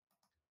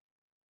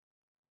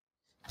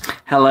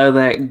Hello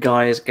there,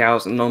 guys,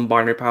 gals, and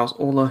non-binary pals,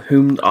 all of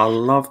whom are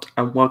loved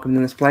and welcomed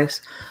in this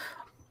place.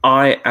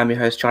 I am your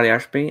host, Charlie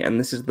Ashby, and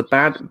this is The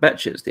Bad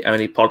Batches, the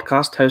only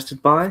podcast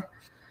hosted by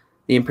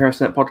the Imperial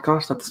Senate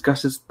podcast that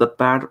discusses The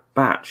Bad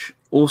Batch.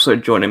 Also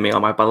joining me are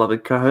my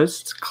beloved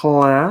co-hosts,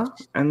 Claire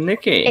and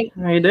Nikki. Hey.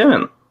 How you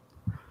doing?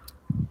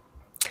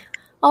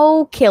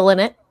 Oh, killing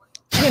it.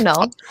 You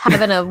know,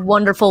 having a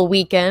wonderful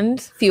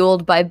weekend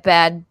fueled by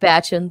Bad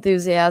Batch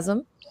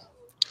enthusiasm.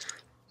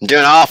 I'm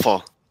doing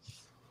awful.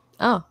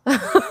 Oh,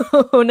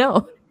 oh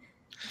no.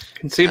 I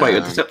can see by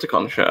your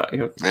Decepticon shirt.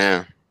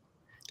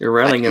 You're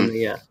railing in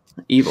the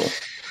evil.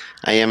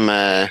 I am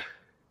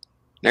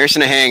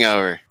nursing a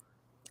hangover.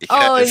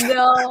 Oh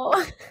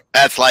no.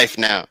 That's life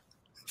now.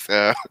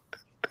 So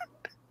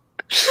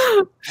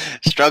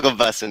struggle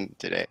busing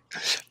today.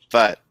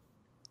 But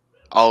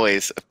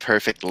always a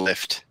perfect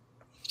lift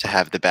to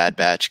have the Bad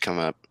Batch come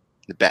up.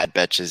 The Bad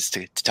Batches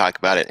to talk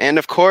about it. And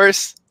of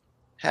course,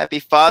 happy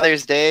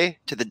Father's Day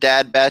to the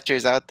Dad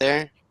Batchers out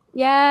there.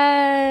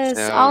 Yes,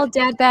 all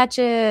Dad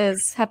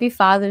Batches. Happy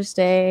Father's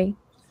Day.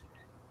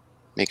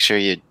 Make sure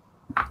I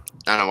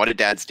don't know, what do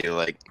dads do?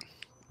 Like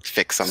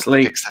fix something,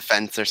 Sleep. fix the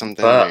fence or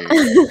something? Or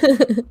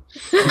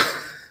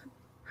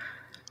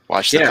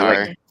wash the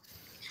car. Like,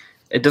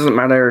 it doesn't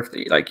matter if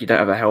you don't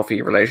have a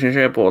healthy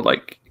relationship or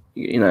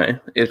you've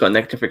got a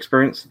negative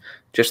experience.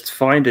 Just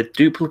find a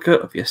duplicate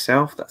of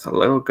yourself that's a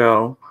little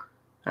girl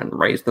and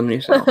raise them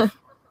yourself.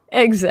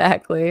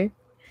 Exactly.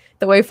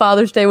 The way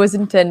Father's Day was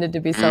intended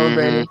to be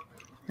celebrated.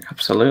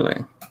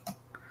 Absolutely.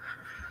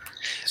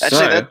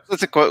 Actually,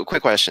 that's a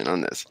quick question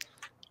on this.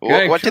 Go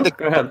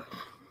ahead.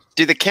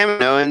 Do the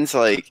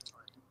Kaminoans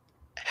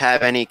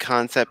have any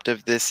concept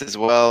of this as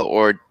well,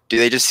 or do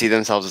they just see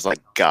themselves as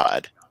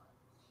God?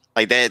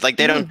 They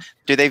don't.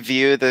 Do they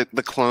view the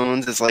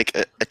clones as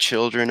a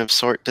children of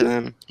sort to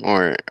them,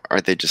 or are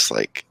they just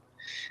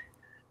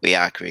we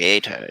are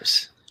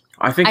creators?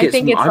 I think it's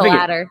the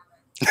latter.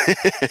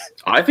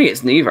 I think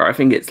it's neither. I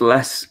think it's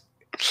less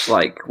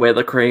we're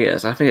the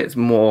creators. I think it's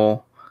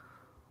more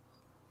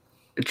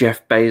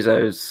Jeff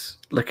Bezos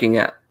looking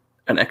at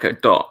an Echo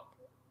Dot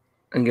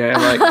and going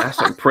that's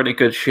some pretty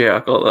good shit.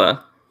 I've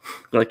got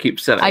to keep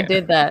selling it.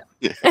 Did that.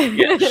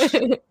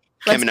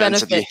 Let's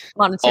benefit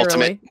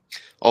monetarily.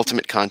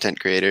 Ultimate content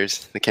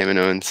creators, the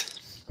Kaminoans.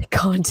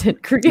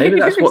 Content creators. Maybe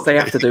that's what they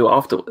have to do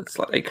afterwards.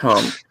 They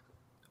can't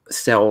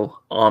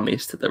sell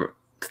armies to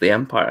the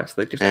Empire, so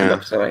they just end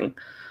up selling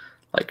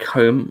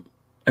home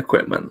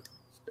equipment.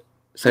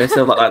 So instead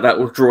of that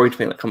little droid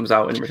thing that comes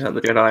out in Return of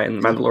the Jedi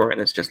and Mandalorian,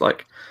 it's just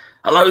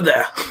hello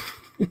there.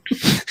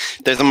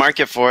 There's a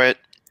market for it.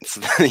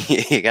 So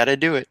you gotta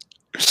do it.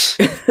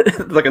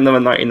 Like another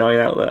 99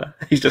 out there.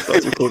 He's just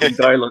recording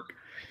dialogue.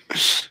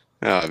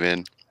 Oh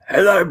man.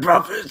 Hello,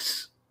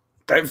 brothers.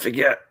 Don't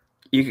forget,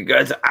 you can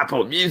go to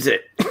Apple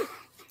Music.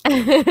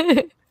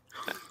 But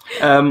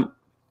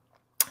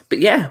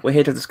yeah, we're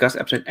here to discuss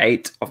episode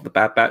 8 of The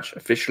Bad Batch,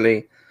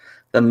 officially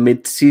the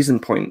mid-season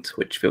point,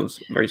 which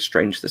feels very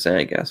strange to say,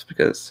 I guess,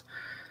 because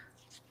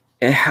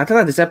I don't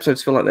know, these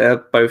episodes feel like they're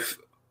both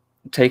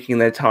taking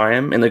their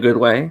time in a good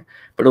way,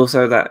 but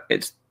also that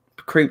it's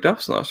creeped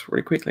up on us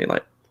really quickly.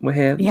 We're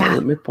here at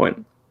the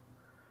midpoint.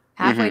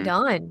 Halfway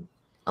done.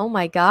 Oh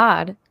my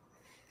god.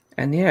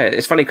 And yeah,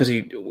 it's funny because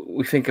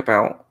we think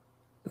about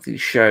these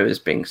shows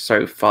being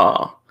so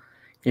far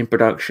in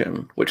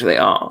production, which they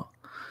are,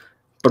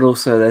 but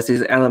also there's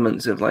these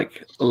elements of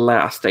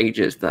later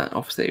stages that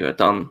obviously were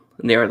done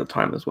nearer the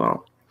time as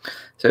well.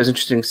 So it's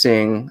interesting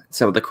seeing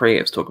some of the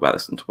creatives talk about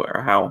this on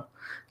Twitter, how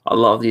a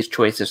lot of these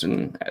choices,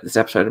 and this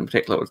episode in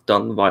particular, was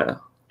done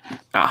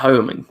at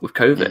home and with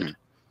COVID.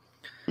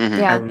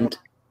 Yeah. And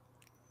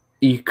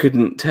you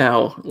couldn't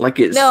tell.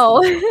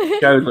 The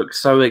show looks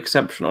so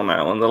exceptional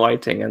now, and the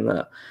lighting and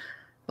the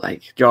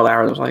Joel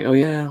Aaron was oh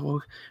yeah,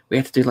 well, we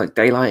had to do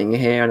daylighting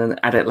here and then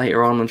add it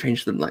later on and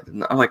change them.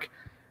 I'm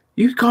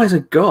you guys are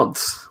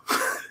gods.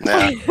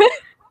 Yeah.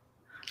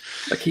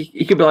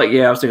 He could be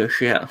yeah, I was doing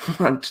shit.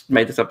 I just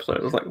made this episode.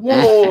 I was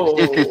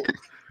whoa.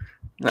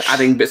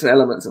 Adding bits and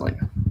elements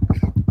and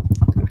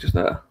just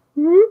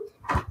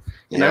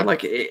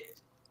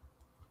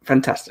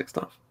fantastic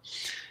stuff.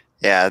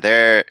 Yeah,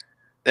 they're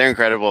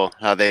incredible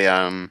how they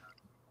how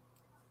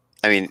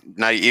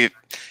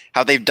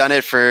they've done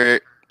it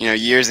for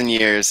years and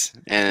years,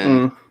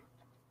 and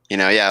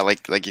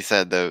like you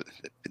said,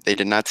 they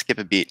did not skip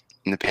a beat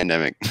in the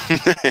pandemic.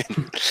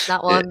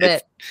 Not one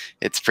bit.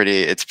 It's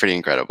pretty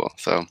incredible.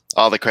 So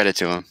all the credit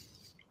to them.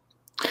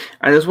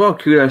 And as well,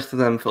 kudos to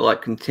them for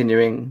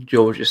continuing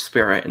George's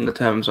spirit in the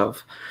terms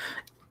of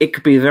it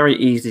could be very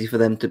easy for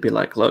them to be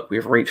look,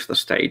 we've reached the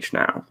stage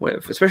now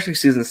with especially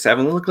season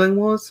 7 of the Clone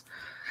Wars,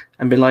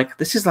 and be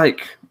this is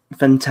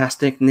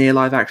fantastic near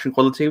live action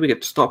quality. We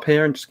get to stop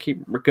here and just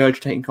keep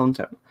regurgitating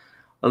content.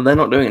 And they're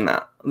not doing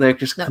that. They're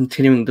just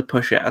continuing to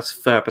push it as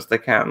far as they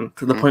can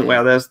to the point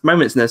where there's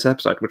moments in this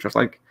episode which was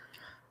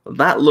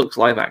that looks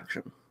live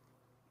action.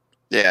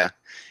 Yeah,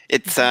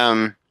 it's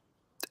a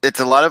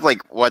lot of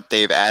what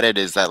they've added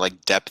is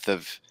that depth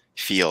of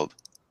field,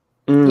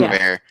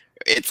 where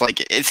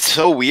it's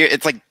so weird.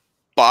 It's like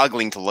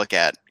boggling to look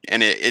at,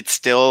 and it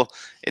still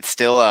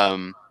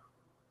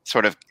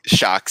sort of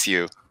shocks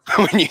you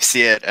when you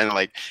see it, and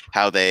like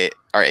how they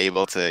are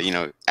able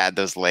to add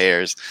those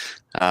layers.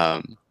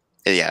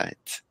 Yeah,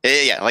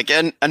 like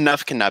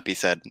enough cannot be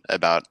said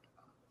about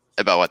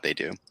what they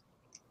do.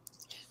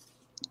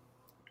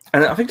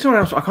 And I think someone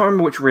else, I can't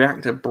remember which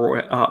reactor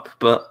brought it up,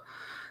 but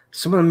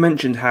someone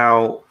mentioned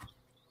how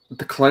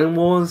the Clone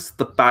Wars,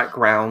 the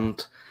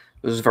background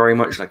was very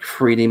much like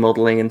 3D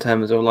modeling in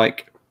terms of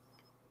like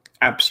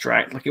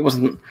abstract. Like it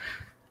wasn't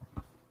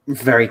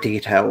very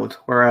detailed,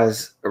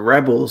 whereas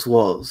Rebels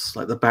was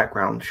like the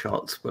background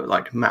shots were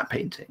like matte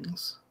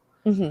paintings.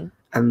 Mm-hmm.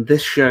 And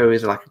this show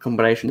is like a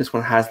combination. This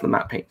one has the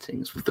matte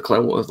paintings with the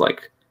Clone Wars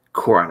like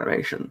core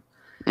animation.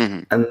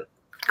 Mm-hmm. And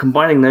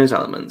combining those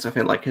elements, I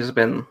feel like has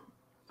been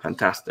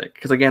fantastic.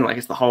 Because again, like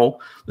it's the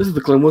whole, this is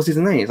the Clone Wars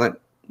season 8. It's like,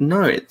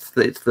 no, it's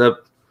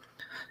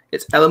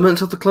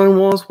elements of the Clone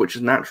Wars, which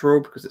is natural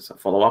because it's a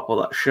follow-up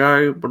of that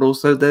show, but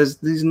also there's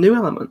these new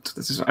elements.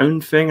 There's its own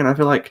thing, and I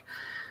feel like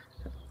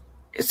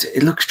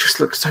it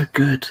looks so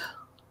good.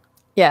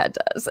 Yeah, it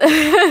does.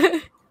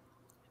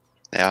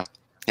 Yeah,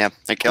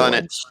 they're killing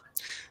it.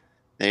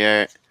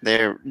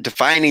 They're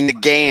defining the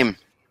game.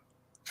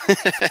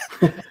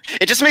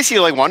 It just makes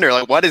you like wonder,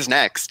 like, what is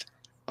next?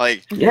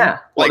 Like, yeah,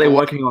 what like are they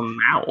working on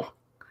now?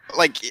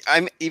 Like,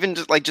 I'm even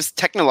just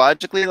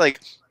technologically, like,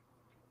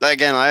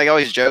 again, I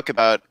always joke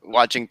about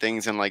watching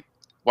things and like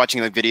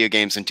watching like video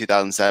games in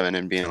 2007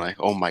 and being like,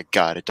 oh my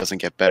god, it doesn't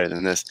get better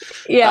than this.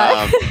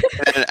 Yeah.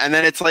 And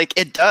then it's like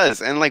it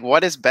does, and like,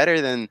 what is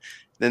better than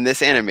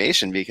this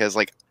animation? Because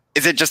like,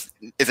 is it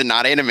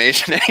not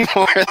animation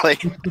anymore?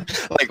 like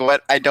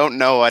what? I don't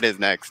know what is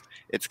next.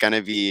 It's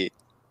gonna be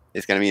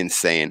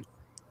insane.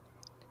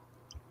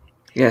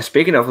 Yeah,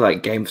 speaking of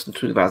like games from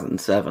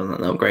 2007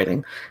 and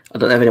upgrading, I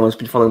don't know if anyone's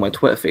been following my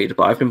Twitter feed,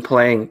 but I've been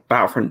playing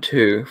Battlefront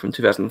 2 from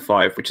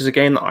 2005, which is a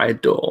game that I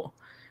adore,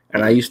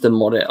 and I used to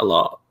mod it a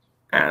lot.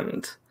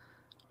 And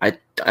I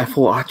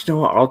thought, you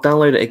know what, I'll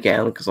download it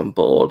again because I'm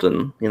bored,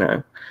 and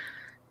you'd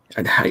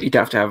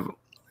have to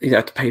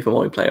pay for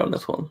multiplayer on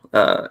this one.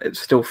 It's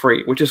still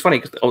free, which is funny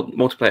because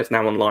multiplayer is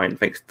now online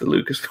thanks to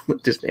Lucasfilm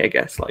at Disney, I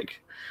guess. Like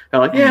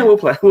they're like, yeah,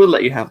 we'll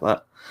let you have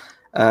that.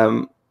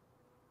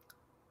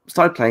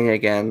 Started playing it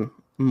again,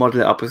 modded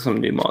it up with some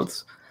new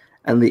mods,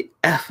 and the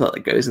effort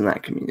that goes in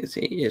that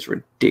community is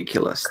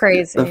ridiculous.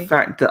 Crazy. The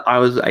fact that I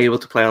was able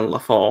to play on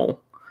Lothal,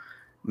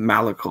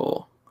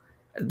 Malachor,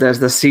 there's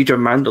the Siege of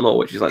Mandalore,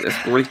 which is like this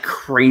really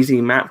crazy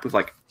map with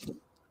like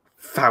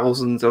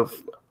thousands of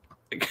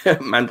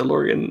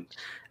Mandalorian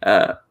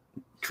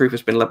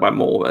troopers being led by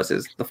Maul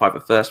versus the 5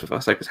 at first with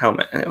Ahsoka's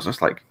helmet, and it was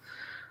just like,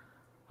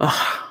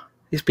 oh,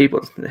 these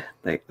people,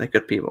 they're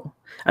good people.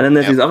 And then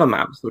there's these other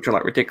maps which are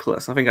like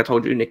ridiculous. I think I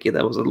told you, Nikki,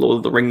 there was a Lord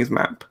of the Rings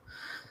map,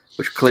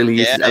 which clearly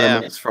uses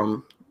elements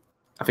from,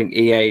 I think,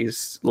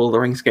 EA's Lord of the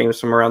Rings games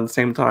from around the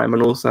same time,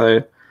 and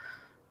also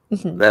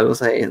there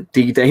was a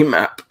D-Day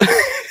map.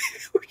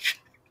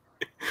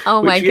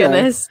 My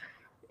goodness!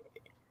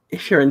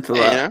 If you're into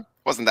that, yeah,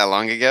 wasn't that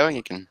long ago.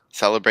 You can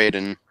celebrate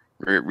in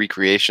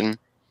recreation.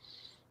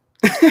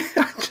 They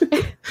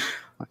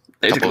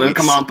took a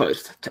command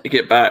post. Take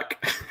it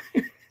back.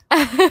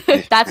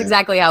 That's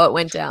exactly how it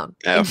went down.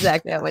 Yeah.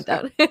 Exactly how it went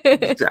down.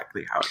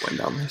 Exactly how it went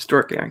down.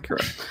 Historically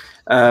accurate.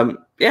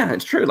 Yeah,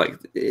 it's true. Like,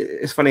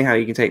 it's funny how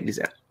you can take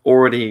these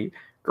already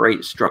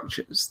great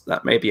structures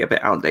that may be a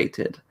bit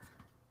outdated,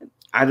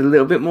 add a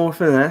little bit more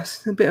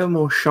finesse, a bit of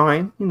more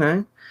shine.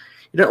 You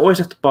don't always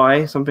have to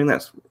buy something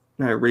that's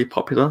really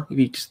popular. If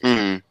you just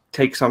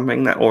take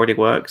something that already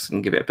works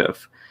and give it a bit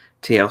of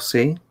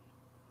TLC,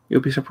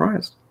 you'll be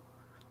surprised.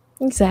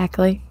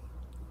 Exactly.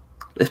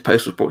 This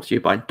post was brought to you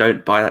by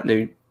Don't Buy That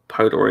New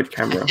Polaroid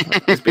Camera.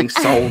 It's being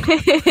sold.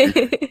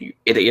 You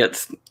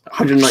idiots.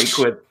 190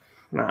 quid.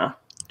 Nah,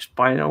 just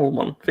buy an old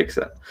one. Fix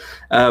it.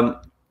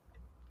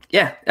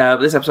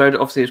 This episode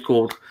obviously is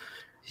called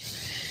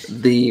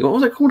what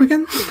was it called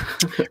again?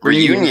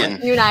 Reunion.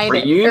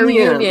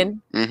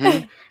 Reunion.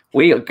 Mm-hmm.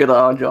 We are good at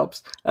our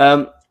jobs.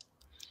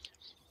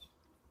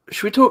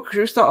 Should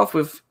we start off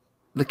with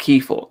the key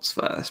thoughts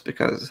first?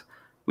 Because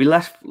we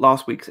left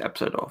last week's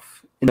episode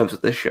off, in terms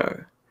of this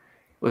show,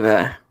 with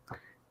a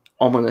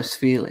ominous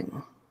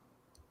feeling.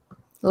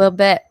 A little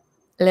bit.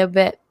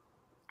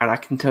 And I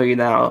can tell you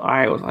now,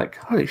 I was like,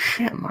 holy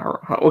shit, am I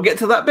right? We'll get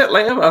to that bit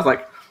later, but I was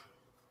like,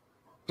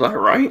 was I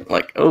right?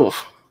 Like, oh,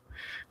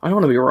 I don't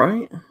want to be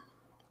right.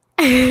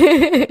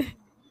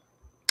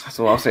 That's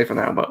all I'll say for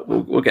now, but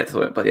we'll get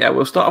to it. But yeah,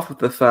 we'll start off with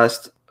the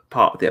first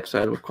part of the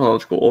episode with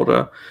chronological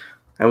order,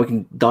 and we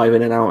can dive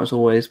in and out as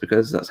always,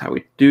 because that's how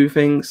we do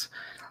things.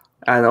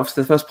 And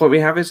obviously the first point we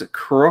have is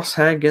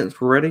Crosshair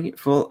gets ready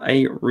for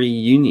a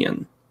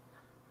reunion.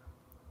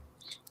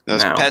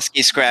 Those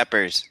pesky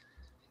scrappers.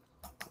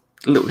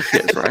 Little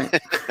shits,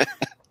 right?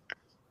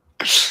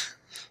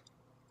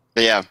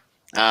 But yeah,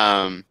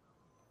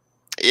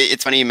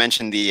 it's funny you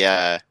mentioned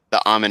the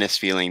ominous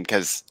feeling,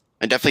 because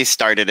I definitely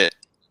started it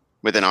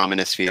with an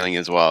ominous feeling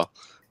as well.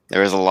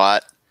 There was a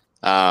lot.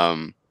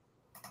 I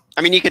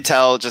I mean, you could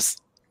tell just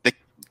the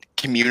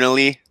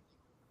communally,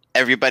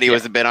 everybody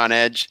was a bit on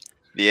edge.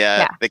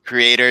 The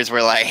creators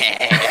were like,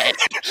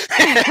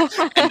 and,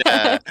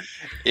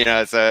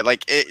 so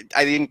like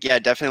I think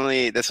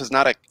definitely this was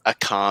not a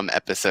calm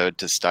episode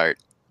to start.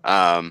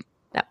 And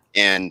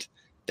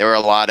there were a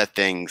lot of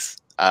things,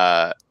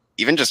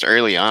 even just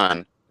early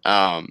on,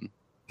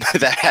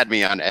 that had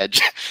me on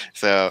edge.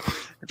 So,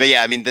 but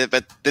yeah, I mean,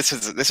 but this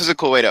was a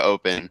cool way to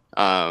open.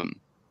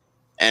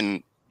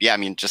 And yeah, I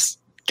mean, just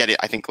get it.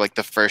 I think like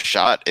the first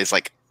shot is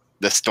like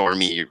the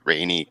stormy,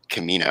 rainy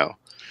Camino,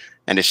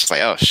 and it's just like,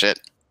 oh shit,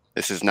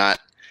 this is not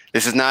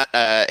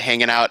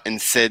hanging out in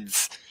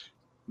Sid's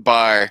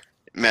bar,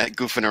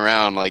 goofing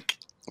around. Like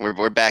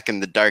we're back in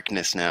the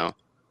darkness now,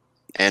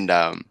 and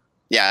I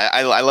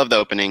love the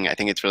opening. I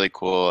think it's really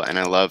cool, and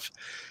I love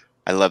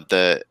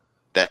that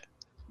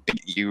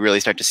you really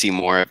start to see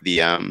more of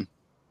the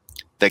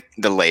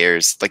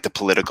layers, like the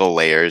political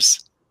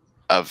layers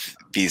of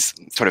these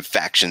sort of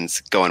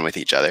factions going with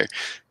each other,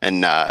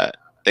 and the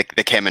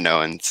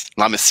Kaminoans,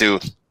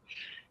 Lamassu,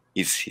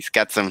 he's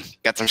got some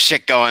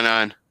shit going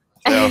on.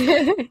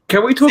 So,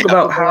 can we talk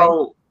about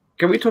how?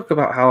 I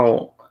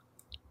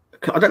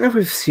don't know if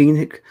we've seen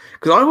it,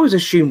 because I always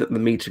assumed that the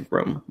meeting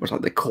room was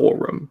like the core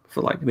room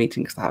for like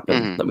meetings to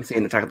happen. That we see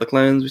in Attack of the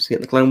Clones, we see it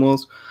in the Clone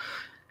Wars,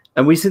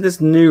 and we see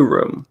this new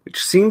room,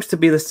 which seems to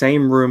be the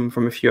same room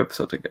from a few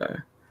episodes ago.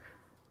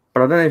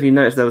 But I don't know if you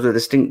noticed there was a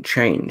distinct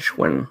change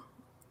when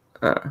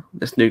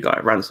this new guy,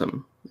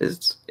 Ransom,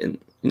 is in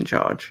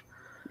charge.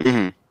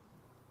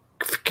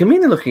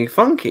 Kamino looking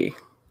funky.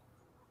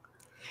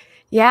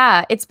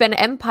 Yeah, it's been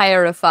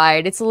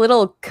empire-ified. It's a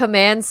little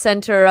command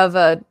center of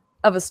a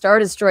Star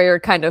Destroyer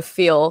kind of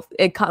feel,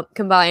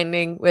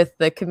 combining with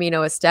the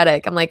Kamino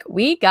aesthetic. I'm like,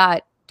 we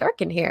got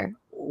dark in here.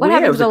 What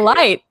happened to the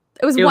light?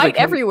 It was white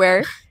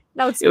everywhere.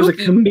 Now it's spooky. It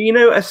was a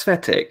Kamino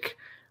aesthetic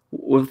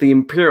with the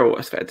Imperial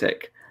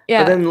aesthetic.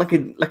 Yeah. But then like a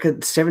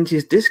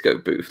 70s disco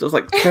booth. There was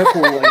like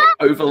purple like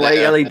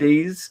overlay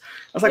LEDs.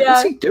 I was like,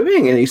 what's he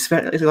doing? And he's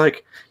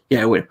like,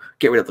 yeah, we'll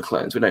get rid of the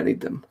clones. We don't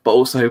need them. But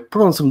also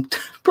put on some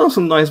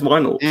nice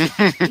vinyl.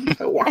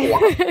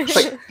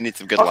 Like, need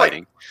some good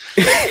lighting.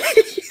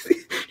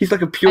 He's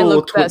like a pure I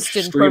look Twitch best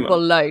in streamer. purple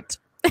light.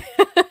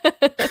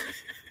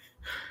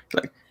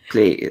 Like,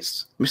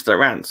 please, Mr.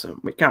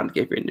 Ransom, we can't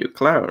give you new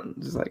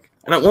clones. It's like,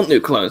 I don't want new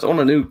clones. I want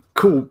a new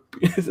cool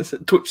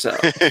Twitch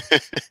setup.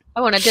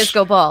 I want a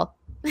disco ball.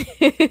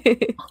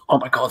 Oh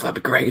my god, that'd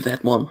be great,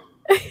 that one.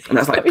 And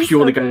that's like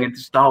purely going into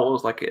Star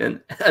Wars, like A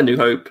New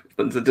Hope.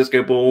 There's a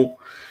disco ball.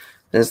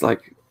 There's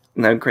like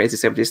crazy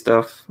 70s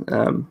stuff.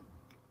 Fun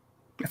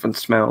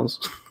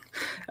smells.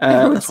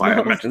 That's why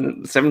I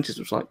imagine the 70s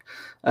was like.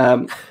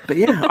 But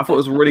yeah, I thought it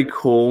was really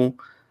cool.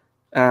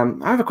 I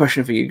have a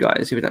question for you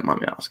guys, if you don't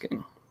mind me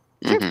asking.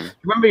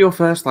 Remember your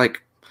first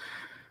like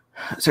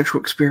sexual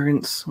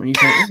experience when you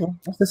think, oh,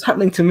 what's this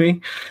happening to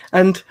me?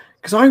 And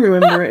because I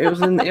remember it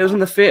was in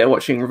the theater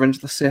watching Revenge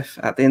of the Sith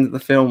at the end of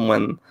the film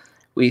when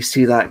we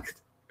see that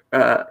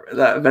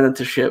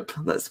Venator ship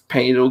that's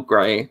painted all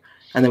grey,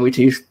 and then we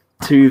see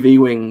two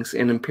V-wings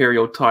in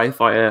Imperial TIE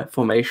Fighter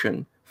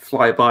formation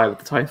fly by with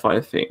the TIE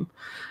Fighter theme,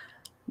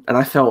 and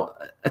I felt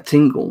a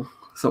tingle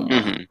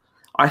somewhere.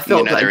 I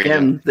felt that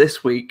again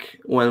this week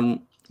when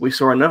we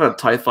saw another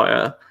TIE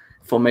Fighter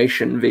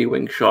formation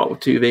V-wing shot with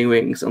two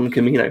V-wings on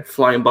Kamino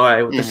flying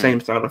by with the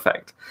same sound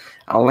effect.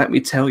 And let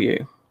me tell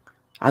you,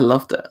 I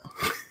loved it.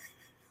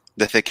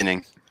 The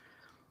thickening.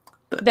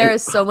 There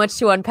is so much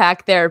to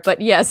unpack there,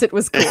 but yes, it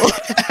was cool.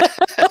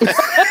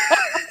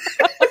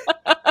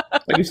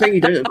 Are you saying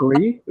you don't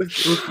agree?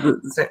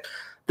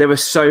 There were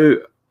so...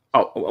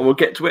 Oh, we'll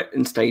get to it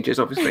in stages,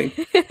 obviously.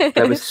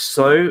 There were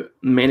so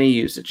many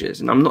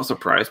usages, and I'm not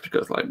surprised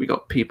because like we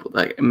got people,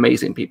 like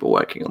amazing people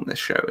working on this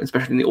show,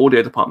 especially in the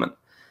audio department.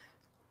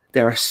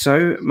 There are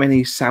so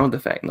many sound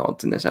effect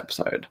nods in this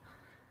episode.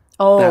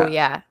 Oh,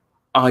 yeah.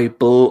 I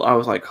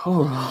was like,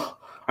 oh,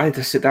 I need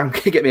to sit down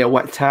and get me a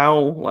wet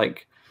towel.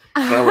 Like,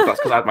 I don't know if that's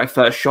because I had my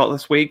first shot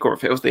this week or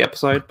if it was the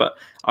episode, but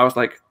I was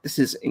like, this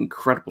is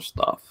incredible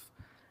stuff.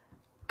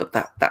 But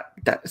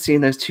that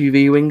seeing those two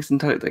V-wings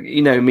and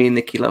me and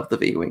Nikki love the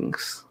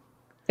V-wings.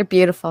 They're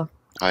beautiful.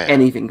 Oh, yeah.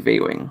 Anything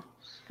V-wing,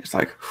 it's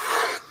like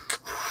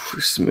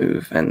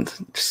smooth, and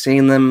just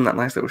seeing them, that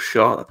nice little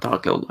shot, that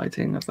dark little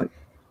lighting. I was like,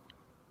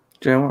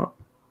 do you know what?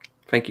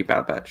 Thank you,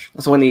 Bad Batch.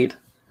 That's all I need.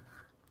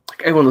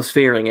 Like everyone was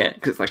fearing it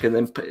because like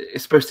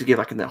it's supposed to give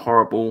like a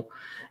horrible,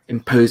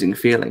 imposing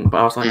feeling. But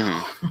I was like,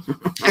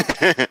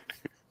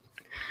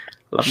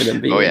 loving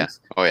them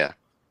V-wings. Oh yeah.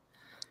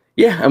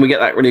 Yeah, and we get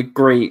that really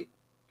great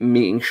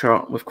meeting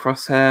shot with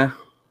Crosshair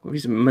with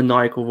his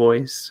maniacal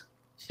voice.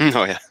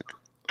 Oh yeah.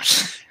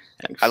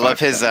 I love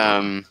his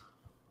little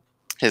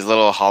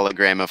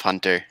hologram of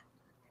Hunter.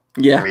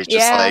 Yeah. Where he's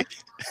just like,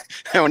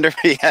 I wonder if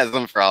he has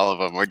them for all of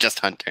them or just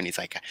Hunter, and he's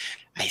like,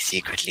 I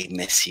secretly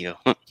miss you.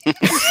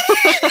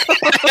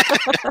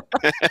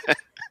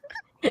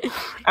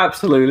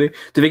 Absolutely. Do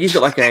you think he's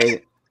got like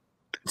a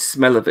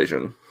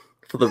smell-o-vision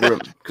for the room?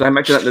 Because I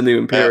imagine that the new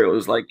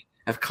Imperials like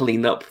have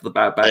cleaned up the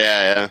Bad Batch.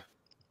 Yeah.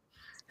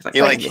 He's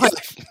He like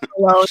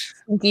Hello,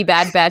 stinky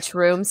Bad Batch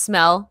room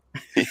smell.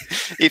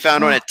 he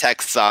found one of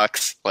Tech's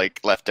socks like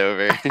left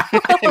over.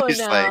 Oh He's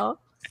no.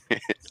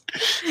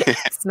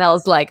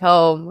 Smells like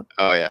home.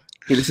 Oh yeah.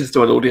 he listens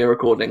to an audio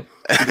recording.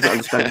 He doesn't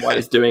understand why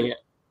he's doing it.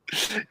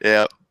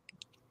 Yeah.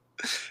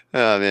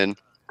 Oh man.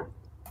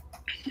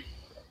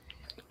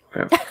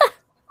 Yeah.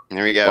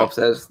 There we go. Bob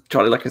says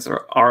Charlie likens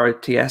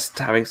ROTS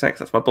to having sex.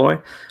 That's my boy.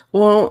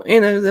 Well,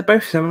 they're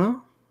both similar.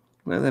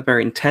 They're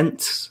very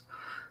intense.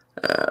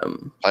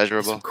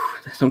 Pleasurable.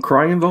 There's some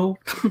crying involved.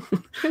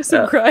 There's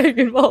some crying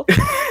involved.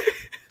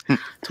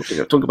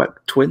 Talking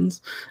about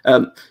twins.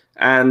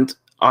 And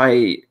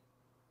I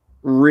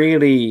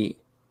really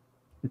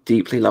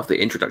deeply love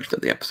the introduction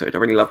of the episode. I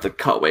really love the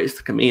cutaways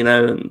to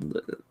Kamino and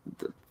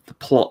the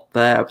plot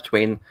there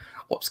between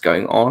what's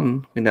going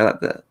on. We know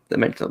that the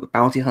mention of the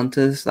bounty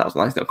hunters. That was a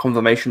nice little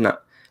confirmation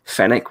that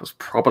Fennec was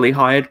probably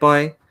hired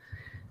by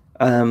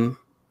the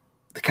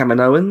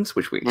Kaminoans,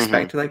 which we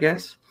expected, I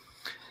guess.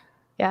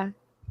 Yeah.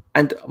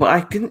 But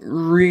I didn't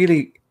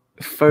really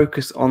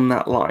focus on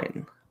that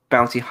line,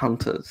 bounty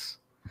hunters.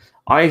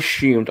 I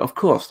assumed, of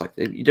course, like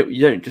you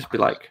don't just be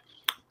like,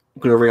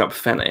 I'm gonna ring up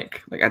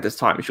Fennec. Like at this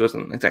time, she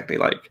wasn't exactly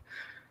like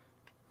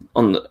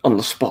on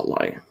the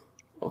spotlight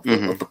of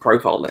the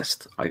profile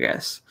list, I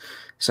guess.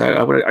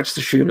 So I just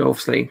assumed,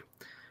 obviously,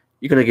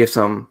 you're gonna give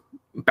some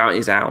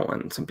bounties out,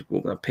 and some people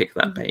are gonna pick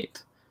that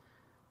bait.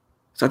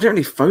 So I didn't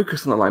really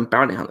focus on the line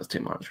bounty hunters too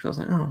much because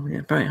I was like, oh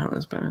yeah, bounty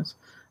hunters.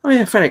 Oh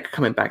yeah, Fennec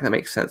coming back. That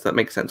makes sense. That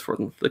makes sense for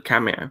the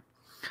cameo.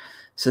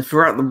 So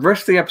throughout the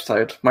rest of the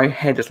episode, my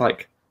head is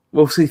like,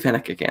 we'll see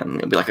Fennec again.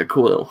 It'll be like a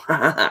cool little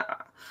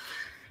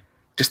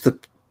just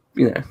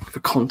for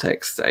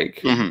context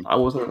sake. I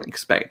wasn't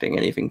expecting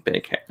anything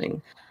big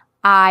happening.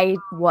 I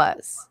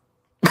was.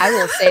 I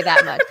will say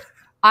that much.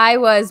 I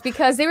was,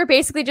 because they were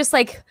basically just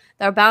like,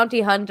 the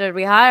bounty hunter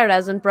we hired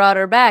hasn't brought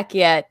her back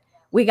yet.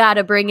 We got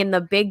to bring in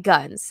the big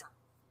guns.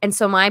 And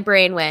so my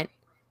brain went,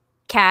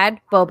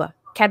 Cad Boba.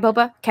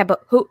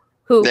 Who?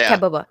 Yeah.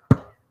 Cad Boba.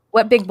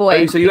 What big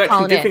boy? Oh, so you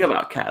actually did in? think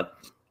about Cad?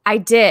 I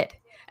did.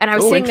 And I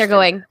was sitting there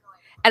going,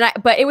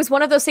 but it was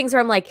one of those things where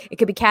I'm like, it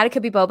could be Cad, it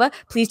could be Boba.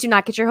 Please do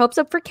not get your hopes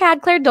up for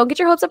Cad, Claire. Don't get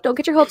your hopes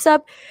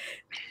up.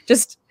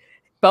 Just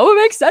Boba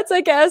makes sense,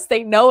 I guess.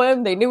 They know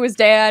him. They knew his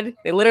dad.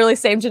 They literally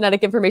same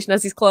genetic information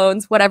as these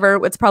clones.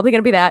 Whatever. It's probably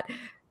gonna be that.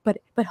 But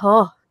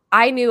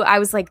I knew. I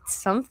was like,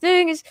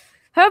 something is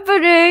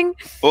happening.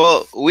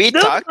 Well, we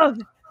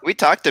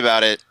talked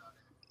about it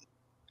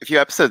a few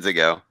episodes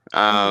ago.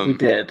 We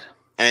did,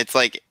 and it's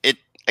like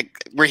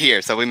we're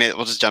here, so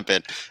we'll just jump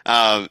in.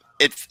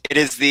 It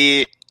is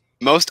the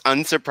most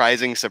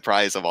unsurprising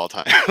surprise of all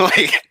time.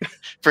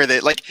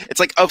 It's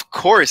like, of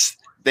course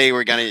they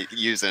were gonna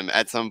use him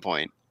at some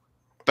point,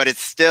 but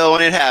it's still,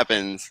 when it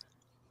happens,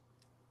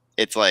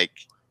 it's like,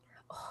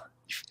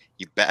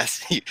 you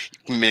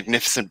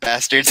magnificent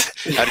bastards!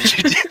 How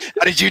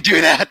did you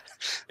do that?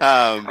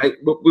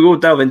 We will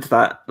delve into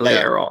that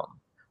later on,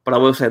 but I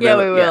will say we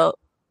will.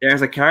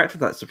 There's a character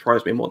that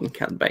surprised me more than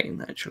Cad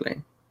Bane,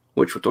 actually,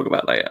 which we'll talk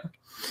about later.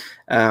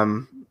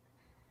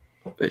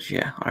 But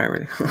yeah, I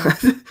really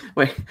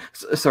wait.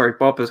 Sorry,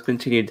 Bob has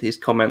continued his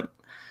comment.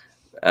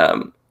 I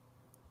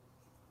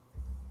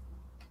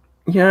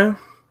don't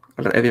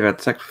know if you've had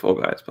sex before,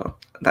 guys, but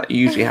that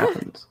usually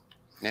happens.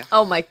 Yeah.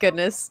 Oh my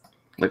goodness.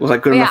 Like, was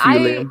that good enough for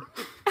you,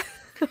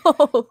 Liam?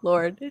 Oh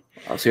Lord.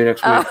 I'll see you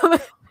next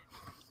week.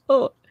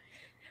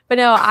 But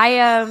no, I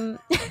am.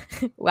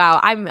 Wow,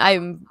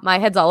 I'm. My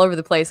head's all over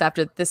the place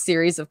after this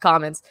series of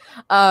comments.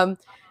 No,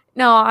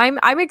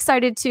 I'm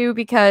excited too,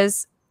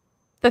 because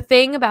the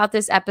thing about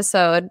this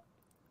episode,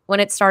 when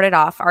it started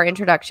off, our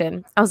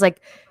introduction, I was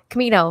like,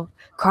 Kamino,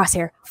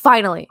 Crosshair,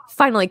 finally,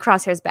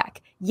 Crosshair's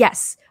back.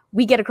 Yes,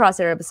 we get a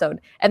Crosshair episode.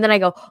 And then I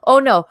go, oh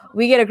no,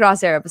 we get a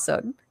Crosshair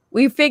episode.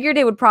 We figured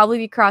it would probably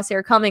be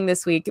Crosshair coming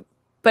this week,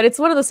 but it's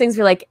one of those things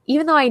where, like,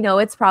 even though I know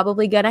it's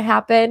probably gonna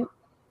happen,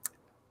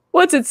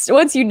 once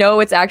you know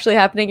it's actually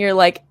happening, you're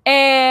like,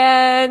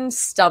 and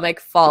stomach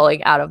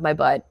falling out of my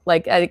butt.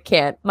 Like, I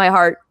can't. My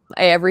heart,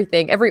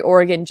 everything, every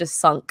organ just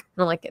sunk.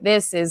 And I'm like,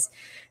 this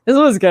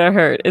was gonna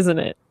hurt, isn't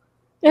it?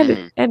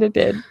 And it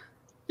did.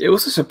 It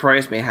also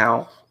surprised me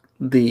how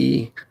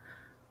I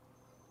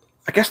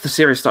guess the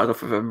series started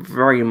off with a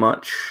very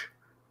much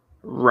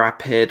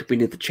rapid, we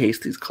need to chase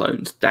these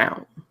clones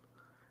down.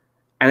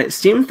 And it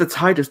seems the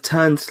tide has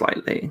turned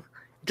slightly.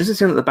 It doesn't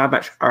seem that the Bad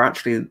Batch are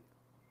actually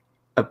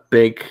a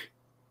big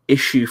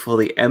issue for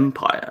the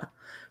Empire.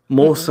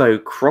 More so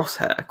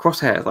Crosshair.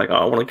 Crosshair is like, oh,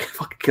 I want to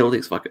fucking kill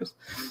these fuckers.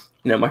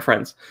 My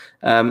friends.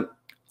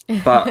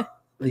 But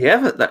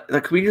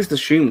we just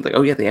assumed, like,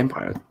 oh yeah, the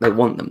Empire, they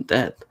want them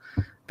dead.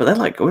 But they're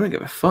like, we don't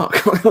give a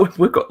fuck.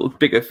 We've got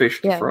bigger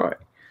fish to fry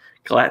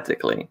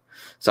galactically.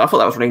 So I thought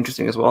that was really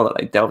interesting as well, that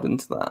they delved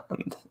into that,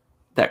 and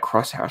that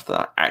Crosshair has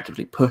to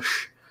actively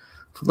push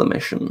for the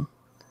mission.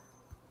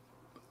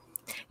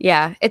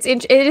 Yeah, it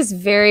is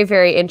very,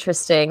 very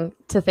interesting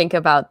to think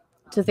about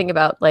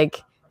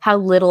like how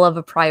little of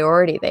a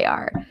priority they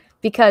are,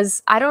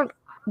 because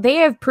they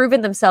have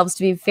proven themselves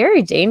to be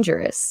very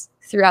dangerous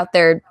throughout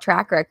their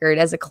track record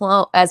as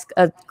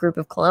a group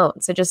of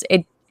clones.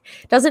 It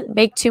doesn't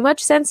make too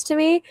much sense to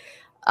me.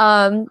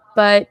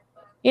 But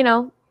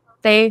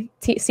they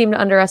seem to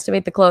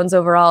underestimate the clones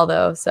overall,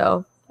 though.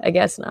 So I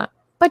guess not.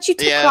 But you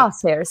took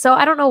Crosshair, so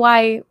I don't know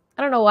why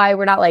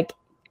we're not like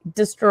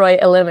destroy,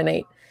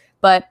 eliminate.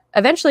 But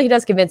eventually he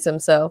does convince him.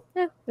 So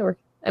it works.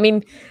 I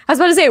mean, I was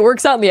about to say it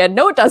works out in the end.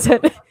 No, it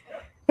doesn't.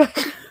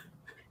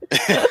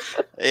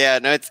 Yeah,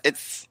 no,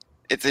 it's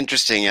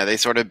interesting. Yeah, they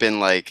sort of been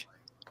like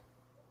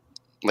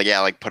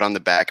put on the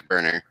back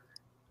burner.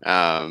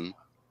 But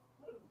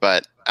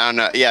I don't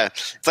know. Yeah,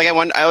 it's like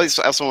I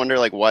also wonder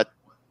like what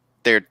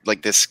they're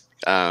like this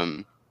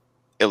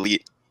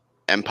elite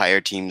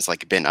Empire team's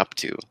like been up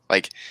to.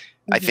 Like,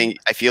 I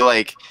feel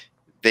like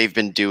they've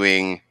been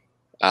doing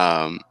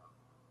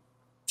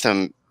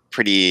some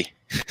pretty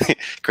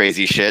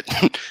crazy shit,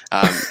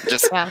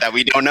 that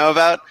we don't know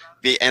about.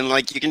 And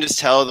like you can just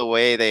tell the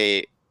way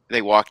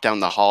they walk down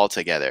the hall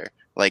together.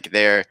 Like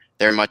they're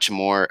much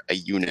more a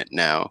unit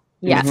now.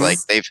 Yes. It's like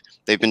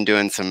they've been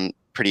doing some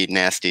pretty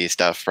nasty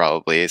stuff,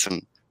 probably.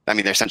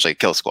 They're essentially a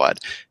kill squad.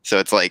 So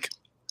it's like,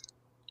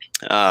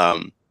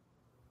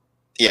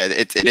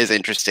 it is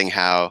interesting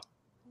how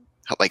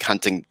like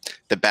hunting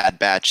the Bad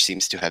Batch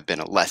seems to have been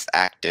a less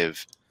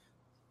active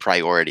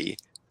priority.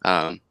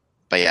 But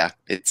yeah,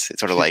 it's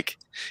sort of like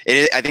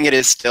I think it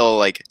is still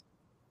like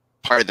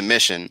part of the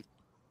mission,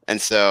 and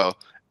so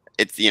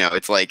it's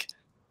like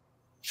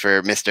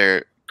for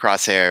Mr.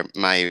 Crosshair,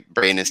 my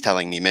brain is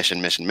telling me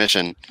mission.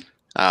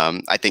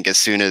 I think as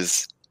soon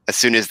as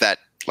that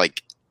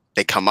like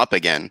they come up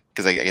again,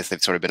 because I guess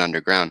they've sort of been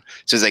underground.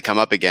 As soon as they come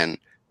up again,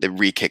 the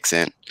re-kicks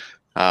in.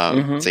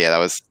 So yeah,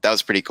 that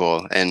was pretty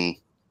cool. And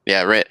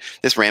yeah,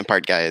 this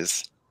Rampart guy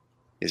is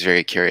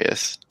very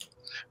curious.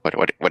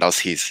 What else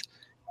he's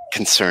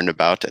concerned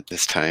about at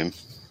this time?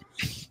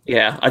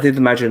 Yeah, I did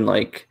imagine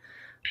like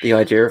the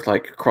idea of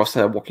like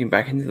Crosshair walking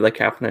back into the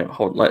cabinet,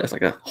 it's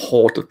like a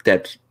horde of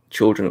dead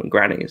children and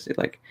grannies. It's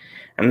like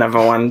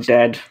another one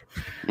dead.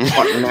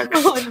 What next?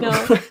 Oh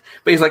no!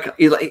 But he's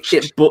like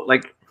shit. But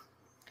like,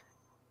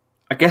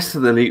 I guess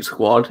the elite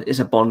squad is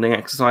a bonding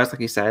exercise,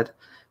 like he said.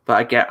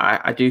 But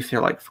I do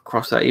feel like for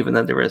Crosshair, even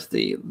though there is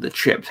the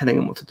chip telling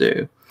him what to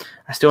do,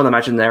 I still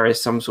imagine there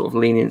is some sort of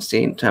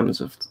leniency in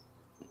terms of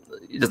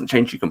it doesn't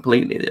change you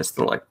completely. There's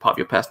still like part of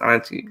your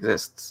personality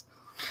exists.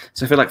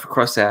 So I feel like for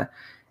Crosshair,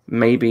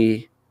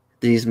 maybe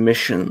these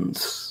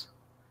missions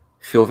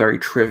feel very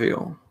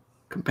trivial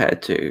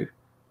compared to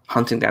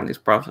hunting down these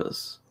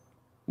brothers,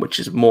 which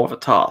is more of a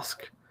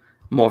task,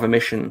 more of a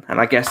mission.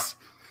 And I guess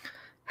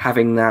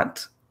having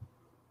that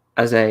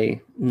as a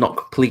not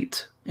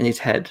complete in his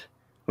head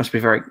must be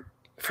very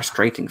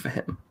frustrating for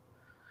him.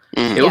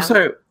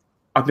 Also,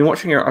 I've been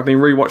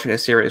rewatching a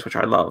series which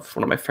I love,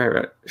 one of my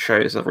favorite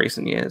shows of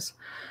recent years,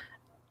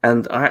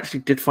 and I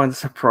actually did find a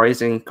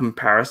surprising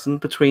comparison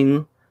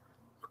between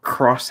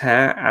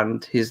Crosshair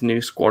and his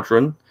new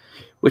squadron,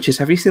 which is,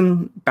 have you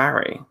seen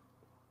Barry?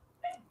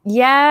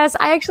 Yes,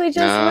 I actually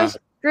just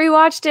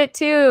rewatched it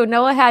too.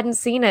 Noah hadn't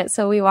seen it,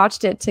 so we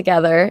watched it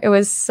together. It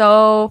was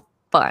so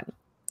fun,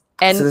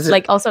 and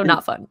also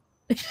not fun.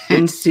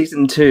 In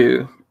season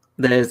 2,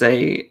 there's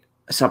a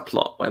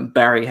subplot when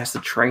Barry has to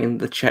train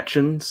the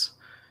Chechens,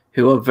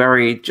 who are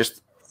very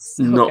just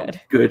not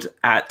good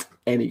at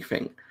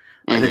anything.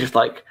 Like, they're just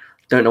like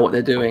don't know what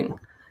they're doing.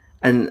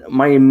 And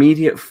my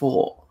immediate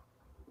thought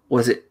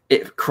was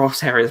if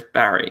Crosshair is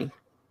Barry,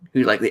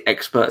 who's like the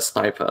expert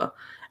sniper,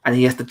 and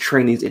he has to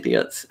train these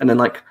idiots, and then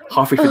like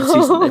halfway through the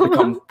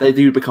season they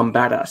do become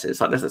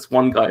badasses. Like there's this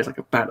one guy who's like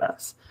a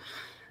badass,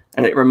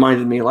 and it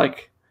reminded me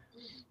like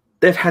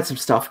they've had some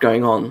stuff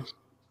going on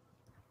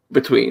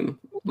between,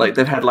 like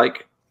they've had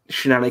like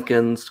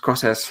shenanigans.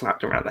 Crosshair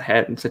slapped him around the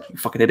head and said, "You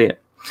fucking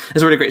idiot."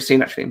 There's a really great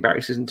scene actually in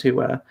Barry season 2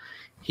 where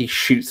he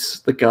shoots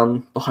the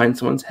gun behind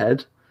someone's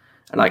head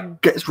and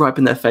like gets right up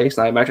in their face.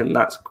 And I imagine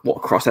that's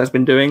what Crosshair's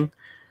been doing.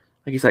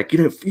 Like he's like, you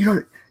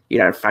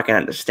don't fucking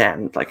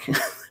understand. Like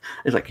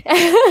it's like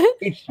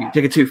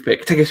take a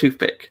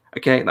toothpick,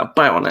 okay, now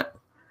bite on it.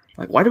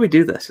 Like, why do we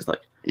do this? It's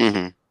like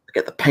to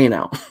get the pain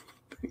out.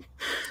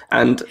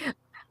 And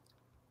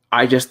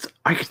I can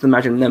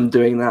imagine them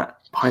doing that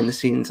behind the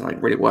scenes and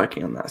like really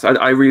working on that. So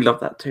I really love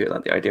that too,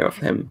 like the idea of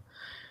him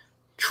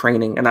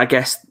training. And I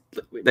guess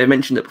they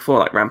mentioned it before,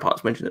 like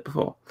Rampart's mentioned it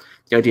before,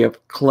 the idea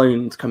of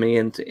clones coming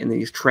in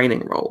these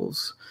training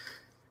roles.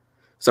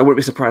 So I wouldn't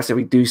be surprised if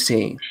we do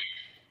see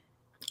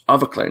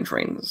other clone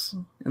trainers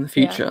in the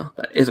future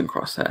that isn't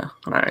Crosshair.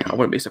 And I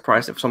wouldn't be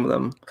surprised if some of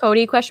them...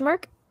 Cody, question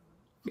mark?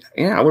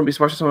 Yeah, I wouldn't be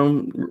surprised if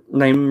someone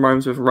name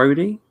rhymes with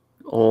Rhodey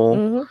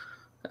or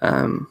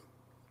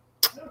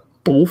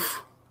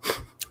Wolf.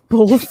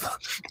 Wolf.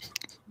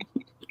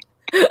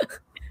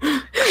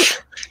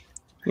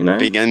 You know?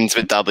 Begins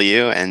with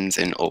W, ends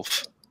in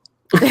Ulf.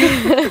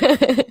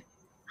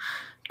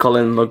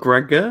 Colin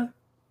McGregor.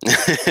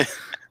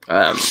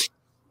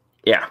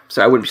 Yeah,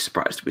 so I wouldn't be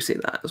surprised if we see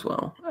that as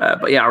well.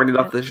 But yeah, I really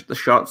love the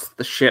shots.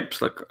 The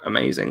ships look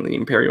amazing. The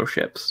Imperial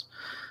ships.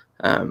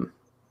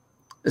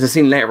 There's a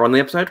scene later on in the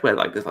episode where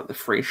like there's like the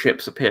three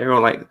ships appear, or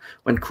like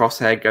when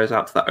Crosshair goes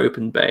out to that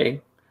open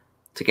bay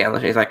to get on the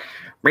ship, he's like,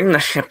 "Bring the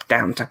ship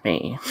down to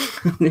me."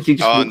 And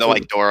and the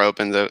like door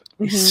opens up.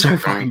 He's so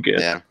fucking good.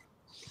 Yeah.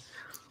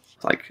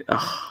 It's like,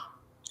 oh,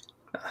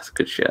 that's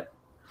good shit.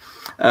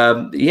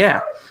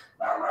 Yeah,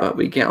 but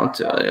we get on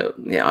to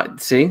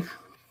see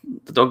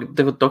the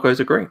doggos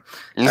agree.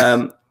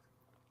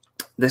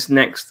 This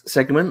next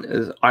segment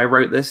is I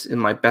wrote this in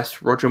my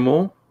best Roger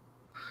Moore,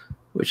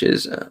 which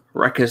is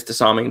Wrecker's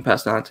disarming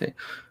personality,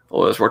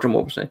 or as Roger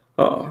Moore would say,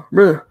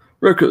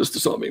 Wrecker's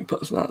disarming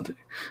personality.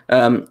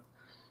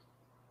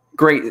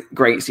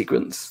 Great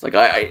sequence. Like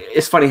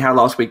it's funny how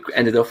last week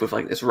ended off with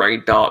like this very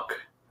dark,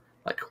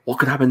 like what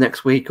could happen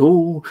next week?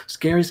 Oh,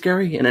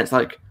 scary, and it's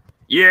like,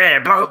 yeah,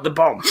 blow up the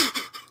bomb.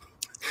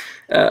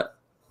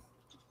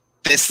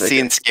 This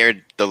scene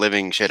scared the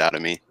living shit out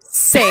of me.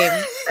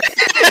 Same.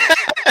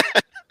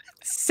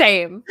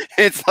 Same.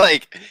 It's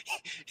like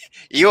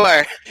you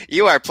are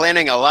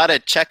planning a lot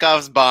of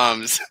Chekhov's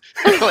bombs,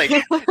 like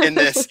in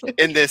this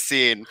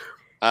scene.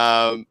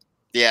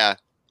 Yeah,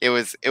 it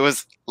was.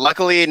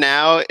 Luckily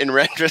now, in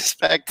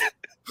retrospect,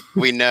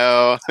 we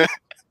know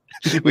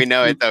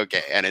it's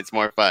okay and it's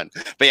more fun.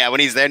 But yeah, when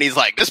he's there and he's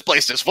like, "This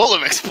place is full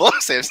of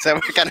explosives," so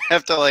we kind of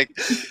have to like.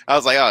 I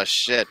was like, "Oh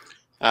shit."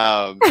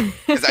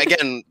 Because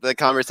again, the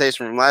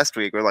conversation from last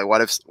week, we're like,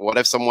 what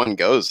if someone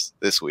goes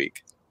this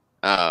week?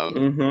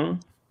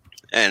 And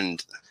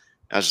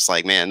I was just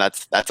like, man,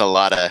 that's a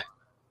lot of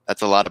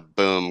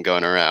boom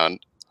going around,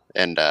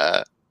 and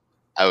I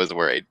was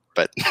worried,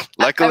 but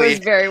luckily, I was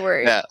very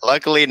worried. Yeah,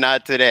 luckily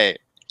not today.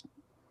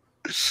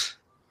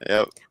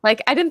 Yep.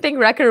 Like, I didn't think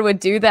Wrecker would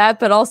do that,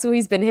 but also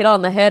he's been hit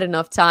on the head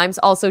enough times.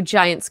 Also,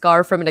 giant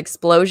scar from an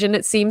explosion,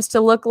 it seems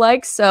to look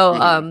like.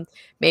 So,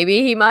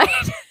 maybe he might.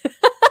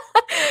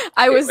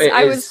 I was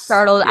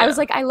startled. Yeah. I was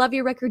like, I love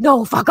you, Wrecker.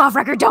 No, fuck off,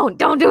 Wrecker. Don't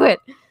do it.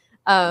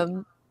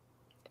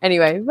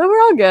 Anyway, but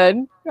we're all good.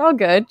 We're all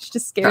good.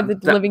 Just scared the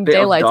living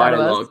daylights out of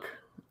us.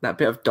 That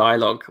bit of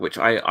dialogue, which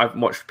I've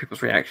watched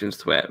people's reactions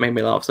to it, made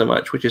me laugh so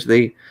much, which is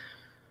I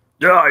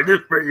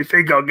didn't really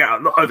think I'd get a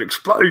lot of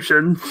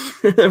explosion.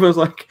 It was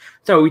like,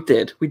 so we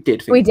did. We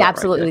did. We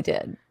absolutely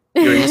did.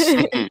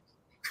 But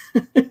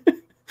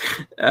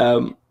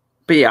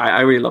yeah, I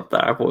really loved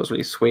that. I thought it was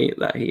really sweet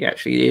that he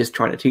actually is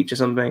trying to teach her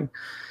something.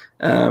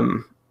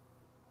 You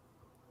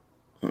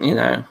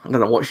know, I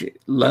don't know what she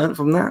learned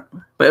from that,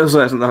 but it was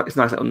it's a nice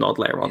little nod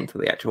later on to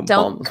the actual bombs.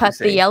 Don't cut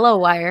the yellow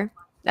wire.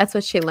 That's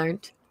what she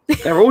learned.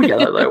 They're all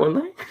yellow though,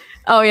 weren't they?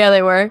 Oh yeah,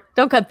 they were.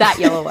 Don't cut that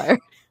yellow wire.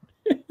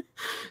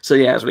 So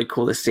yeah, it's really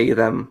cool to see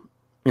them,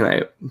 you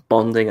know,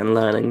 bonding and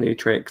learning new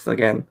tricks.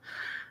 Again,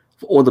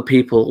 for all the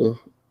people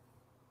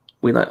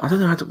we like, I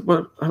don't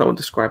want to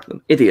describe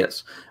them,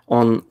 idiots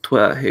on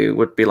Twitter who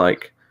would be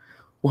like,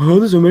 "Well, how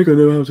does Omega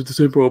know how to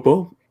disable a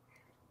bomb?"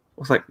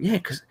 I was like, yeah,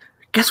 because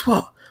guess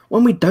what?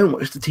 When we don't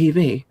watch the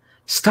TV,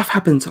 stuff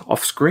happens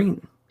off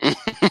screen.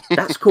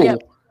 That's cool.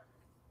 Yep.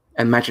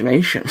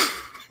 Imagination.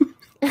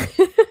 What's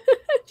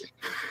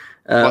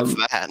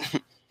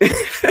that?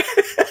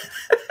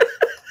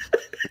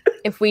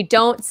 If we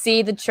don't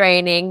see the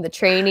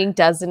training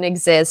doesn't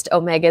exist.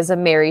 Omega's a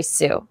Mary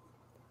Sue.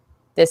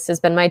 This has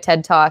been my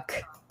TED Talk.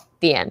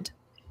 The end.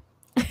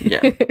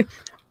 Yeah.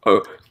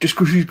 Oh, just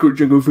because she's got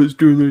Jango Fett's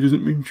doing that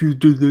doesn't mean she's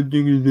doing that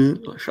thing, isn't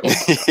it?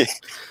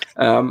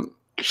 Like,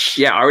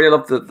 yeah, I really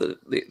love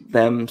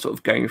them sort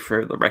of going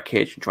through the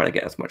wreckage and trying to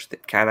get as much as they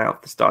can out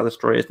of the Star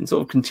Destroyers and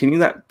sort of continue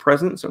that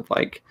presence of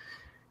like,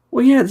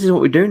 well, yeah, this is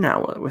what we do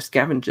now. We're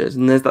scavengers.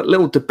 And there's that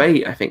little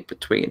debate, I think,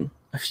 between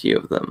a few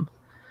of them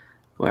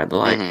where they're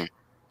like,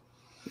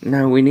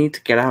 no, we need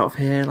to get out of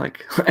here.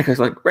 Like, Echo's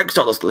like, Rex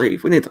told us to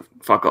leave. We need to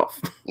fuck off.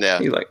 Yeah.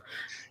 He's like,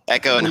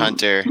 Echo and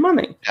Hunter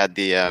money. Had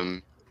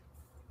the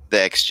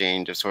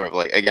exchange of sort of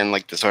like, again,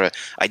 like the sort of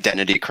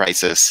identity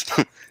crisis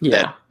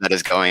that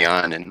is going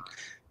on. And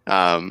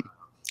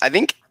I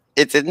think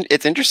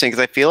it's interesting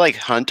because I feel like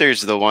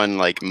Hunter's the one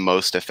like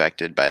most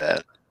affected by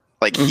that.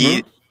 Like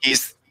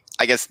he's,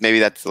 I guess maybe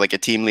that's like a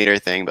team leader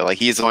thing, but like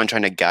he's the one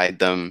trying to guide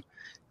them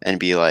and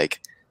be like,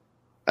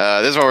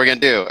 this is what we're gonna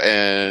do,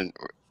 and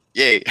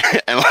yay.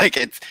 And like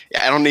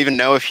I don't even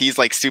know if he's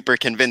like super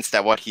convinced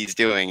at what he's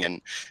doing,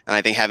 and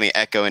I think having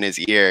Echo in his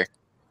ear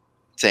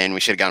saying we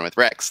should have gone with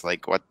Rex,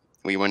 like what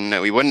we wouldn't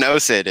know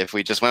Sid if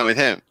we just went with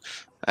him,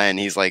 and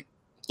he's like,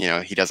 you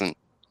know, he doesn't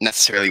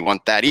necessarily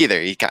want that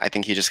either. I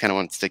think he just kind of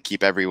wants to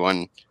keep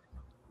everyone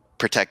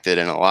protected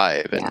and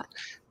alive,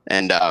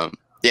 and so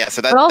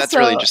that's a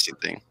really interesting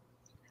thing.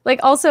 Like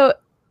also,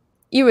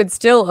 you would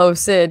still owe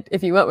Sid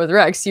if you went with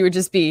Rex. You would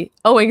just be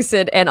owing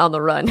Sid and on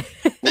the run.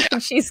 Yeah.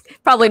 She's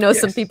probably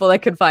knows some people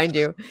that could find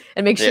you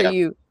and make sure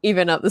you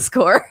even up the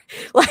score.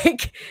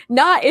 Like,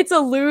 it's a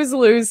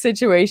lose-lose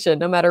situation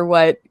no matter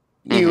what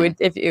you would.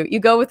 If you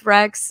go with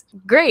Rex,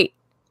 great,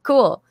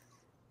 cool,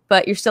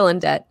 but you're still in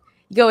debt.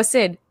 You go with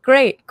Sid,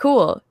 great,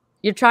 cool.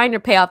 You're trying to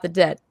pay off the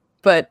debt,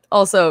 but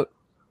also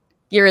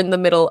you're in the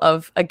middle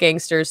of a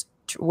gangster's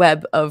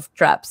web of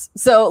traps.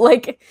 So,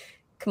 like,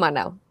 come on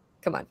now.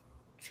 Come on.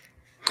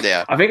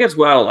 Yeah. I think as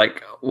well,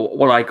 like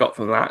what I got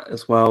from that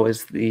as well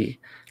is the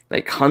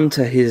like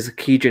Hunter. His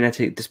key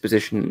genetic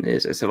disposition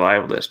is a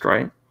survivalist,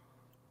 right?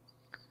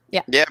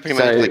 Yeah, pretty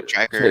So- much like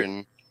Tracker so-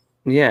 and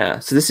Yeah.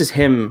 So this is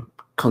him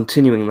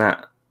continuing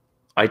that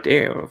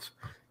idea of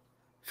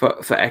for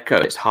Echo.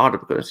 It's harder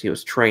because he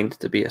was trained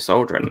to be a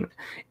soldier, and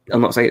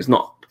I'm not saying it's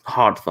not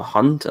hard for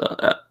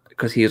Hunter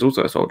because he is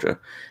also a soldier,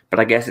 but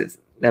I guess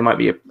there might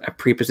be a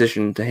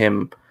preposition to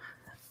him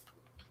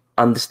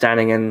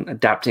understanding and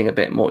adapting a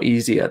bit more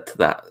easier to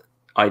that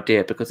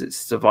idea because it's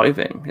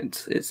surviving.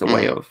 It's a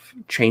way of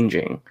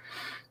changing,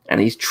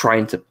 and he's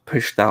trying to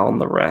push that on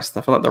the rest.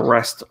 I feel like the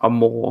rest are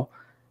more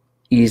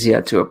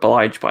easier to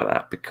oblige by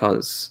that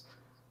because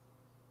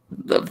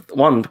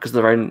because of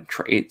their own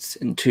traits,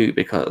 and two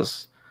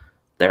because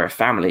they're a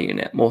family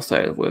unit more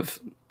so with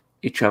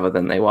each other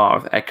than they are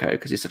with Echo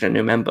because he's such a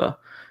new member.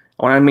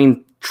 When I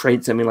mean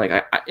traits, I mean like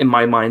in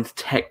my mind,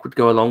 Tech would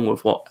go along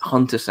with what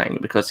Hunter's saying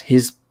because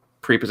his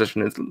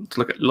preposition is to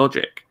look at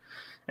logic,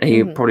 and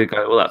he'd probably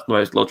go, "Well, that's the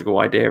most logical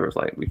idea. Is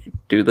like we could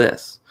do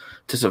this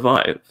to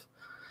survive."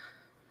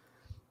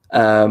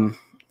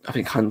 I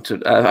think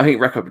Hunter. I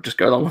think Rekka would just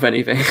go along with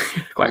anything.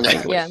 Quite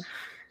frankly, Yeah.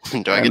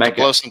 do I get to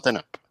blow something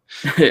up?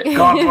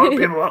 Can't blow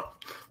people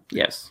up.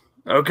 Yes.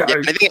 Okay.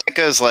 Yeah, I think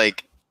Echo's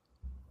like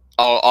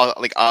all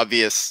like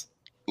obvious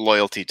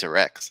loyalty to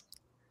Rex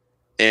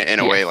in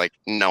a way like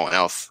no one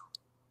else.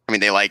 I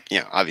mean, they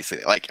obviously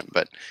they like him,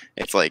 but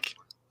it's like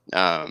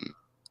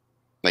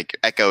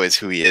Echo is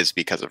who he is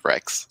because of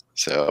Rex.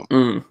 So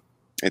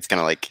it's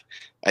kind of like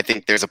I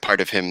think there's a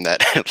part of him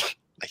that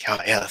like, oh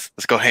yeah,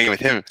 let's go hang with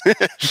him.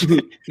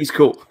 He's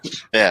cool.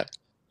 Yeah.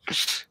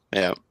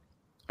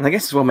 And I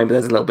guess as well, maybe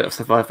there's a little bit of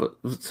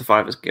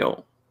survivor's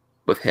guilt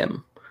with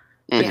him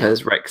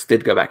because Rex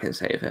did go back and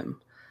save him,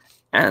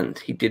 and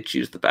he did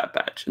choose the Bad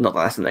Batch. Not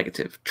that that's a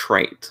negative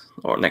trait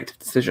or a negative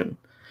decision,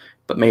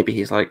 but maybe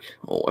he's like,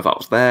 "Oh, if I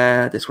was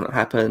there, this wouldn't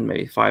have happened.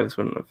 Maybe Fives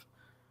wouldn't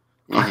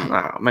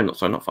have." Maybe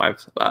not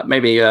Fives, but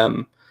maybe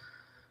some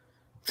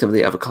of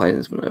the other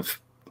clones wouldn't have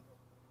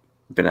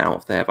been out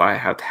of there. If I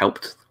had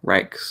helped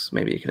Rex,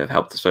 maybe he could have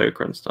helped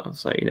Ahsoka and stuff.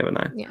 So you never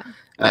know. Yeah.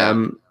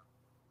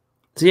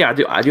 So yeah,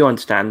 I do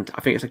understand.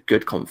 I think it's a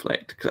good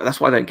conflict because that's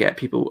why I don't get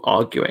people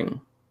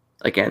arguing.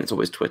 Again, it's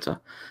always Twitter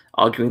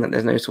arguing that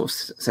there's no sort of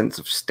sense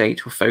of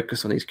state or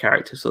focus on these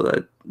characters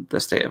or their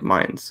state of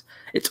minds.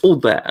 It's all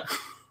there.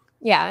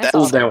 Yeah. That's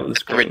all there on the a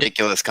screen.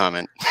 ridiculous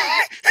comment.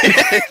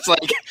 It's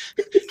like,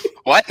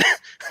 what?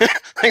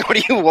 Like, what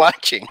are you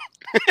watching?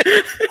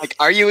 Like,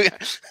 are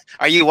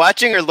you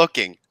watching or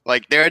looking?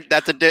 Like, there's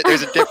a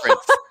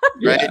difference,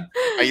 right? Yeah.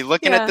 Are you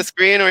looking at the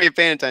screen or are you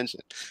paying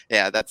attention?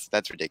 Yeah,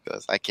 that's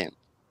ridiculous. I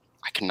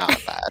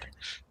cannot that.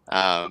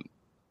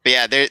 But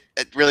yeah, there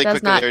really Does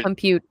quickly not there,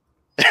 compute.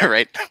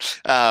 right?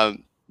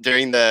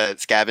 During the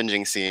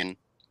scavenging scene,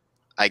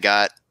 I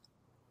got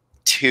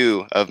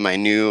 2 of my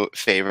new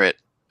favorite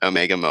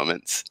Omega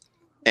moments,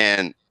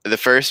 and the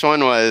first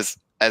one was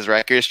as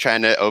Wrecker's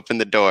trying to open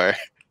the door.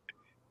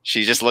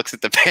 She just looks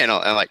at the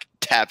panel and like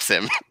taps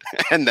him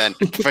and then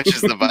pushes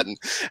the button.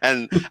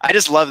 And I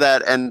just love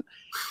that. And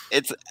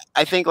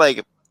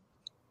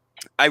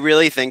I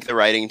really think the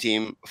writing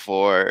team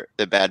for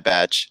the Bad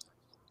Batch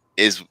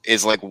is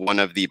like one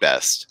of the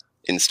best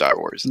in Star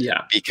Wars.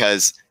 Yeah.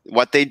 Because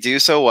what they do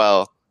so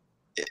well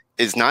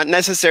is not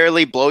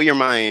necessarily blow your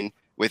mind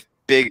with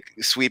big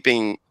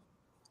sweeping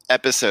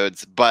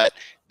episodes, but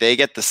they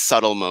get the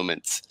subtle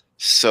moments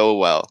so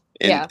well.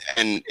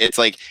 And it's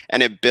like,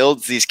 and it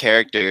builds these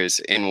characters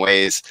in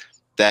ways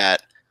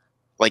that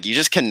like you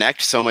just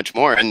connect so much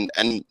more. And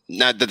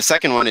now the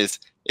second one is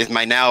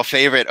my now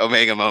favorite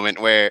Omega moment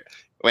where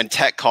when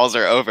Tech calls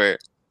her over,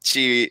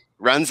 she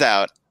runs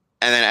out,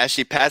 and then as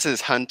she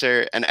passes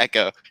Hunter and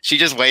Echo, she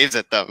just waves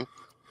at them.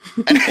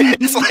 And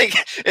it's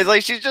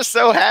like she's just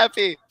so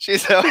happy.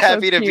 She's so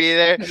happy to be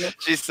there.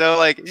 She's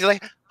like,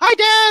 "Hi,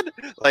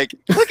 Dad!" Like,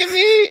 look at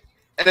me.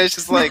 And it's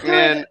just like,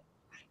 man,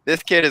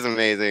 this kid is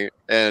amazing.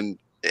 And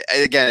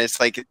again, it's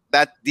like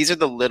that. These are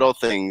the little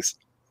things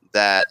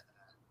that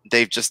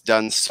they've just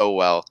done so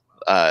well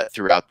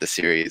throughout the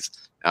series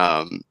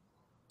of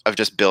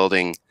just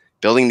building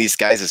these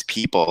guys as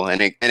people.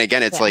 And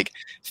again, it's like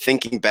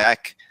thinking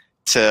back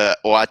to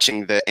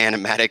watching the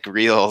animatic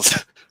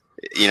reels,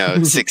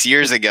 6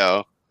 years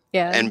ago,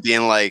 and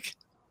being like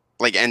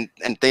and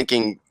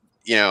thinking,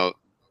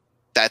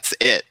 that's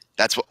it.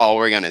 That's all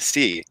we're gonna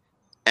see.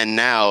 And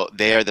now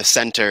they are the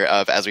center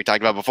of, as we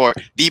talked about before,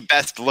 the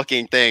best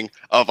looking thing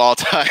of all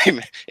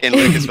time in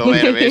Lucasfilm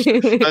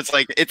animation. So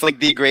it's like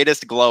the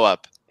greatest glow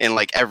up in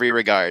like every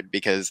regard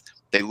because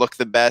they look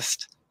the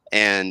best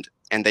and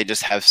they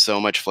just have so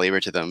much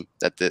flavor to them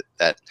that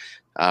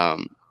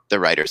the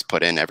writers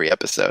put in every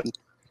episode.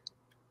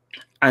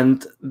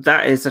 And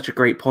that is such a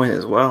great point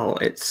as well.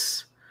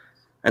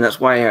 And that's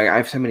why I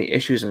have so many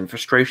issues and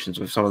frustrations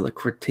with some of the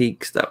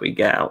critiques that we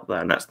get out there.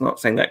 And that's not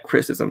saying that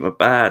criticisms are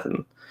bad.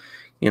 And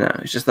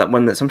it's just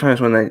that sometimes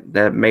when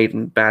they're made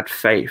in bad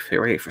faith, it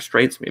really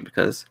frustrates me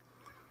because,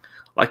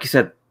 like you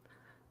said,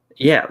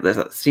 there's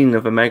that scene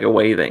of Omega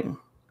waving,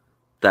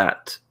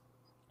 that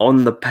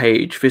on the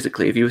page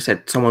physically, if you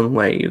said someone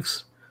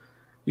waves,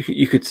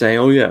 you could say,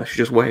 "Oh yeah, she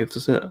just waved,"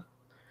 that's it.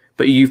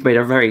 But you've made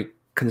a very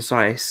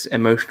concise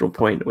emotional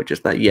point, which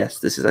is that yes,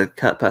 this is a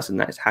person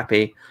that is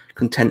happy,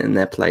 content in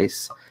their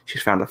place.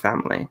 She's found a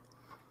family.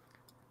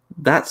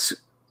 That's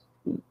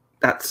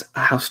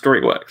how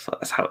story works.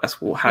 That's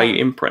how you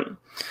imprint.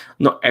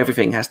 Not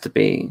everything has to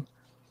be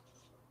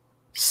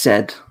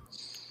said.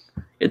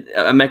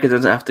 Omega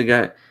doesn't have to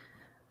go,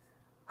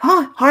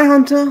 hi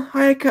Hunter,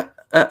 hi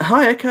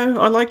Echo,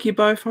 I like you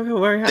both. I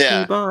feel very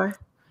happy. Bye.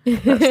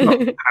 That's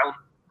not how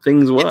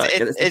things work.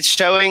 It's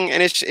showing,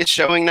 and it's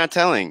showing, not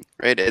telling,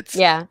 right?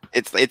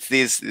 It's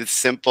these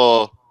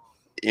simple,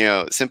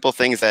 simple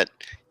things that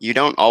you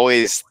don't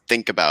always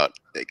think about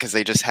because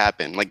they just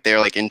happen. Like they're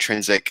like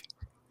intrinsic.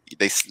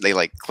 They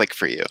like click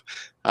for you.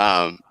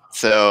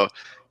 So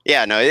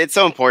yeah, no, it's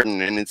so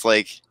important, and it's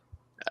like,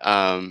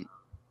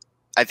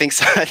 I think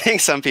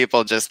some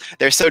people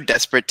they're so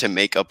desperate to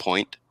make a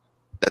point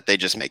that they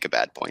just make a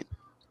bad point.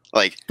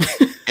 Like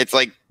it's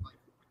like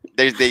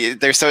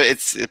they're so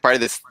it's part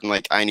of this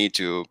like I need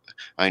to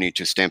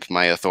stamp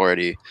my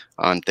authority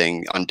on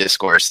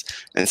discourse,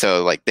 and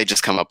so like they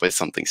just come up with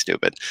something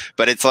stupid.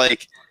 But it's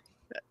like,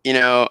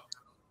 again,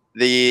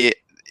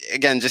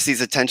 just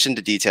these attention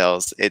to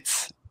details.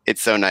 It's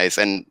so nice,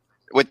 and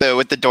with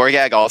the door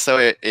gag also,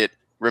 it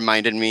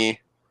reminded me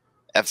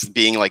of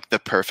being like the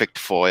perfect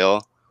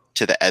foil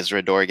to the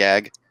Ezra door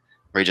gag,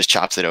 where he just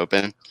chops it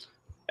open,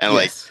 and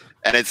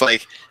and it's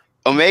like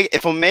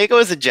if Omega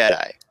was a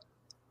Jedi,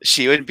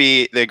 she would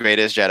be the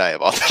greatest Jedi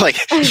of all. Like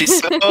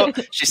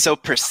she's so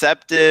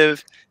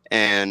perceptive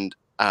and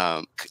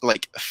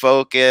like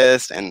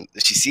focused, and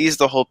she sees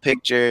the whole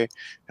picture.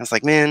 I was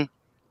like, man,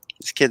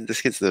 this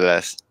kid's the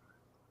best.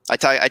 I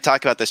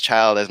talk about this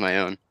child as my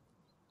own.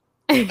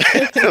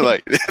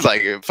 like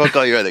fuck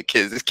all your other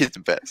kids. This kid's the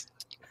best.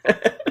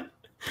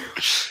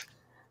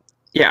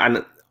 Yeah,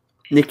 and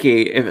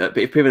Nikki, if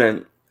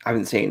people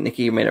haven't seen,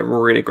 Nikki made a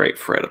really great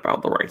thread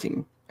about the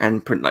writing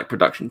and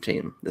production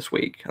team this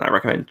week, and I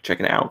recommend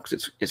checking it out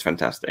because it's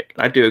fantastic.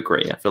 And I do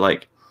agree. I feel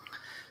like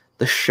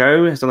the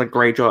show has done a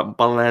great job at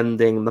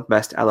blending the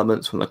best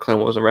elements from the Clone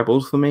Wars and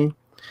Rebels for me,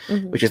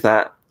 which is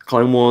that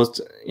Clone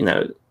Wars,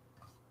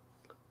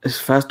 is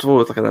first of all,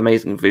 it's like an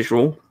amazing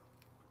visual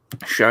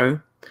show,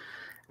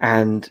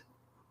 and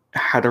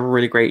had a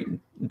really great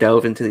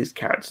delve into these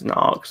characters and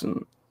arcs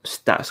and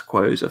status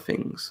quos of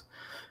things.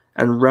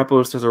 And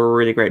Rebels does a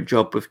really great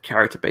job with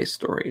character-based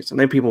stories. I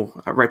know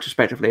people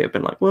retrospectively have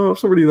been like, well,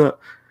 it's not really that.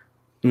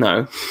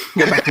 No.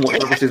 Go back and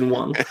watch Rebels Season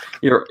 1.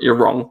 You're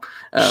wrong.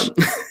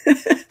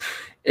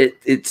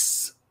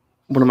 It's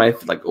one of my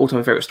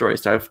all-time favorite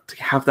stories to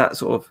have that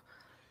sort of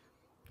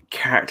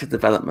character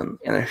development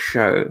in a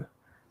show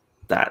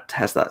that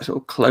has that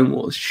sort of Clone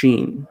Wars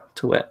sheen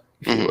to it,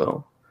 if you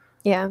will.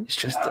 Yeah. It's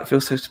just, it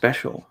feels so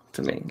special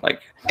to me.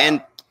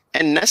 And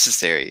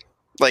necessary.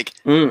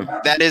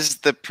 That is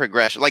the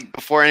progression. Like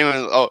before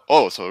anyone,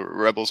 so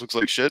Rebels looks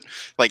like shit.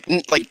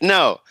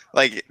 No,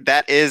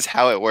 that is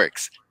how it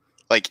works.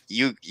 Like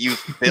you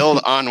build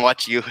on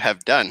what you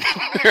have done,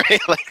 right?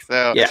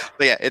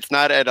 Yeah, it's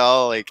not at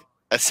all like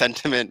a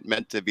sentiment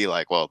meant to be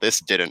like, well,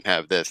 this didn't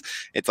have this.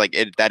 It's like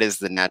that is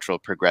the natural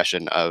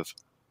progression of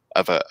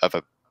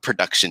a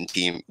production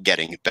team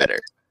getting better,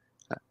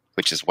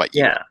 which is what.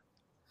 Yeah,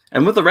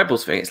 and with the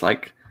Rebels thing, it's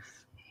like,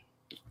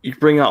 you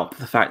bring up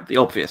the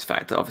obvious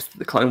fact that obviously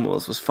the Clone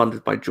Wars was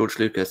funded by George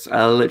Lucas,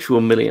 a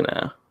literal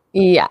millionaire.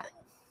 Yeah.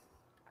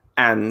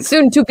 And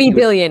soon to be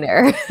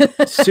billionaire.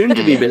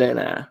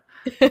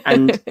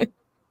 And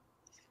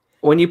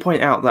when you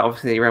point out that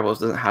obviously Rebels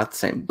doesn't have the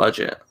same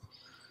budget,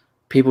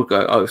 people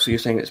go, "Oh, so you're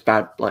saying it's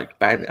bad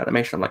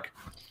animation?" I'm like,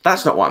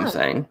 that's not what I'm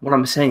saying. What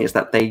I'm saying is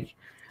that they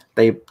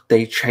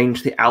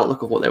changed the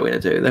outlook of what they were going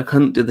to do. They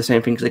couldn't do the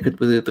same things they could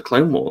with the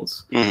Clone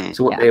Wars.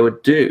 So what they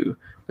would do,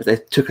 they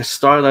took a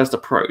stylized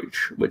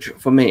approach, which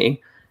for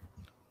me,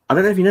 I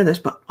don't know if you know this,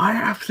 but I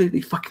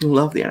absolutely fucking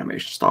love the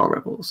animation style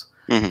Rebels.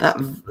 That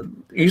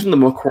using the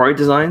McQuarrie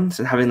designs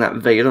and having that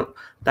Vader,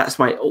 that's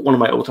one of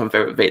my all-time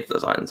favorite Vader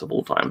designs of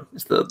all time.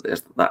 It's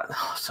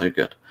so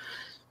good.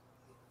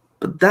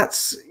 But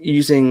that's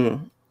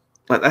using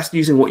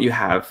what you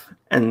have,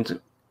 and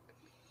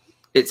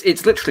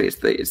it's literally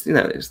it's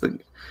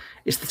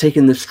the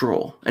taking the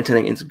straw and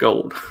turning it into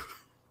gold.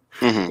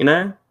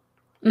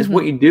 It's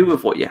what you do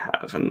with what you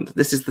have, and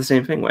this is the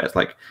same thing where it's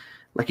like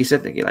you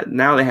said, Nikki,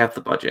 now they have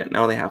the budget,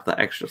 now they have that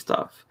extra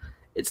stuff.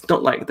 It's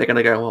not like they're going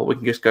to go, well, we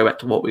can just go back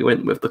to what we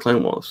went with the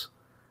Clone Wars.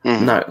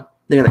 No,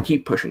 they're going to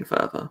keep pushing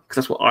further, because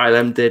that's what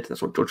ILM did,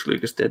 that's what George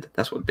Lucas did,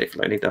 that's what Dave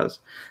Filoni does,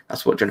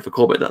 that's what Jennifer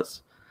Corbett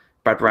does,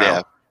 Brad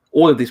Brown.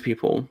 All of these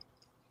people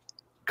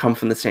come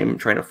from the same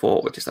train of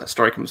thought, which is that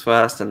story comes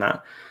first, and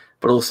that,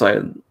 but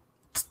also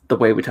the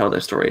way we tell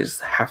those stories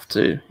have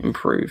to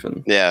improve.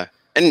 And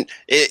and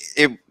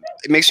it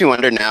makes me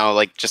wonder now,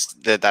 like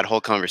just that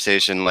whole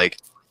conversation, like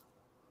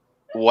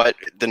what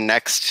the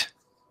next,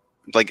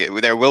 like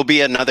there will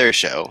be another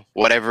show,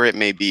 whatever it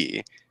may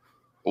be,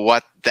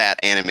 what that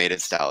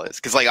animated style is.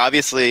 Because like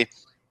obviously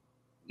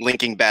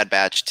linking Bad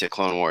Batch to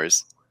Clone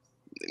Wars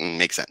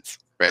makes sense,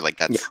 right? Like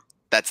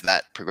that's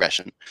that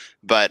progression.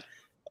 But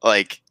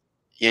like,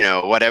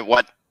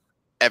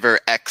 whatever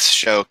X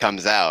show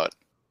comes out,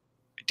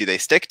 do they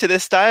stick to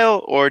this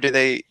style or do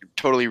they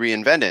totally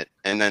reinvent it?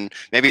 And then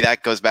maybe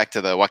that goes back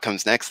to the what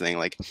comes next thing.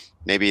 Like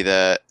maybe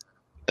the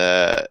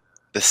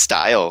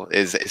style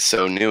is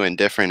so new and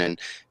different and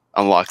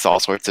unlocks all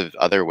sorts of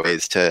other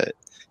ways to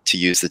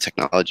use the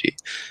technology.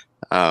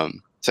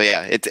 So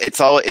yeah,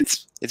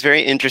 it's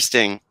very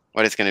interesting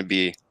what it's going to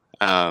be,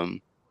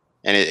 and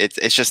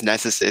it's just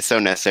necessary. It's so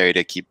necessary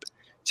to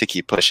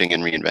keep pushing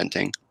and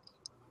reinventing.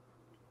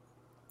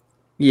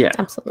 Yeah,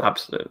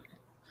 absolutely.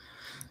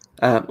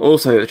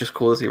 Also, it's just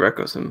cool to see Red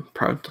got some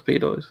prone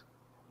torpedoes.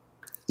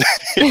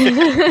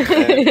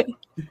 Yeah,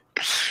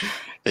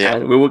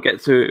 and we will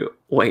get to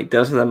what he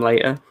does to them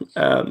later,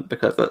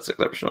 because that's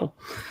exceptional.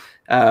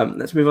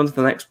 Let's move on to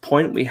the next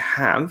point we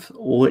have,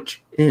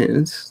 which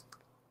is,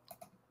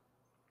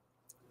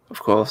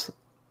 of course,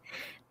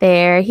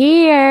 they're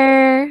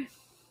here.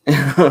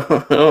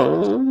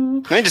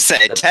 Let me just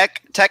say,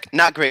 Tech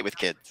not great with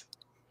kids.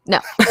 No.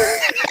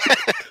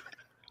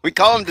 We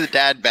call him the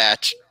Dad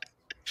Batch.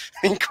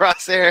 And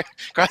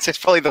Crosshair's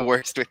probably the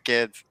worst with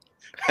kids.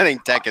 I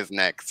think Tech is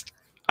next.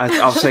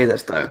 I'll say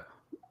this though.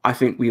 I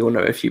think we all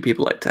know a few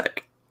people like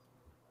Tech.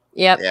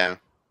 Yep. Yeah.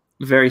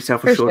 Very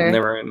self-assured in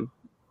their own,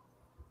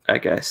 I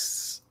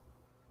guess,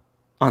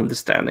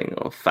 understanding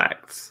of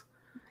facts.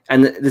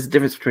 And there's a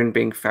difference between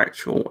being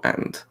factual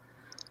and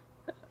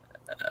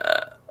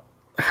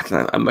I don't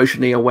know,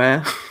 emotionally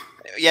aware.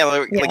 Yeah,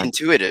 like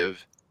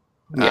intuitive.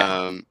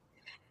 Yeah.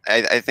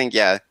 I think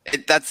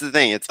that's the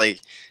thing. It's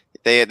like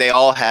they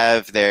all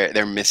have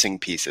their missing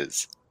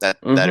pieces that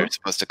are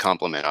supposed to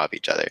complement off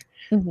each other.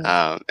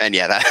 Mm-hmm. And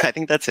I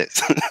think that's it.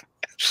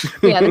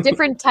 Yeah, the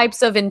different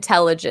types of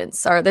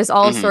intelligence there's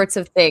all sorts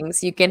of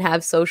things. You can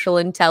have social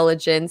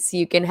intelligence,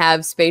 you can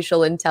have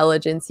spatial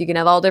intelligence, you can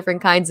have all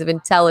different kinds of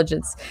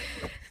intelligence.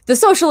 The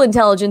social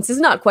intelligence is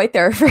not quite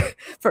there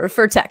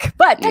for Tech,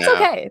 but that's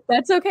okay.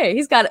 That's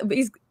okay.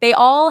 They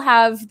all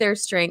have their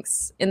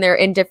strengths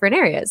in different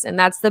areas, and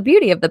that's the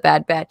beauty of the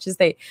Bad Batch is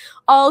they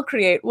all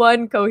create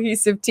one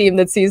cohesive team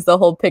that sees the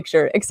whole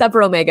picture, except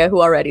for Omega,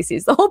 who already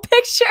sees the whole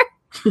picture.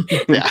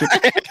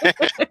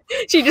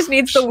 She just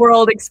needs the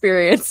world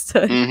experience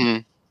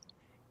to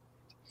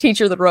teach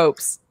her the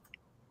ropes.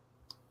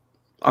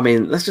 I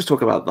mean, let's just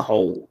talk about the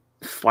whole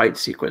fight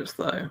sequence,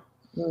 though.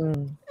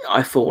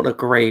 I thought a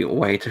great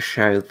way to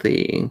show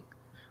the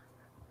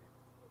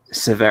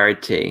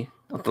severity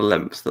of the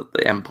lengths that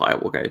the Empire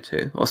will go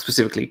to, or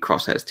specifically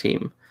Crosshair's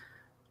team,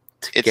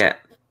 to get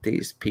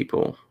these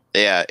people.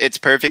 Yeah, it's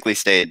perfectly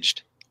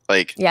staged.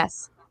 Like,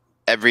 yes,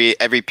 every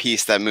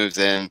piece that moves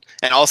in,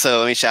 and also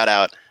let me shout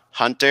out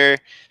Hunter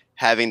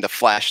having the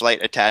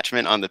flashlight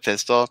attachment on the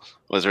pistol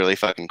was really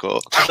fucking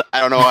cool.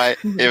 I don't know why,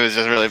 it was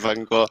just really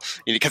fucking cool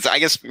because I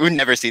guess we've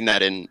never seen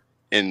that in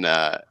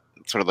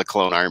sort of the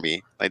clone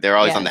army. Like they're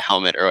always on the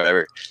helmet or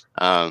whatever.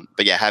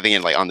 But yeah, having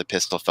it like on the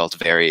pistol felt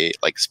very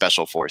like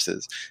special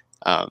forces.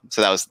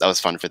 So that was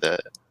fun for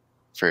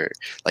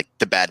like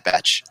the Bad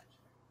Batch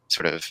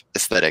sort of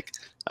aesthetic.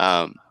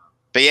 But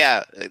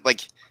yeah,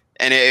 like,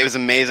 and it was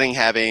amazing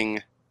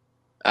having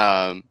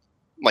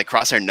like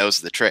Crosshair knows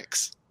the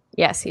tricks.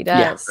 Yes, he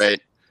does. Yeah,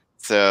 right.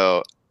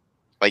 So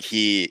like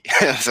they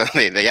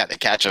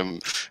catch him,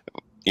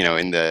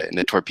 in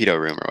the torpedo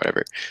room or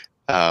whatever.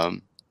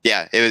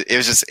 Yeah, it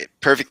was just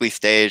perfectly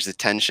staged. The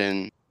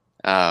tension,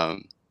 the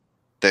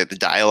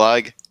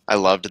dialogue. I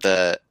loved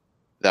the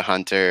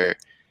Hunter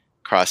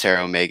Crosshair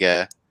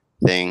Omega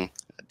thing.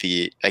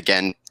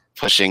 Again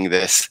pushing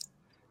the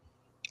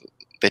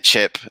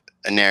chip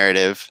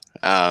narrative,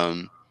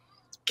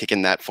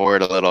 kicking that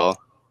forward a little,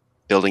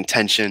 building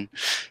tension.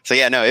 So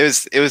yeah, no,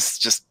 it was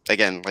just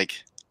again like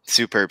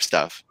superb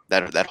stuff.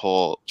 That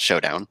whole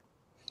showdown.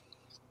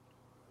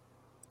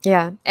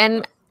 Yeah,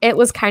 and it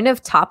was kind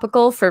of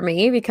topical for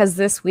me because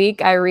this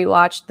week I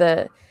rewatched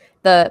the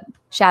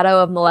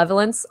Shadow of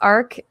Malevolence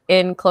arc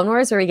in Clone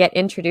Wars where we get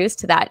introduced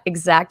to that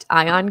exact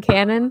ion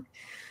cannon.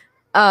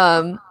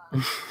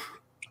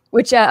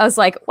 Which I was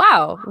like,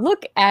 wow,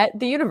 look at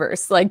the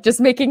universe, like just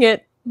making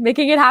it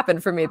happen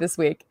for me this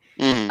week.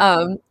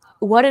 Mm-hmm.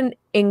 What an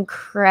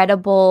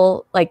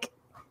incredible like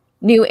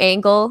new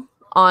angle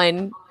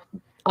on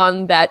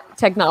that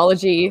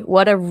technology.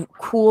 What a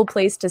cool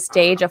place to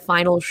stage a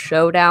final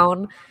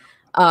showdown.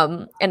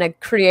 And a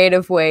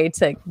creative way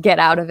to get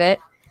out of it.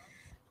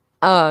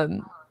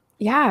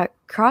 Yeah,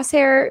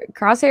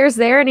 Crosshair's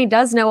there and he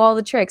does know all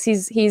the tricks.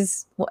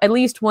 He's at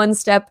least one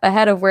step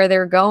ahead of where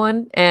they're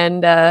going,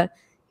 and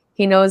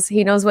he knows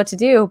what to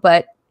do,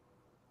 but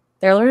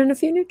they're learning a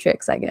few new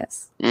tricks, I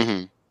guess.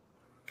 Mm-hmm.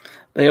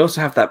 They also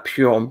have that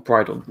pure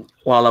unbridled.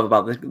 What I love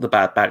about the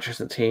Bad Batch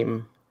as a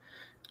team,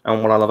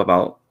 and what I love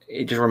about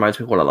it just reminds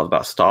me of what I love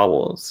about Star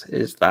Wars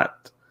is that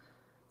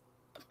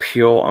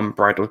pure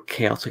unbridled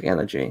chaotic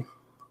energy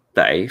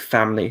that a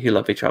family who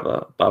love each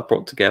other but are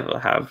brought together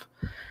have,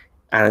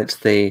 and it's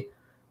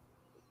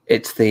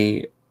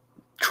the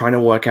trying to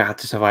work out how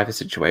to survive the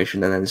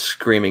situation and then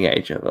screaming at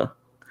each other.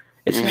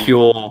 It's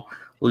pure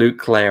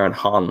Luke, Leia, and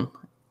Han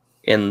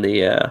in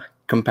the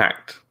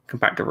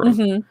compactor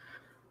room,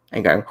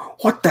 and going,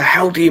 "What the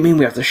hell do you mean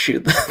we have to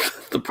shoot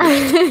the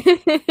priest?"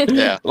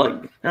 Yeah. Like,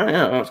 oh,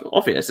 yeah, it's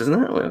obvious,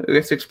 isn't it? We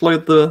have to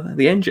explode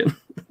the engine.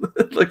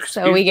 Like,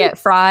 So we get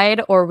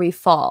fried or we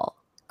fall.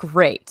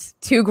 Great.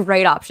 2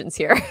 great options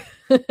here.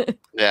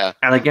 Yeah.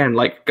 And again,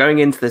 like going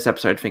into this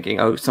episode thinking,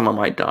 "Oh, someone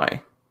might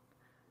die."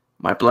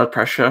 My blood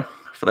pressure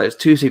for those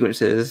 2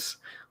 sequences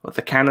with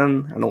the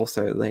cannon and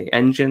also the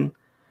engine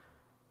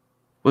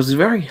was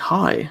very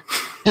high.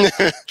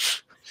 Can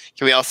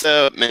we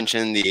also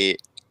mention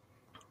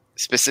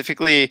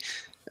specifically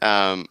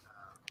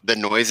the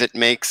noise it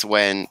makes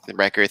when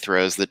Wrecker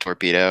throws the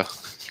torpedo?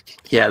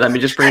 Yeah, let me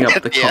just bring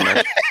up the Yeah.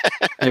 comment.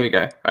 Here we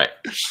go. Right.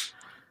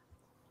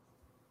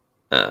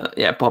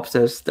 Yeah, Bob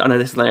says, I know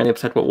this is the only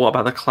episode, but what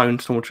about the clone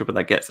stormtrooper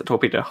that gets the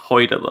torpedo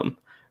hoid at them?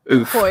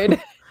 Oof.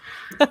 Hoid.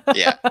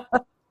 Yeah.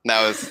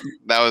 That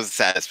was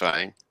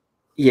satisfying.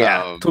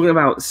 Yeah, talking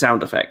about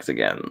sound effects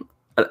again.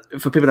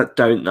 For people that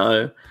don't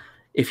know,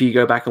 if you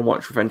go back and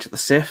watch Revenge of the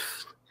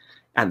Sith,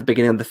 at the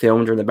beginning of the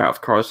film during the Battle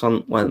of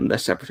Coruscant, when the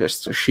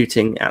Separatists are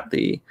shooting at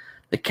the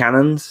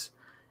cannons,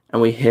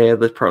 and we hear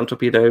the proton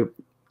torpedo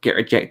get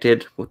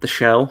ejected with the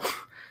shell,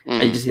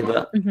 and you just hear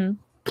that, and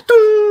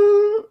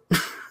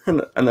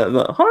then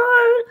the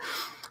hi.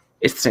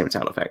 It's the same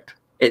sound effect.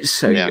 It's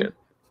so good.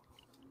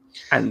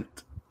 And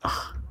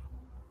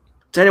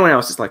to anyone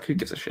else, it's like, who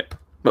gives a shit?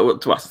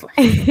 But to us, it's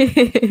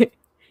like,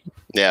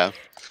 Yeah.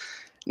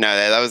 No,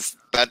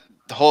 that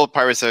the whole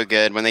part was so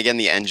good. When they get in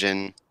the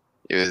engine,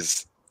 it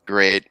was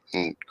great,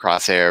 and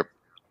Crosshair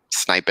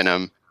sniping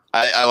him.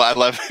 I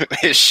love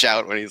his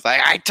shout when he's like,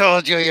 "I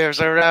told you you're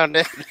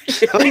surrounded."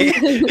 Like,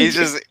 he's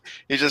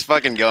just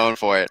fucking going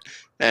for it.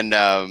 And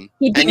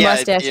he'd be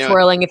mustache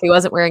twirling if he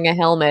wasn't wearing a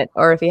helmet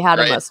or if he had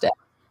a mustache.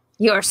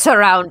 You're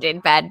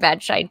surrounded, Bad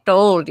Batch. I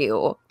told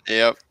you.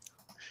 Yep.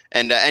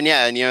 And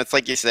it's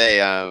like you say,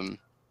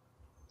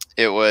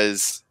 it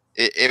was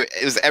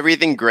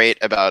everything great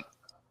about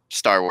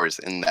Star Wars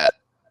in that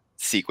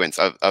sequence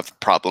of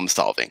problem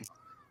solving.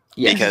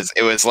 Yeah. Because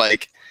it was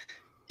like,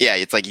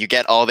 it's like you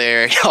get all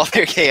their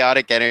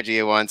chaotic energy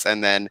at once,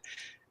 and then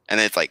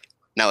it's like,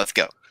 now let's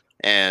go.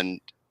 And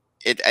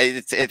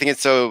I think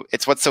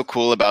it's what's so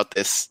cool about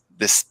this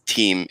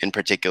team in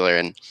particular,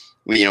 and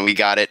we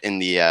got it in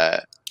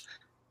the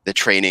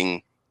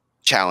training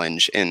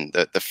challenge in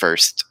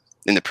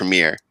the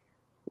premiere,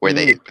 where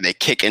they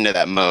kick into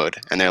that mode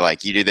and they're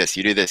like, you do this,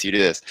 you do this, you do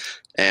this,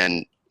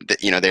 and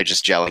they're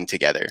just gelling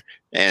together.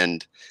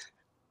 And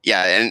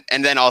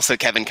and then also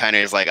Kevin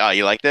Kiner is like, oh,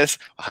 you like this?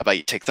 Well, how about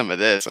you take some of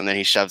this? And then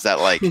he shoves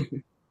that like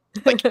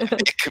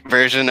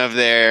version of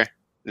their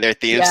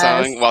theme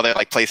song while they're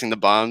like placing the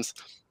bombs.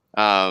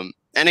 And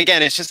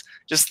again, it's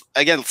just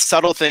again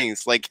subtle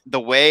things, like the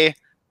way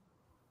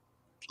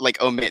like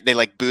they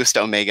like boost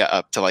Omega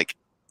up to like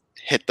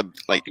hit the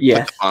like put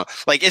the bomb.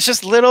 Like it's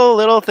just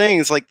little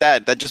things like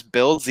that just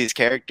builds these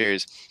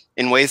characters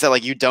in ways that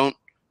like you don't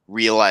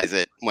realize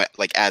it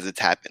like as it's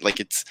happened. Like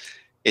it's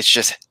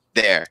just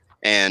there,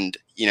 and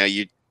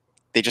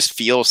they just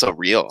feel so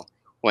real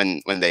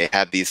when they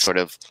have these sort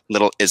of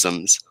little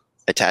isms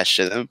attached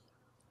to them.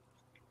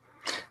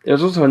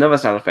 There's also another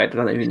sound effect I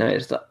don't know if you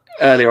noticed that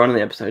earlier on in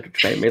the episode,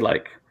 which made me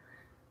like,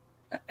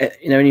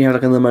 when you have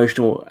like an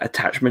emotional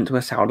attachment to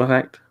a sound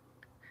effect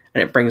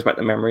and it brings back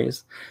the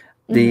memories.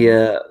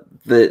 The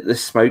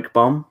smoke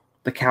bomb,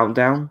 the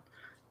countdown,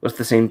 was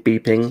the same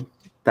beeping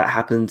that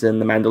happens in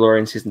the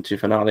Mandalorian season 2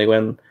 finale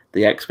when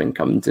the X-wing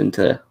comes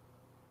into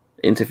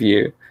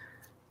view.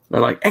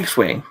 They're like,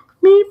 X-wing,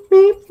 meep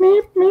meep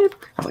meep meep.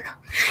 I was like,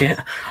 shit,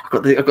 I've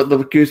got the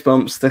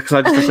goosebumps because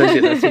I just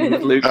associate that scene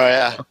with Luke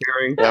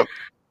appearing. Yep.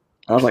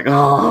 I was like,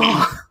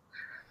 oh.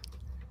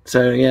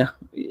 So yeah,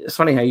 it's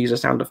funny how you use a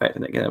sound effect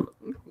and it can,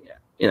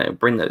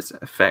 bring those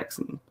effects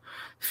and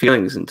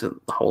feelings into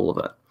the whole of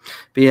it.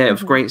 But yeah, it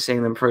was great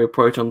seeing them throw a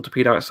proton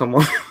torpedo at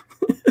someone.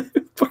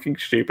 Fucking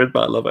stupid,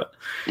 but I love it.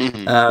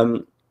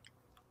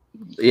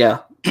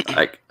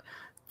 Like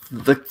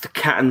the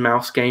cat and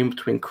mouse game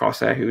between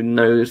Crosshair, who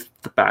knows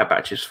the Bad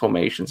Batch's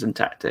formations and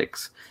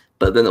tactics,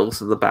 but then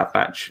also the Bad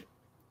Batch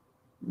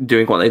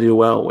doing what they do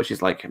well, which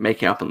is like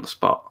making up on the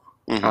spot.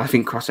 And I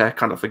think Crosshair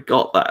kind of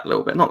forgot that a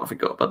little bit. Not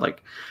forgot, but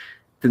like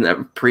didn't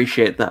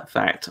appreciate that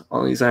fact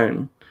on his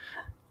own.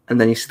 And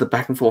then you see the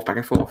back and forth.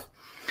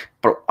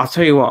 But I'll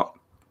tell you what,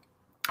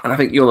 and I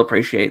think you'll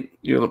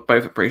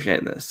both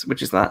appreciate this,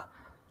 which is that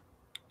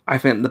I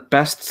think the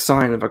best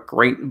sign of a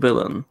great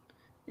villain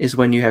is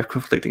when you have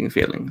conflicting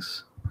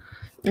feelings.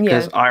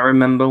 Because I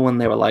remember when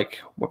they were like,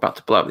 we're about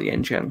to blow up the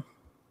engine.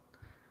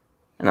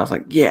 And I was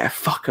like, yeah,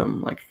 fuck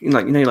them. You're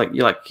like,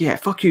 yeah,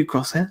 fuck you,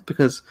 Crosshair.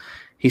 Because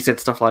he said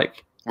stuff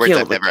like, words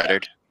I've never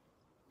uttered.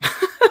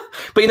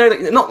 But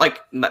not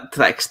like to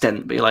that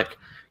extent, but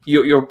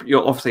you're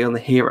obviously on the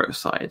hero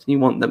side. You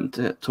want them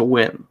to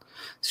win.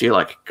 So you're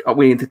like,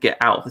 we need to get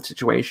out of the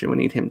situation. We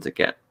need him to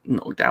get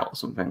knocked out or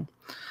something.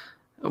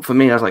 for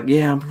me, I was like,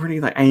 yeah, I'm really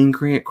like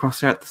angry at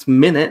Crosshair at this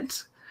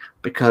minute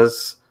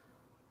because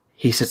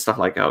he said stuff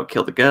like, "Oh,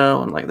 kill the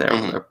girl," and like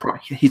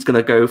he's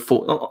gonna go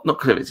full, not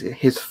because it's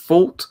his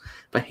fault,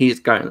 but he's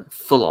going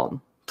full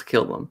on to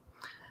kill them.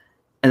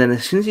 And then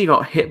as soon as he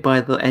got hit by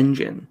the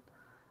engine,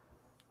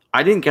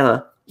 I didn't get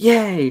a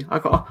yay. I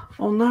got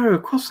oh no,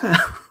 Crosshair,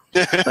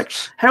 like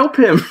help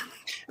him.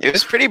 It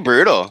was pretty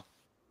brutal.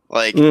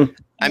 Like,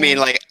 I mean,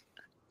 like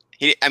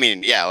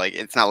yeah, like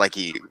it's not like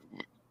he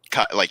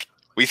cut like.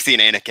 We've seen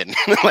Anakin,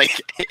 like,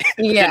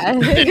 Yeah.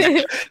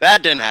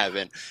 that didn't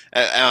happen.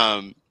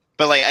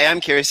 But like, I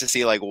am curious to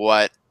see like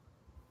what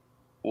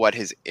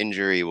his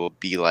injury will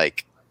be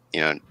like,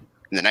 you know, in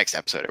the next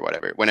episode or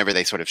whatever. Whenever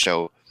they sort of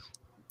show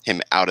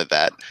him out of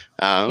that,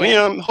 you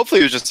know,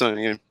 hopefully it was just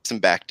some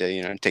back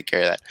to take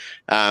care of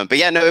that. But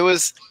yeah, no, it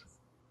was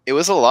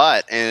a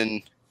lot,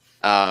 and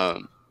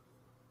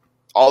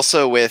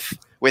also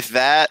with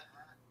that,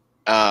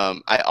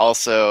 I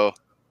also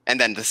and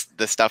then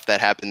the stuff that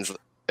happens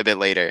a bit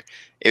later,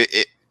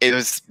 it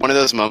was one of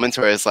those moments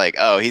where it's like,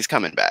 oh, he's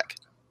coming back.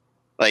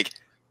 Like,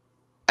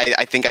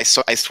 I think I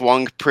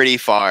swung pretty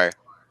far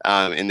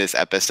in this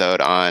episode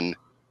on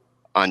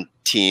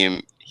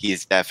team.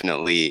 He's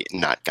definitely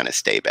not gonna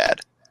stay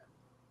bad.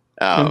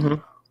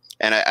 And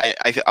I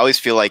always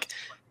feel like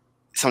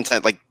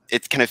sometimes like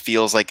it kind of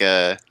feels like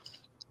I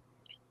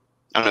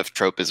don't know if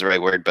trope is the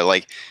right word, but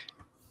like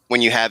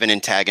when you have an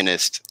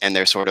antagonist and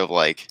they're sort of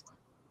like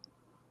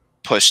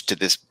pushed to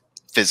this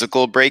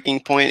physical breaking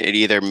point, it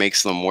either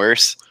makes them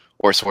worse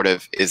or sort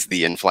of is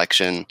the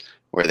inflection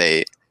where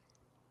they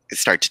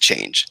start to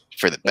change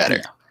for the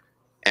better.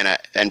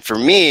 And for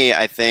me,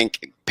 I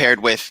think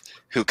paired with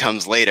who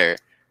comes later,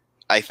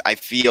 I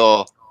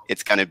feel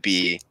it's going to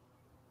be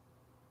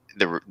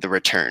the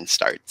return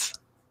starts.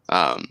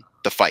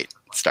 The fight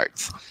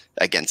starts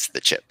against the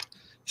chip.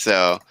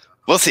 So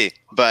we'll see.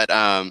 But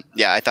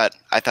yeah, I thought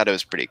it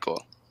was pretty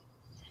cool.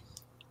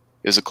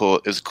 It was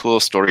a cool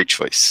story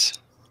choice.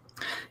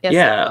 Yes.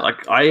 Yeah,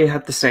 like I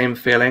had the same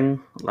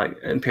feeling. Like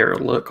Imperial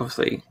look,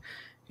 obviously,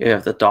 you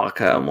have the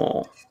darker,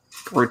 more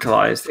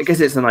brutalized. I guess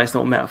it's a nice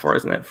little metaphor,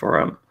 isn't it,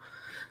 for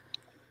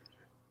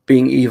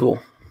being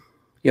evil.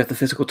 You have the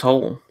physical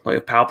toll, like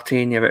with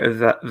Palpatine. You have it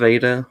with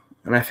Vader,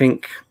 and I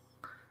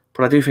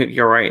do think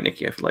you're right,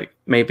 Nikki. If like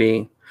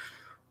maybe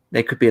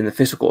they could be in the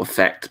physical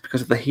effect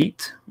because of the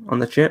heat on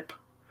the chip.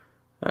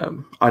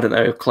 I don't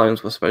know if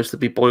clones were supposed to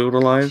be boiled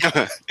alive.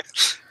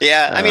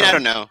 Yeah, I mean, I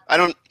don't know.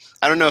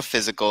 I don't know if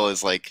physical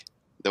is like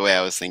the way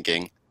I was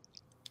thinking,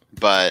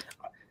 but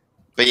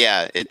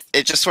yeah,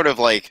 it just sort of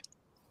like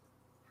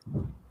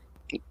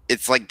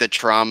it's like the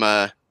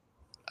trauma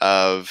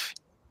of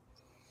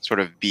sort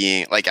of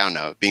being like, I don't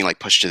know, being like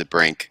pushed to the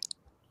brink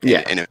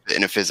in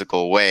a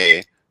physical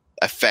way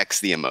affects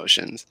the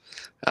emotions.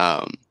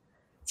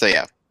 So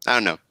yeah, I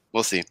don't know.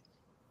 We'll see.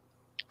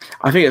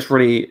 I think it's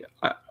really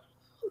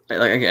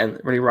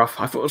really rough.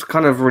 I thought it was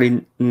kind of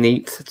really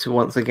neat to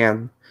once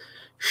again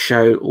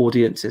show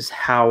audiences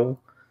how,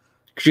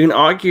 because you can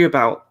argue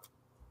about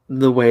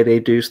the way they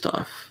do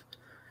stuff,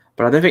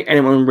 but I don't think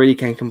anyone really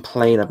can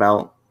complain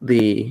about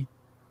the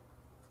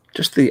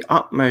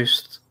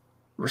utmost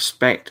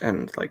respect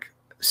and like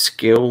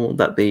skill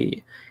that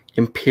the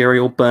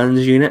Imperial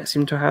Burns unit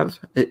seem to have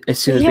as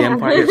soon as the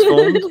Empire gets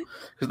formed,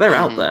 because they're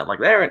out there, like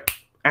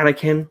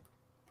Anakin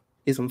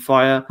is on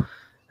fire.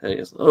 And he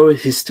goes, oh,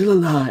 he's still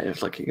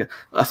alive. Like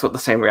that's what the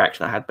same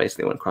reaction I had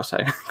basically when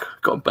Crosshair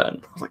got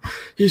burned. I was like,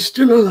 he's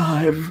still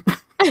alive.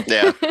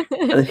 Yeah.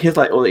 And he's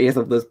like, all he has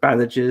of those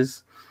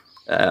bandages.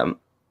 I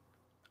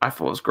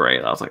thought it was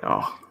great. I was like,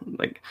 oh,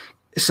 like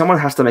someone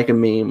has to make a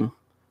meme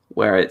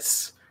where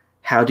it's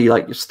how do you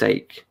like your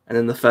steak? And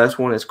then the first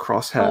one is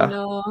Crosshair.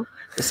 Oh, no.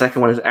 The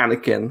second one is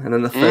Anakin, and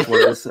then the third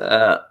one is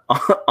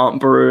Aunt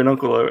Beru and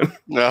Uncle Owen.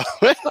 No,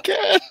 my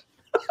God.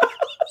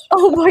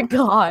 Oh my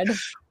God.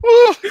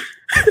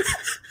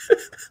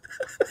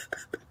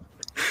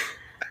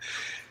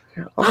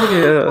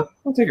 I'll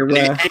take a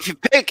rare. If you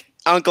pick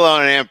Uncle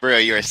Owen and Aunt Beru,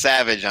 you're a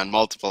savage on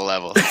multiple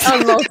levels.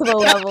 On multiple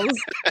levels.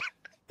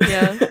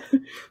 Yeah. But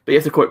you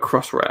have to call it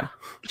cross rare.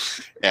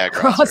 Yeah,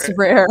 Cross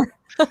rare.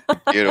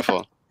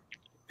 Beautiful.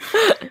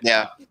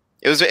 Yeah,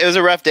 it was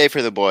a rough day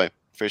for the boy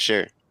for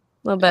sure. A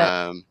little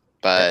bit.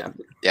 But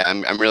yeah,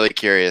 I'm really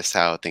curious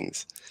how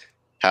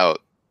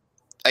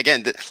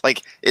again,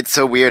 like it's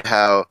so weird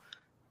how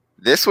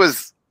this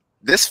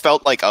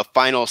felt like a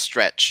final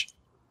stretch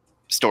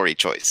story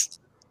choice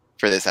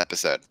for this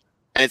episode,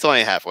 and it's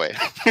only halfway.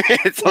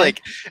 It's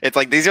like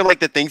these are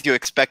like the things you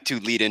expect to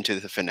lead into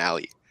the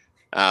finale.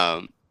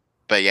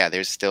 But yeah,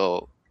 there's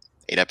still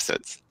 8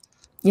 episodes.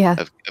 Yeah.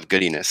 Of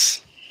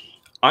goodiness.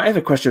 I have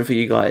a question for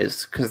you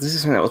guys, because this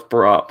is something that was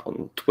brought up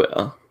on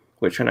Twitter,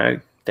 which I know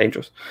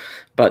dangerous,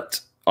 but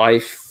I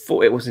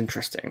thought it was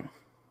interesting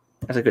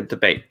as a good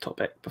debate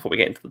topic before we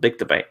get into the big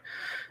debate.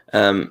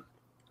 And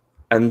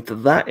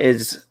that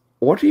is,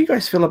 what do you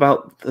guys feel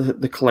about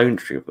the clone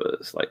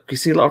troopers? Like, we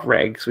see a lot of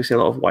regs, we see a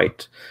lot of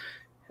white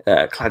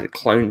cladded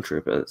clone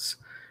troopers,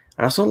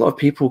 and I saw a lot of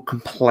people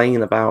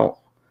complain about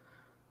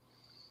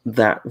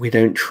that we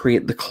don't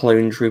treat the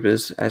clone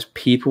troopers as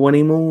people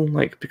anymore,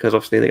 like because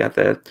obviously they got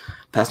their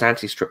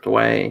personality stripped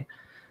away,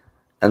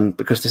 and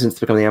because since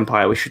to become the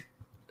Empire, we should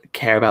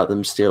care about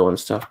them still and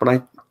stuff.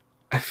 But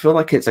I feel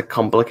like it's a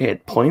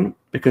complicated point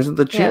because of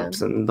the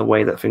chips and the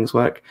way that things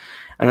work.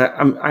 And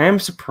I am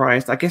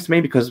surprised, I guess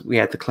maybe because we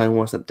had the Clone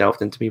Wars that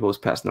delved into people's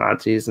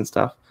personalities and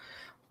stuff,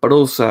 but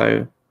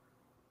also,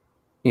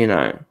 you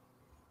know,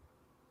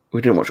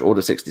 we didn't watch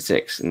Order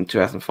 66 in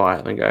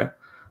 2005 and go,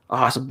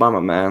 oh, it's a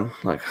bummer, man.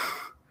 Like,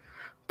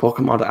 poor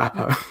Commander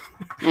Appo.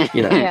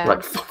 You know,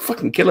 like,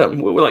 fucking kill him.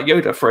 We're like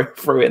Yoda,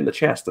 throw it in the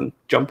chest and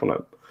jump on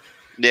him.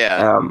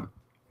 Yeah.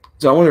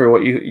 So I wonder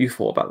what you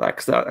thought about that,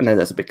 because I know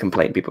there's a big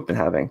complaint people have been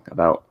having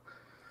about,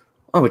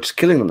 oh, we're just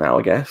killing them now,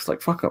 I guess.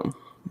 Like, fuck them.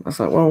 I was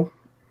like, well,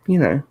 you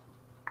know,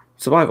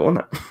 survival,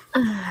 isn't it?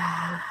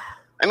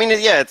 I mean,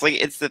 yeah, it's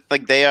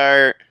like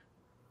they're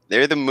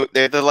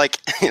the like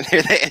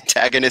they're the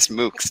antagonist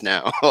mooks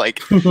now.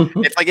 Like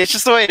it's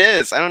just the way it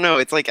is. I don't know.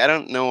 It's like I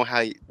don't know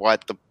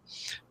what the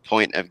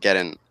point of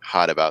getting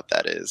hot about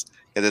that is,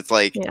 because it's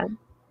like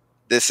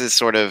this is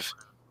sort of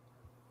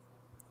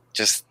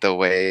just the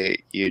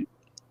way you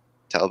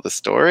tell the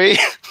story,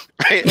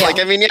 right? Like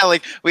I mean,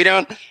 like we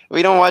don't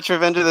watch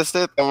Revenge of the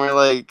Sith and we're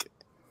like,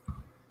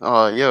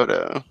 oh,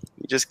 Yoda,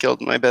 you just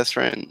killed my best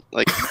friend.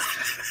 Like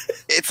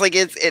it's like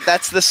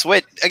that's the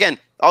switch again.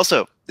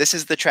 Also, this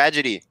is the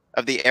tragedy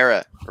of the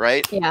era,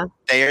 right? Yeah.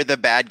 They are the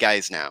bad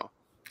guys now.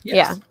 Yes.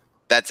 Yeah.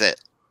 That's it.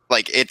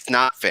 Like, it's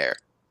not fair.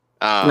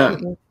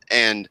 No.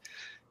 And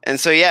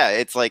so, yeah,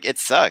 it's like, it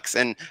sucks.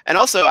 And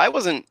also, I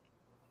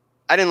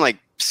didn't like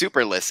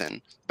super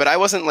listen, but I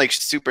wasn't like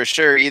super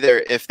sure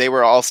either if they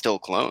were all still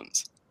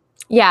clones.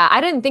 Yeah, I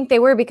didn't think they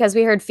were because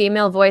we heard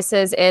female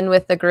voices in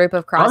with the group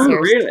of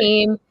Crosshair's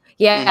team.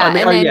 Yeah,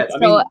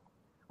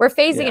 we're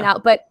phasing it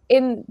out. But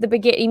in the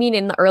beginning, you mean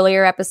in the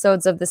earlier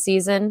episodes of the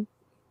season?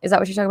 Is that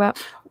what you're talking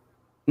about?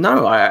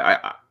 No,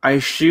 I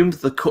assumed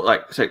so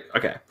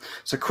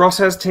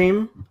Crosshair's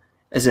team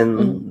is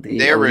in the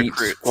They're elite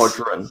recruits.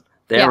 squadron.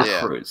 They're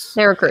recruits.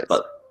 They're recruits.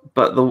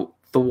 But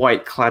the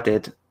white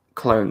cladded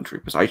clone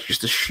troopers, I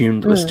just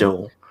assumed were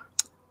still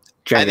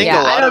genuine. I think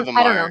a lot of them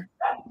I don't are. know.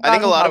 I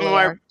think a lot of them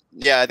are.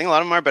 Yeah, I think a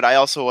lot of them are, but I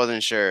also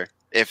wasn't sure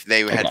if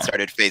they had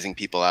started phasing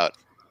people out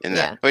in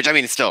that. Which I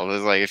mean, still, it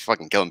was like it's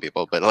fucking killing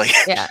people, but like,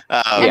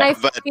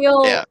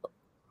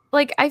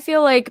 I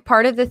feel like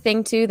part of the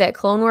thing too that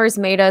Clone Wars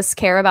made us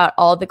care about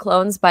all the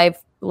clones by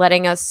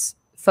letting us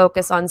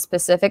focus on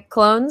specific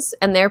clones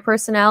and their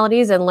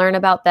personalities and learn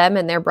about them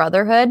and their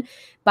brotherhood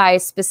by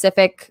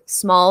specific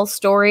small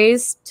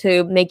stories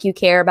to make you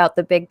care about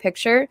the big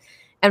picture.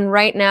 And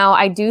right now,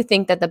 I do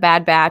think that the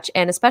Bad Batch,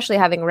 and especially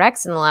having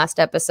Rex in the last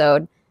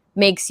episode,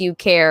 makes you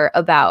care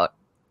about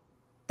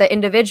the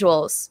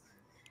individuals,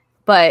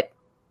 but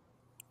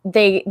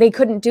they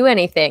couldn't do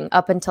anything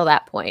up until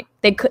that point.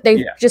 They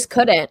just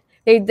couldn't.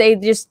 They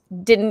just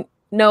didn't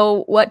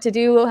know what to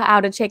do,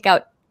 how to check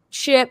out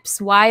ships,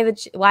 why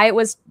it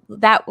was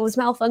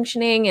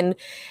malfunctioning,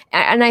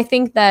 and I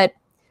think that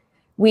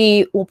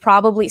we will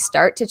probably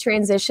start to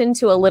transition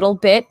to a little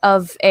bit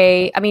of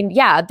they're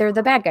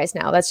the bad guys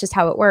now. That's just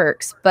how it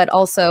works. But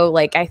also,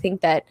 like, I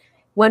think that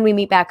when we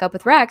meet back up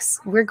with Rex,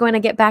 we're going to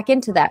get back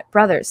into that.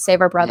 Brothers,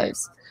 save our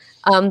brothers.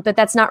 But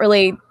that's not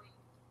really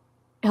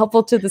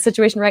helpful to the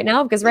situation right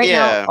now, because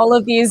now all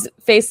of these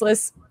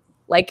faceless,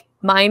 like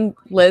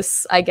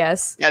mindless, I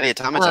guess. Yeah, the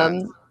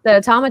automatons. The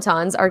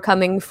automatons are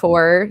coming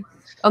for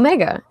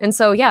Omega. And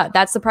so,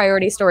 that's the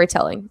priority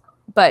storytelling.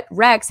 But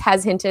Rex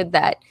has hinted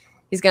that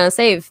he's going to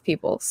save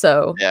people.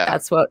 So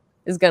that's what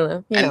is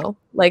going to,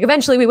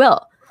 eventually we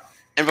will.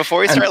 And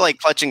before we start like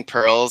clutching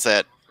pearls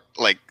at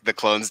like the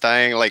clones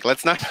dying, like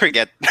let's not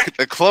forget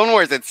the Clone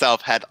Wars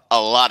itself had a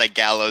lot of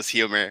gallows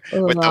humor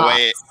with the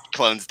way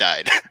clones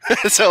died.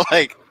 So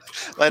like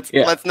let's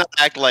not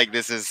act like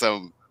this is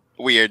some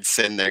weird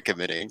sin they're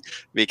committing,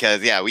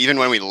 because even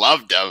when we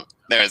loved them,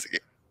 there's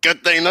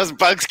good thing those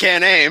bugs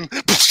can't aim.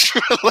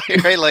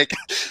 right?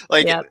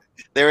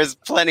 There was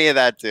plenty of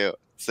that too.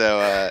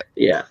 So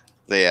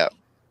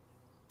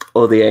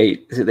or the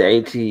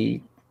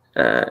AT-T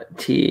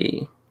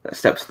that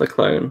steps the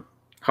clone.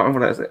 I can't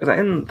remember what that is. Is that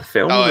in the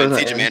film? Oh, it's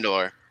Siege of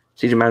Mandalore.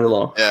 Siege of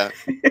Mandalore. Yeah.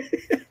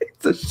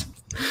 It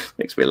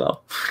makes me laugh.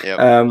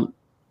 Yep.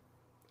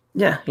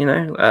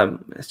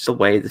 It's just the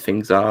way the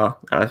things are.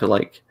 And I feel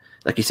like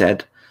you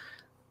said,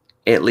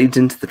 it leads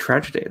into the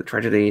tragedy. The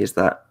tragedy is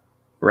that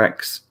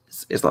Rex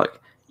is like,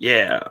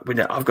 I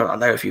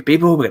know a few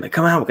people, we're going to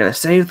come out, we're going to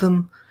save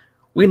them.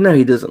 We know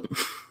he doesn't.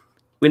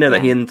 We know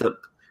that he ends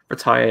up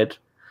retired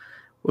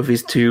with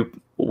his two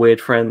weird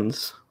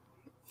friends,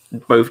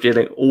 both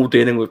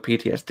dealing with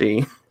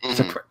PTSD,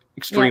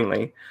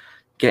 extremely,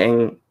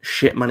 getting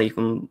shit money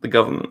from the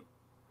government,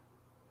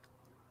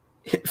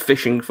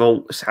 fishing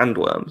for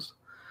sandworms.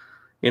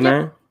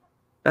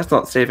 That's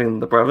not saving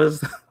the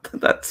brothers.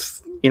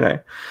 That's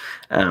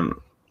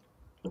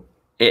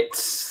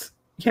it's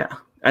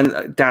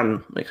And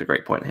Dan makes a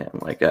great point here.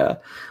 Like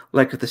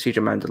the Siege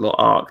of Mandalore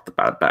arc, the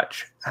Bad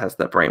Batch has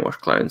their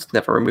brainwashed clones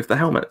never remove the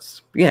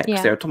helmets. Yeah,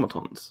 because they're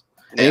automatons.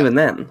 And even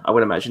then, I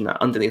would imagine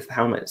that underneath the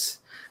helmets,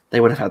 they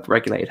would have had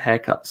regulated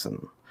haircuts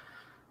and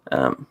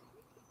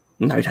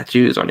no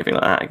tattoos or anything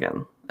like that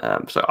again.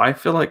 So I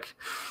feel like,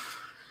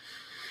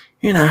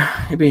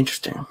 it'd be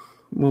interesting.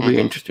 Will be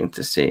interesting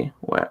to see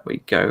where we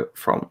go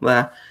from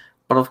there.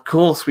 But of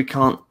course, we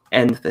can't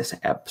end this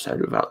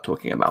episode without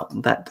talking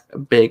about that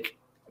big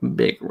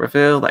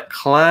reveal that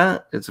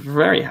Claire is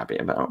very happy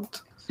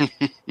about.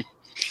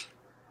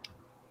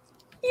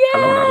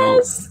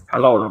 Yes!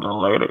 Hello,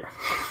 little lady.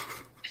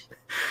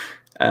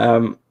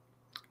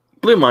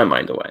 Blew my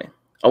mind away.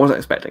 I wasn't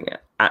expecting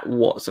it at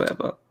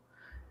whatsoever.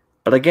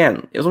 But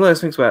again, it was one of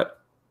those things where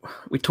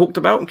we talked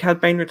about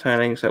Cad Bane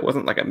returning, so it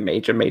wasn't like a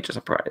major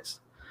surprise.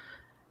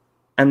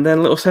 And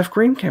then little Seth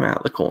Green came out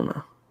of the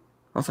corner.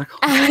 I was like,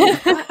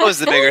 what was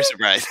the bigger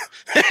surprise?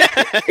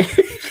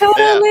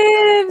 Toto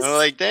lives! I'm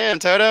like, damn,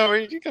 Toto,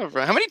 where did you come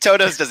from? How many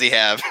Totos does he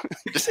have?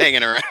 Just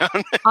hanging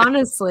around.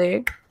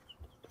 Honestly.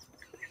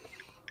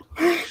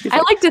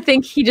 I like to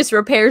think he just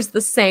repairs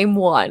the same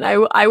one.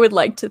 I would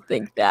like to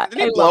think that.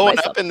 Didn't he blow one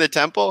up in the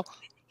temple?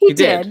 He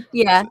did.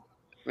 Yeah.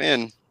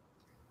 Man.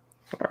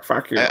 Oh,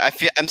 fuck you.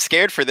 I'm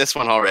scared for this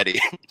one already.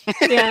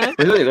 Yeah.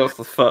 He really lost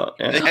the foot.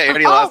 Yeah. He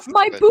already lost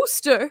my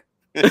booster.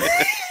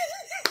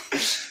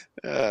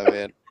 Oh,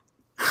 man.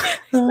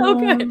 So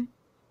good.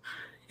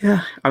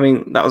 Yeah, I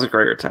mean, that was a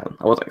great return.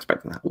 I wasn't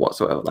expecting that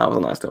whatsoever. That was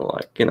a nice little,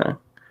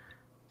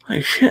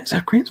 holy shit,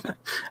 Seth Green's back.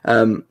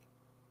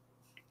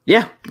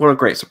 Yeah, what a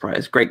great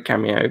surprise. Great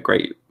cameo,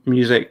 great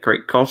music,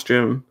 great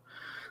costume.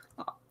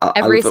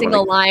 Every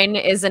single line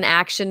is an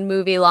action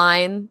movie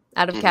line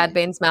out of Cad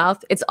Bane's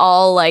mouth. It's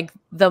all like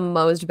the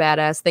most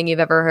badass thing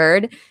you've ever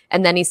heard.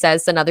 And then he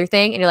says another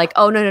thing and you're like,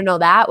 oh, no,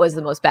 that was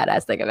the most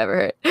badass thing I've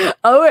ever heard.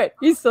 Oh, wait,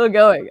 he's still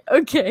going.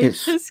 Okay.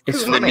 It's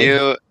cool.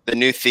 the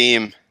new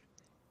theme.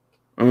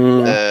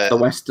 The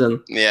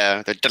Western.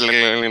 Yeah. That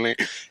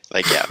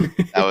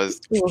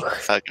was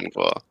fucking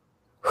cool.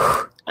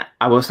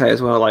 I will say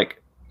as well,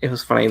 it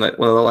was funny, one of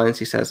the lines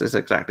he says is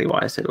exactly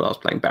what I said when I was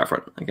playing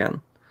Battlefront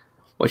again.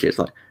 Which is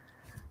like,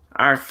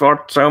 I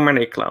fought so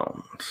many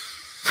clones.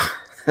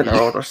 They're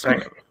all the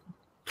same.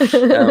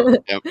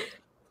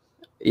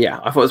 Yeah,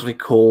 I thought it was really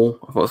cool.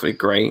 I thought it was really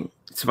great.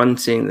 It's fun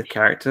seeing the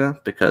character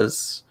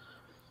because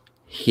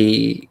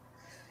I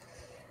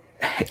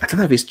don't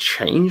know if he's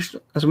changed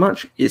as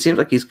much. It seems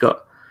like he's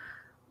got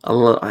a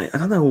lot. I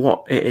don't know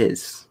what it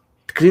is.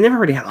 Because he never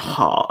really had a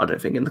heart, I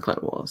don't think, in the Clone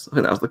Wars. I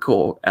think that was the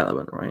core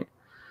element, right?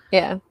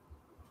 Yeah.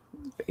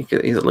 He's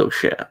a little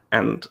shit.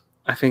 And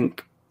I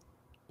think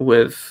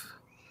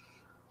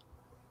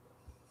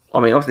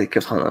obviously he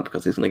kills Hunter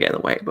because he's going to get in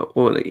the way, but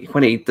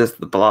when he does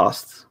the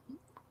blast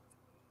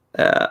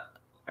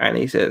and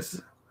he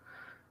says,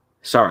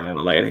 sorry,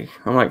 little lady,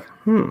 I'm like,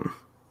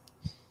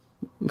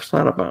 what's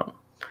that about?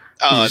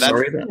 Oh,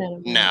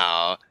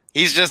 no.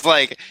 He's just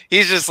like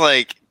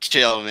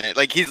chill, man.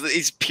 Like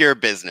he's pure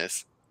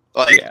business.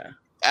 Like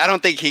I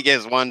don't think he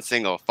gives one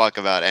single fuck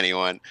about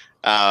anyone.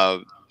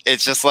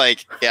 It's just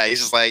like, he's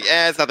just like,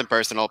 it's nothing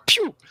personal.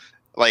 Pew!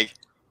 Like,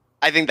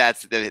 I think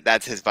that's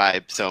his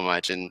vibe so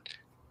much, and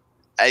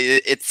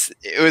Claire's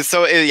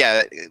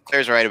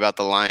right about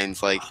the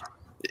lines. Like,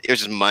 it was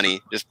just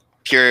money, just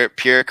pure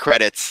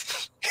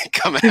credits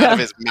coming out of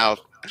his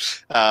mouth.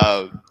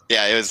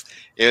 It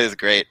was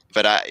great,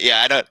 but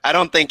I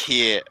don't think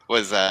he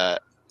was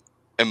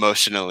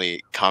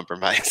emotionally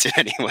compromised in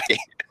any way.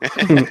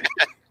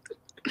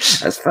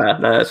 That's fair.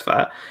 No, that's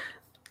fair.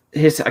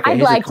 I'd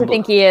like to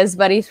think he is,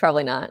 but he's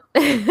probably not.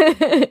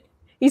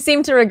 He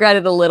seemed to regret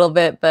it a little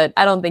bit, but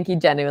I don't think he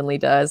genuinely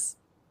does.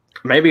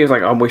 Maybe he was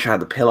like, I wish I had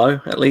the pillow,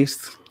 at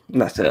least.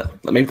 And that's it.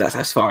 Maybe that's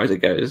as far as it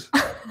goes.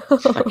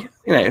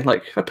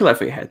 like a pillow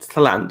for your head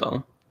to land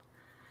on.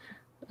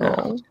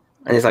 And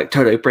he's like,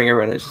 Toto, bring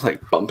her in. And it's just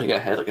like bumping her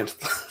head against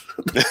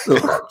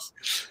the rocks.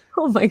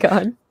 Oh my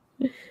god.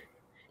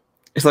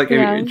 It's like,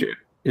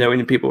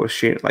 when people were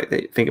shooting, like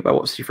they think about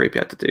what C-3PO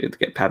had to do to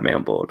get Padme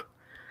on board.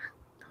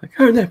 Like,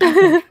 oh no,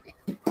 Padme.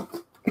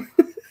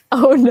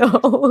 Oh no.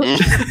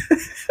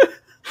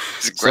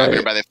 Just grab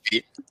her by the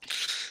feet.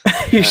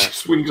 He just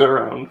swings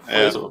around.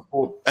 I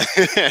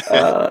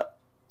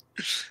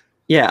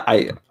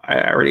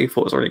really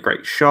thought it was a really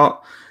great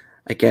shot.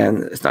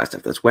 Again, it's nice to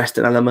have those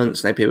Western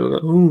elements. And people go,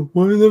 oh,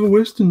 why are there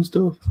Western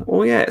stuff?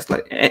 Well, yeah, it's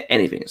like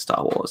anything in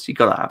Star Wars. You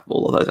got to have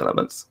all of those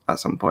elements at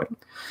some point.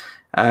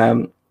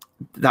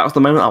 That was the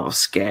moment I was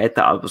scared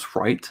that I was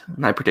right,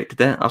 and I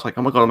predicted it. I was like,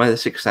 oh my god, am I the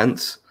Sixth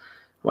Sense?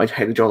 Am I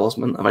Haley Joel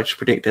Osment? Have I just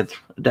predicted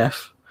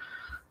death?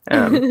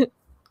 The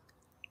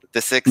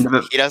Sixth,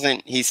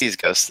 he sees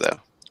ghosts, though.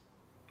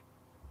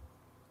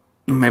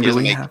 Maybe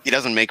he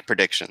doesn't make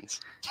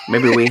predictions.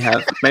 Maybe we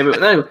have.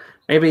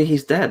 Maybe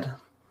he's dead.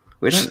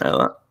 We don't know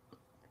that.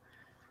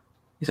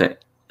 He's like,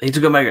 he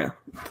took Omega.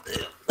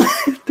 I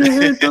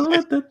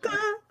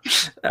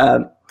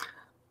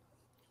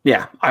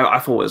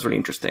thought it was really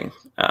interesting.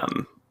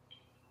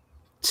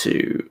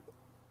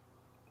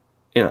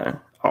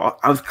 Oh,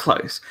 I was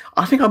close.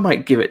 I think I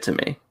might give it to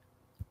me.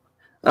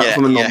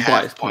 From a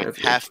non-biased point of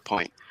view. Half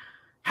point.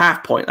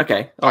 Half point.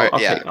 Okay. I'll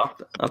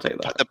take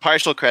that. The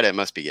partial credit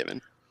must be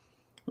given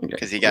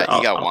because he got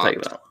I'll whomped.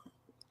 take that.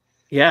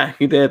 Yeah,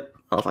 he did.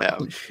 I was like, Yeah.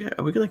 oh shit,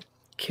 are we gonna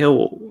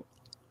kill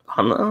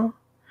Hunter?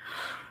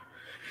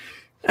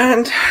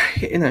 And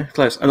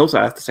close. And also,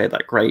 I have to say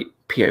that great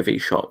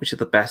POV shot, which is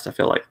the best. I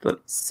feel like that.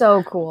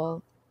 So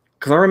cool.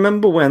 Because I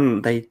remember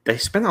when they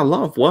spent a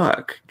lot of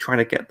work trying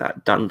to get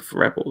that done for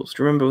Rebels.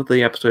 Do you remember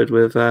the episode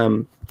with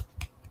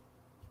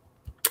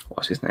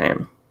what's his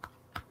name?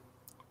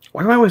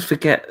 Why do I always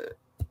forget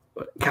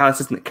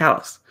Callus? Isn't it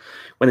Callus?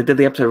 When they did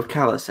the episode with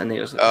Callus and it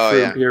was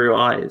through Imperial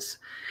Eyes,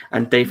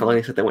 and Dave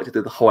Filoni said they wanted to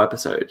do the whole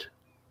episode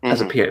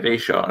as a POV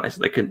shot, and they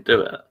said they couldn't do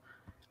it.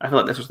 I feel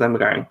like this was them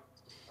going,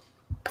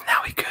 but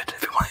now we could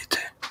if we wanted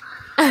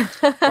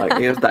to.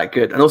 Like it was that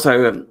good, and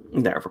also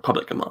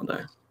Republic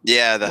Commando.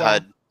 Yeah, the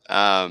HUD.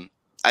 I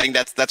think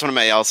that's one of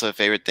my also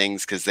favorite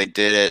things because they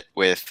did it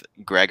with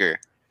Gregor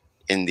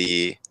in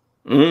the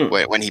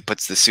when he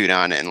puts the suit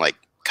on and like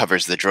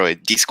covers the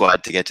droid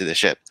D-Squad to get to the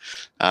ship,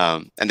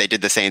 and they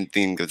did the same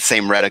thing with the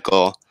same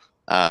reticle.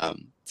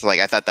 So like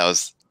I thought that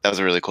was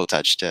a really cool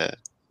touch to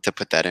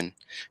put that in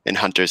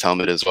Hunter's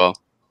helmet as well.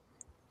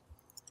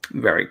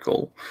 Very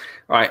cool.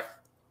 All right,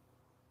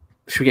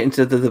 should we get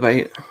into the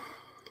debate?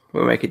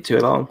 We'll make it too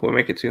long. We'll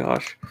make it too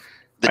harsh.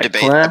 The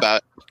debate Claire?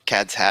 about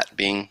Cad's hat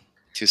being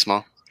too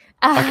small.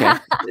 Okay,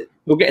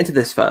 we'll get into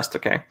this first.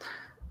 Okay,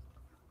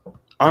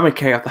 I'm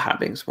okay with the hat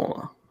being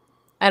smaller.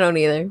 I don't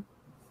either.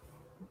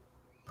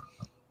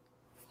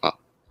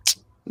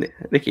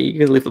 Nikki, you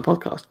can leave the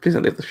podcast. Please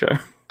don't leave the show.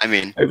 I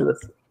mean, over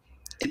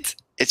this.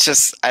 It's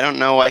just I don't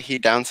know why he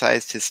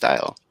downsized his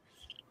style.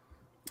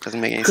 Doesn't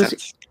make any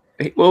sense.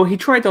 He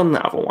tried on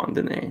the other one,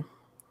 didn't he?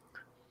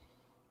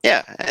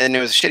 Yeah, and it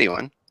was a shitty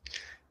one.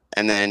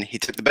 And then he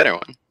took the better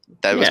one.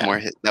 That was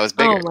more. That was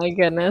bigger. Oh my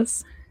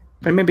goodness.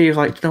 But maybe he was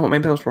like, you know what?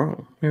 Maybe I was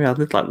wrong. Maybe I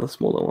did like the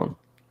smaller one.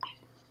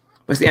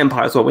 But it's the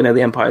Empire as well. We know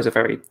the Empire is a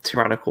very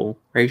tyrannical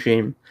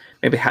regime.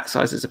 Maybe hat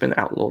sizes have been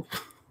outlawed.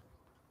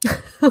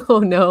 Oh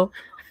no.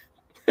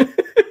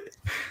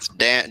 It's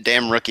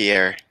damn rookie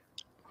error.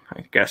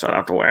 I guess I'd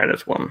have to wear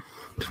this one.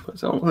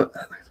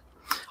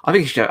 I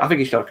think you should have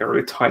like a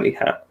really tiny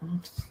hat,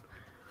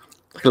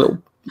 like a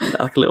little,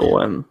 like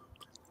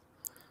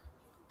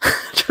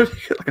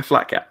a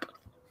flat cap.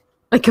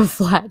 Like a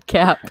flat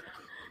cap.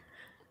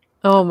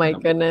 Oh my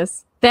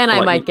goodness. Then I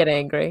like might get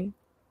angry.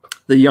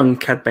 The young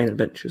Cad Bane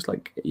Adventures,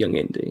 like young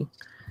Indy,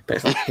 but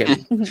it's like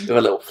him with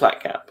a little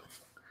flat cap.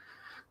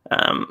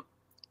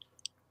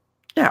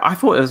 Yeah, I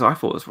thought it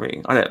was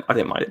really. I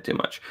didn't mind it too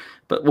much,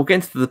 but we'll get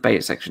into the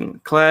debate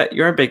section. Claire,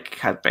 you're a big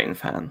Cad Bane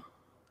fan.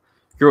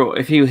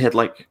 If you had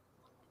like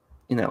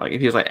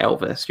if he was like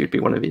Elvis, you'd be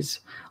one of his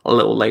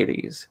little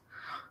ladies.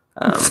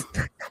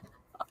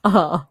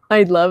 Oh,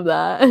 I'd love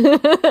that.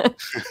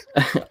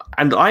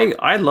 And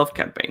I love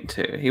Cad Bane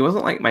too. He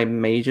wasn't like my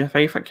major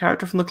favorite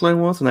character from the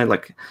Clone Wars. I know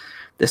like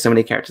there's so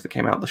many characters that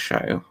came out of the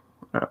show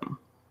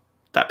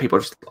that people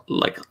just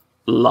like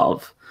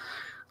love.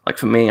 Like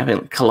for me, I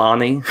think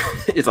Kalani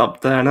is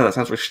up there. I know that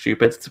sounds really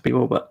stupid to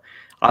people, but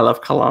I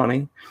love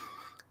Kalani.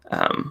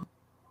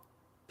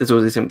 There's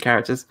all these different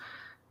characters.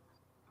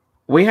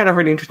 We had a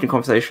really interesting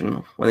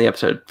conversation when the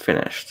episode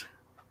finished,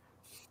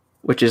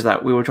 which is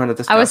that we were trying to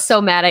discuss. I was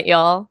so mad at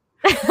y'all.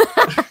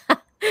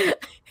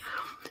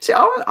 See,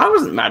 I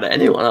wasn't mad at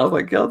anyone. I was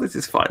like, "Oh, this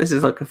is fine. This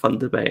is like a fun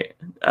debate."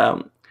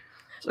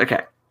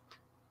 Okay.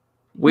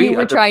 We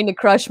were trying to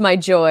crush my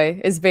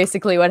joy. Is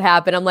basically what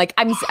happened. I'm like,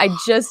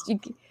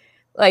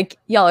 like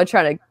y'all are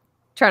trying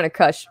to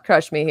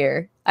crush me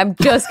here. I'm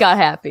just got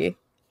happy.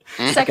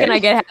 Second I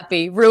get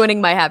happy,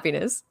 ruining my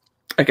happiness.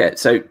 Okay,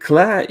 so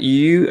Claire,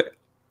 you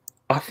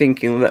are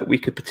thinking that we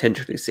could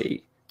potentially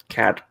see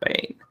Cad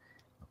Bane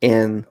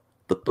in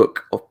the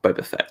Book of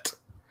Boba Fett.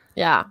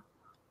 Yeah.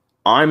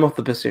 I'm of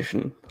the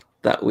position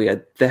that we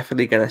are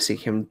definitely going to see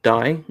him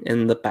die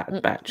in the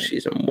Bad Batch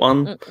season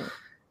 1,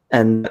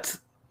 and that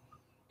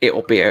it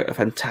will be a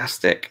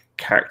fantastic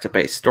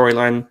character-based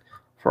storyline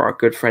for our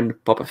good friend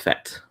Boba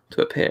Fett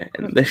to appear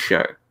in this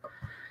show.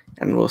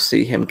 And we'll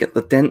see him get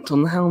the dent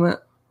on the helmet.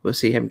 We'll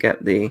see him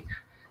get the,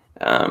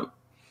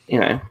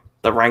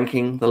 the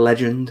ranking, the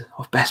legend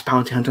of best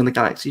bounty hunter in the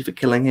galaxy for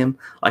killing him,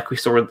 like we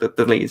saw in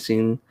the lead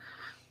scene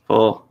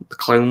for the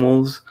Clone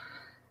Wars.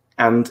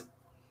 And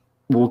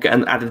we'll get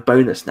an added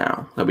bonus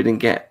now that we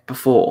didn't get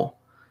before,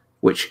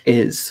 which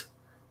is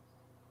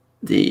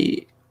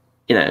that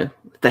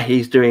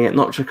he's doing it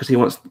not just because he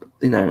wants,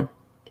 to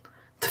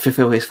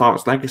fulfill his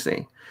father's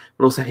legacy,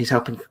 but also he's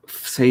helping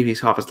save his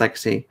father's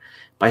legacy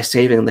by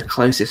saving the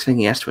closest thing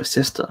he has to his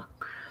sister.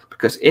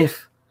 Because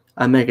if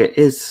Omega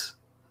is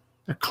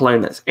a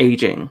clone that's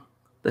aging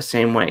the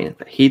same way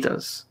that he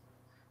does,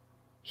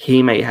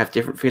 he may have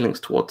different feelings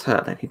towards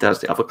her than he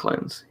does the other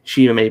clones.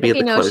 She may be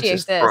the closest. She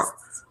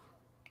exists.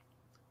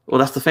 Well,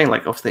 that's the thing.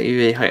 Like, obviously,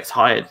 he gets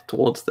hired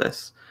towards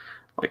this.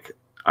 Like,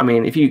 I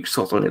mean, if you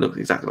sort of only look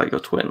exactly like your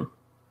twin,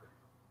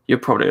 you're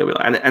probably gonna be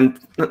like, and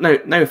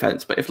no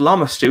offense, but if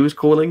Lama Stu was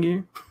calling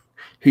you,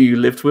 who you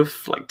lived with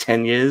for like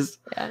 10 years,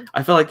 Yeah.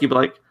 I feel like you'd be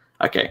like,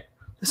 okay,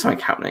 there's something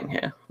happening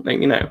here. Like,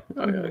 you know,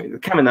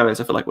 Kaminoans,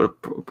 I feel like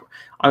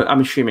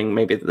I'm assuming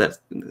maybe there's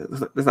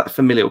that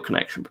familial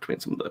connection between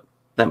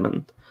them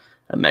and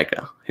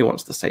Omega, who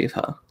wants to save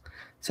her.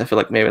 So I feel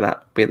like maybe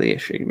that'd be the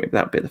issue. Maybe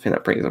that'd be the thing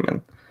that brings them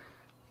in.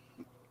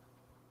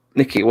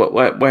 Nikki,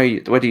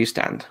 where do you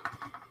stand?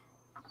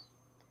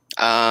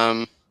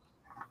 I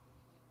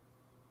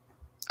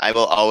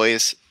will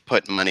always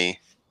put money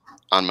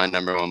on my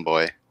number one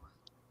boy.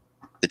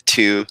 The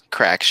two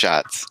crack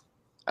shots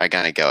are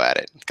gonna go at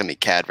it. It's gonna be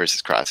Cad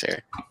versus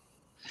Crosshair.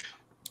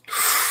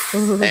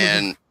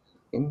 And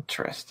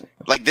interesting.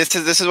 Like this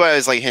is what I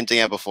was like hinting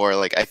at before.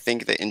 Like I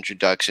think the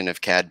introduction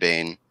of Cad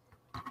Bane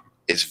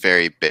is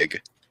very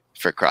big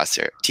for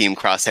Crosshair, Team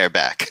Crosshair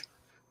back,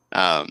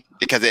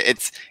 because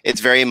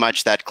it's very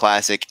much that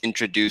classic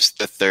introduce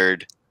the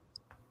third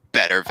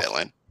better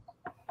villain,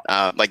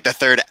 like the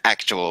third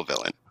actual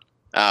villain,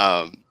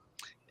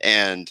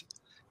 and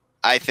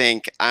I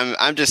think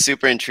I'm just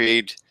super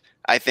intrigued.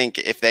 I think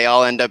if they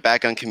all end up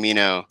back on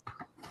Kamino,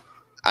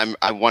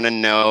 I want to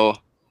know,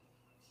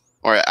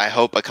 or I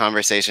hope a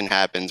conversation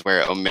happens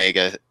where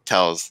Omega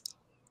tells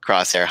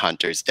Crosshair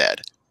Hunter's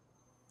dead,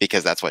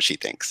 because that's what she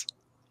thinks,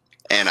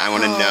 and I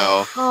want to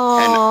know,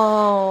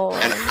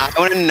 and I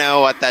want to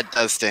know what that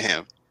does to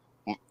him,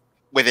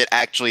 with it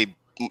actually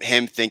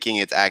him thinking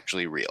it's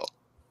actually real,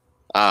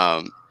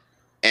 and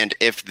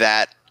if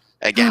that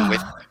again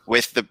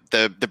with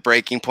the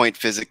breaking point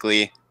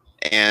physically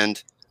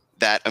and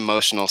that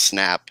emotional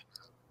snap,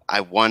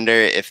 I wonder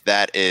if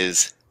that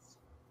is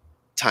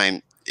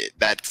time.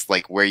 That's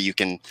like where you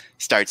can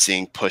start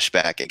seeing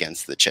pushback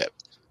against the chip.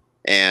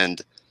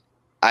 And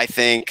I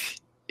think,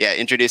 yeah,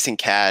 introducing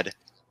Cad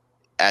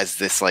as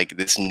this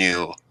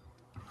new,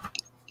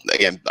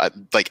 again,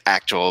 like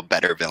actual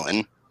better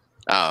villain,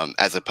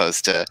 as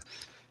opposed to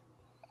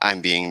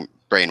I'm being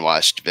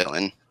brainwashed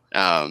villain.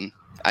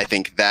 I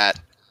think that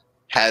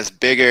has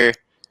bigger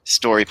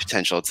story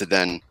potential to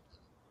then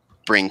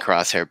bring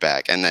Crosshair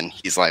back. And then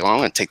he's like, well, I'm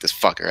going to take this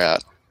fucker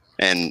out.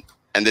 And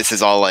this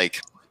is all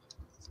like,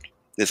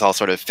 this all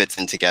sort of fits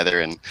in together,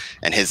 and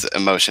his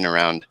emotion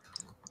around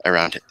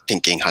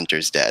thinking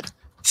Hunter's dead.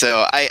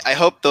 So I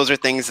hope those are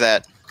things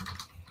that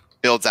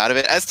builds out of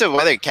it. As to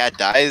whether Cad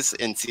dies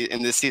in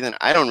this season,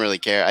 I don't really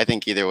care. I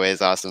think either way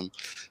is awesome.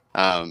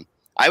 I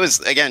was,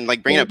 again,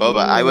 like bringing up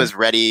Boba, I was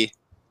ready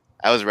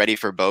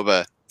for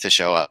Boba to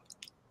show up.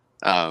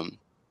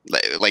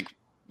 Like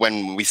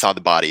when we saw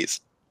the bodies,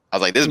 I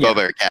was like, this is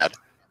Boba or Cad,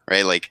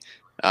 right? Like,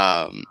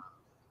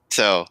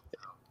 so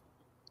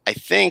I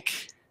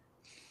think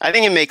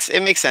it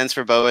makes sense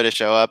for Boba to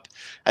show up.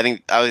 I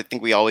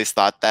think we always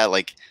thought that,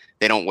 like,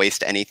 they don't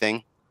waste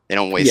anything. They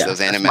don't waste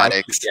those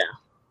animatics.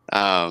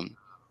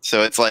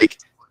 So it's like,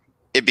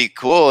 it'd be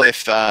cool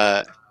if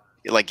the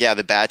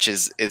batch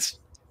is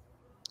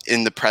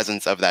in the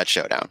presence of that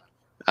showdown.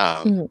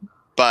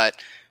 But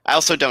I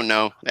also don't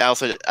know. I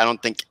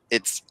don't think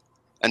it's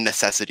a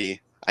necessity.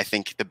 I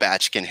think the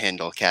batch can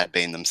handle Cad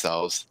Bane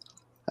themselves,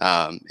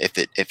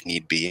 if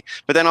need be.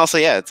 But then also,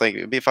 yeah, it's like,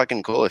 it'd be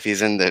fucking cool if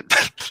he's in the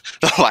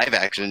live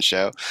action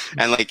show.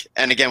 And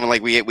again,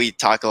 when we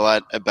talk a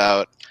lot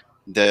about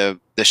the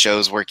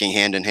shows working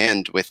hand in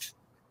hand with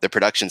the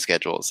production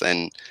schedules,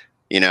 and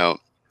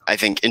I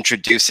think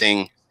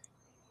introducing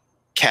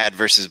Cad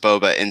versus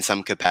Boba in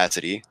some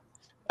capacity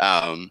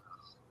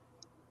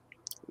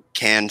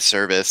can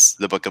service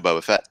the Book of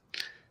Boba Fett.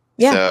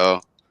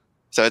 Yeah.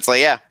 So it's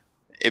like, yeah,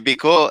 it'd be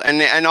cool.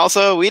 And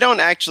also, we don't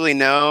actually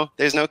know.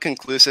 There's no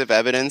conclusive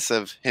evidence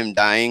of him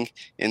dying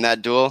in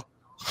that duel.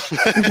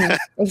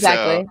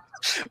 Exactly.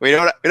 So we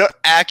don't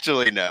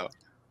actually know.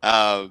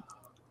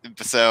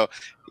 So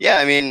yeah,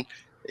 I mean,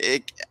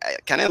 it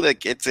kind of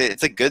like it's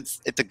a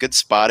good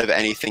spot of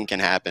anything can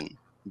happen.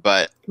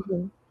 But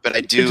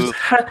I do.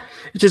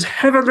 It is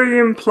heavily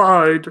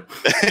implied.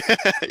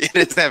 It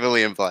is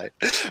heavily implied,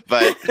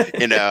 but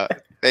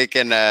they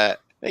can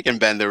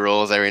bend the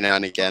rules every now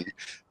and again.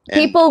 And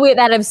people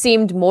that have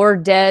seemed more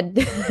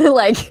dead,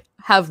 like,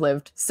 have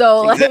lived.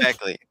 So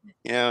exactly,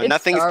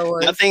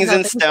 nothing's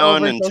in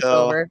stone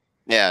until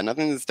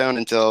nothing's in stone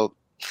until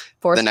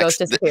Force Ghost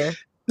disappear,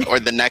 or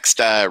the next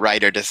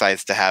writer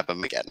decides to have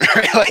them again.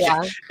 Right? Like,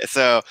 yeah.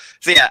 So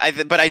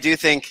yeah. But I do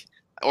think,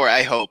 or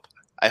I hope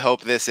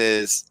this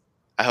is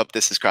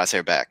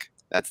Crosshair back.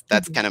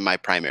 That's kind of my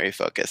primary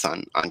focus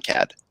on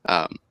Cad.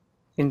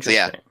 Interesting. So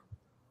yeah,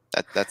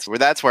 that's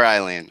where I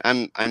land.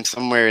 I'm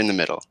somewhere in the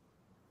middle.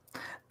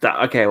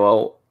 Okay,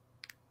 well,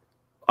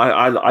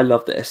 I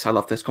love this. I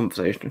love this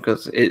conversation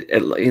because it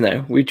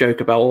we joke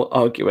about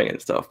arguing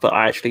and stuff, but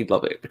I actually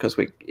love it because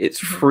it's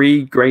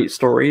three great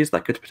stories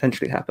that could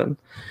potentially happen.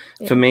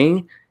 Yeah. For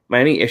me, my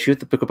only issue with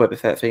the Book of Boba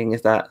Fett thing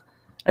is that,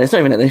 and it's not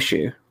even an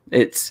issue.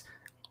 It's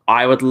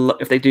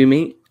if they do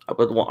meet,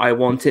 I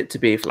want it to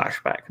be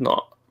flashback,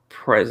 not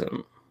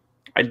present.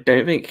 I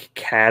don't think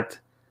Cad,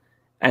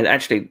 and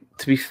actually,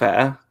 to be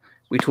fair,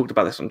 we talked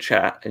about this on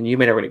chat, and you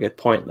made a really good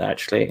point that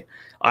actually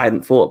I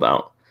hadn't thought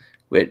about,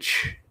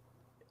 which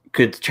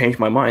could change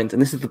my mind.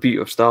 And this is the beauty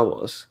of Star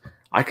Wars.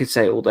 I could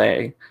say all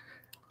day,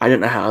 I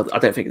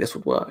don't think this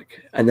would work.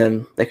 And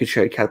then they could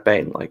show Cad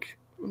Bane like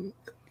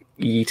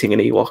eating an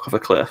Ewok off a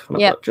cliff. And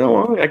I'm like, you know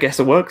what? I guess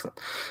it works.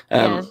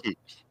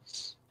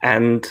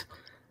 And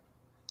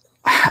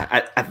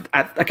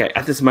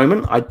at this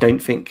moment, I don't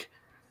think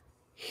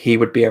he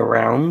would be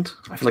around.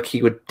 I feel like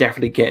he would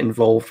definitely get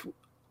involved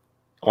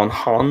on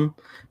Han.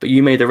 But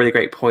you made a really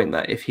great point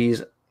that if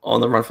he's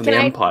on the run from the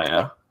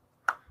Empire...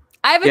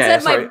 I haven't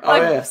said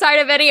my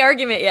side of any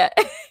argument yet.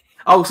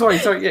 Oh, sorry.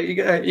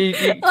 Yeah, you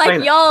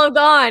like y'all are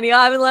gone. Y'all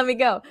haven't let me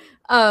go.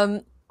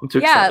 I'm too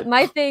excited.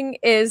 My thing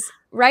is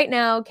right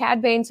now,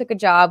 Cad Bane took a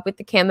job with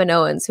the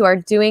Kaminoans who are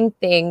doing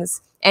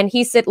things, and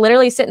he's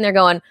literally sitting there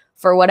going,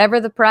 for whatever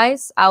the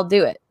price, I'll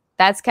do it.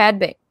 That's Cad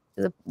Bane.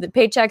 The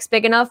paycheck's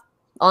big enough.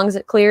 As long as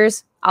it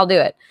clears, I'll do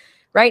it.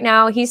 Right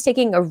now, he's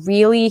taking a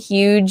really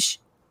huge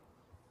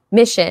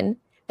mission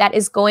that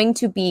is going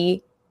to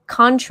be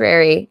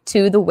contrary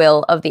to the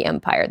will of the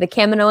Empire. The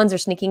Kaminoans are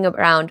sneaking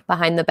around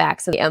behind the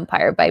backs of the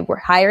Empire by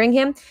hiring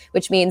him,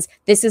 which means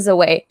this is a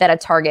way that a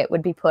target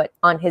would be put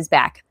on his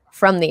back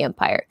from the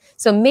Empire.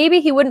 So maybe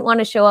he wouldn't want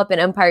to show up in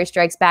Empire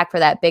Strikes Back for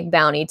that big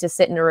bounty to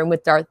sit in a room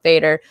with Darth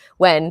Vader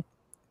when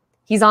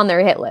he's on their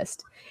hit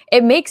list.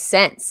 It makes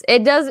sense.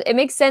 It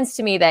makes sense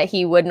to me that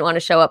he wouldn't want to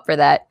show up for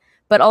that.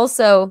 But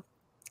also,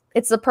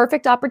 it's the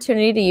perfect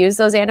opportunity to use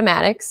those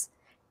animatics.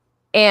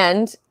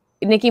 And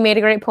Nikki made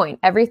a great point.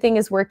 Everything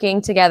is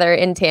working together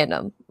in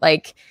tandem.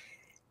 Like,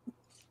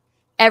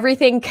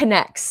 everything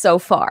connects so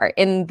far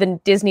in the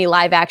Disney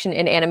live action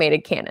and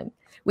animated canon.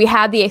 We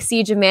had the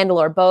Siege of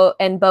Mandalore,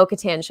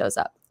 Bo-Katan shows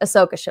up.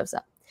 Ahsoka shows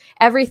up.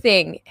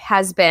 Everything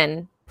has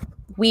been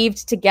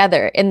weaved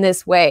together in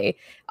this way.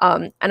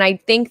 And I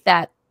think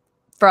that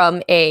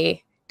from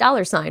a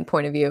 $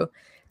 point of view,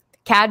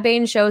 Cad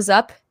Bane shows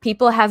up.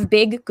 People have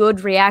big,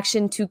 good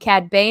reaction to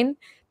Cad Bane.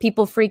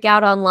 People freak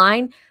out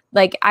online.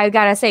 Like, I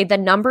gotta say, the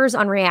numbers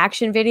on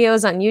reaction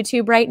videos on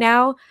YouTube right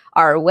now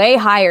are way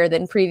higher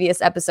than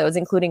previous episodes,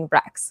 including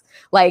Rex.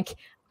 Like,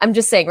 I'm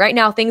just saying, right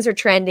now, things are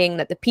trending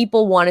that the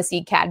people want to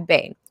see Cad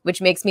Bane,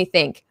 which makes me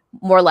think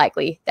more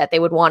likely that they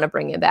would want to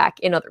bring him back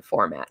in other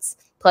formats.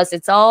 Plus,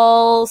 it's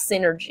all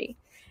synergy.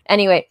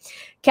 Anyway,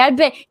 Cad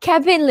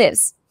Bane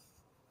lives.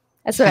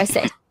 That's what I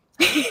say.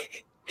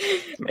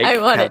 I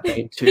want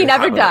it. He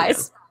never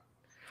dies.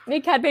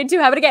 Make Cad Bane 2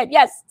 have it again.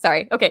 Yes.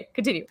 Sorry. Okay,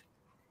 continue.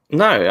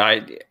 No,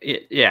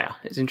 yeah,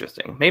 it's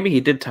interesting. Maybe he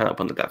did turn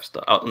up on the Death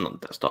Star, not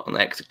the Death Star, on the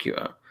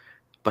Executor,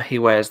 but he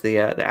wears the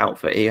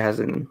outfit he has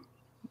in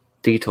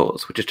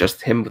Detours, which is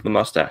just him with the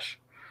mustache.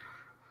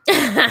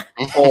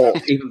 Or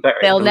even better,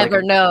 they'll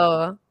never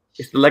know.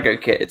 It's the Lego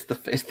kit. It's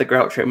the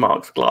Groucho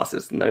Marx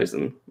glasses, nose,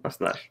 and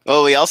mustache.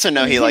 Well, we also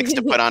know he likes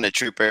to put on a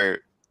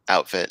trooper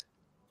outfit,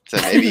 so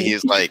maybe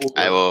he's like,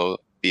 I will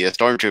be a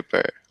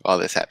stormtrooper while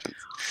this happens.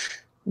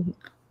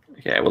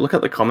 Okay, we'll look at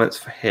the comments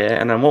for here,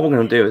 and then what we're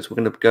going to do is we're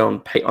going to go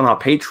on our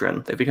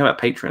Patreon. If you become a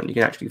patron, you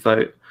can actually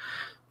vote.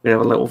 We're going to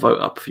have a little vote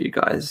up for you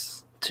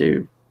guys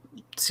to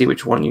see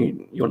which one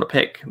you want to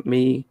pick.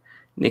 Me,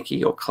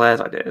 Nikki, or Claire's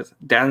ideas.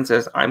 Dan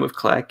says, I'm with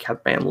Claire,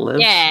 Cad Bane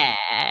lives.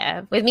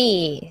 Yeah, with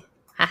me.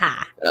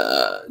 Haha.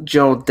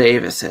 Joel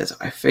Davis says,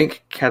 I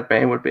think Cad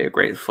Bane would be a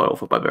great foil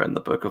for Boba in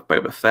the Book of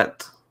Boba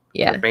Fett.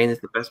 Yeah. Cad Bane is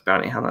the best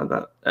bounty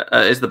hunter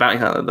is the bounty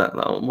hunter that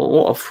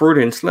what a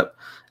Freudian slip.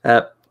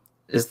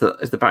 Is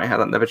the bounty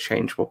hunter that never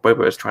changed while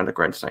Boba is trying to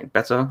grow into something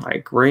better. I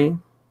agree.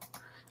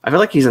 I feel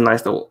like he's a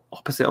nice little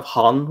opposite of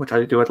Han, which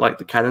I do like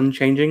the canon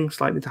changing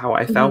slightly to how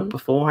I felt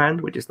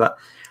beforehand, which is that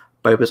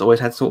Boba's always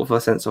had sort of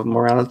a sense of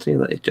morality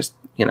that it just,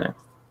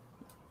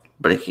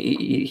 but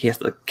he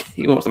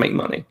wants to make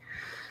money.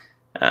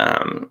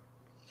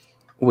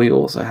 We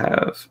also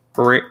have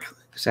Rick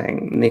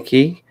saying,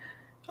 Nikki,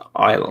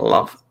 I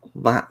love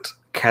that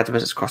Cad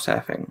versus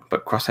Crosshair thing,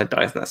 but Crosshair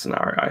dies in that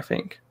scenario, I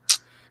think.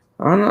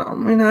 I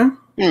don't know.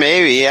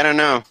 Maybe. I don't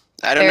know.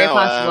 Very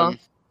possible.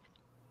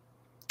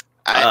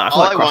 I feel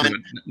like Crosshair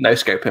would no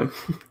scope him.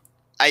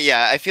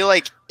 I feel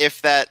like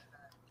if that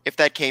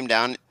came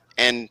down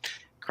and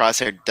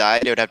Crosshair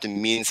died, it would have to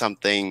mean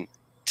something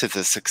to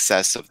the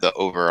success of the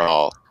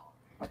overall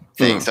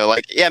thing. So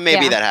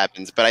maybe that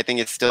happens, but I think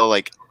it's still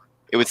it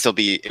would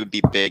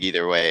be big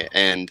either way.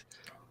 And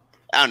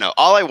I don't know.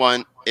 All I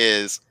want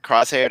is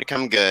Crosshair to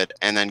come good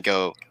and then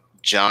go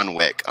John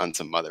Wick on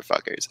some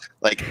motherfuckers.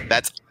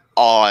 That's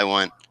all I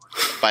want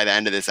by the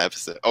end of this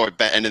episode or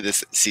by the end of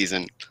this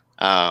season.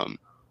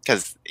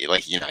 Because he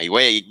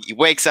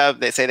wakes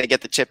up, they say they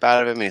get the chip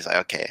out of him, and he's like,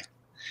 okay,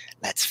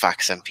 let's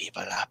fuck some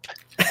people up.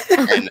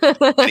 and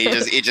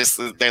he just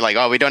they're like,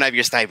 oh, we don't have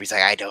your sniper. He's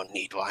like, I don't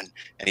need one.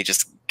 And he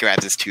just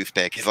grabs his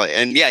toothpick. He's like,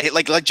 and yeah,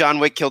 like John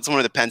Wick killed someone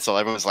with a pencil.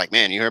 Everyone's like,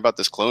 man, you heard about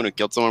this clone who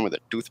killed someone with a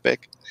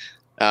toothpick?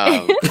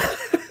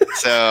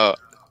 So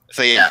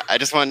yeah, I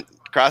just want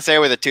Crosshair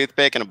with a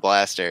toothpick and a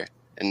blaster,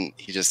 and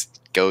he just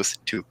goes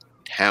to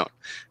town.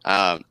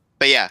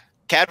 But yeah,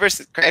 Cad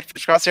versus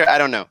Crosshair, I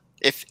don't know.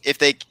 If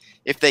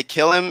if they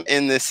kill him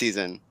in this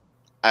season,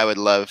 I would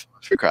love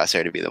for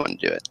Crosshair to be the one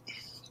to do it.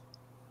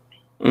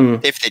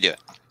 If they do it.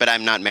 But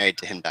I'm not married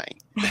to him dying.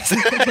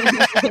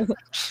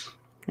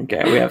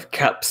 Okay, we have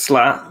Cap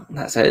Slat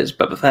that says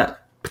Boba Fett.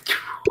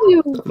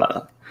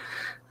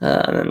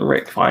 And then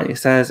Rick finally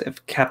says,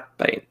 if Cap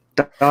Bane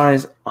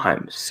dies,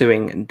 I'm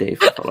suing Dave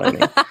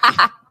Filoni.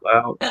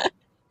 Well, I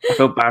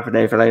feel bad for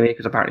Dave Filoni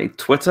because apparently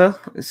Twitter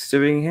is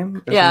suing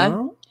him as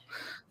well.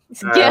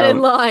 Get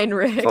in line,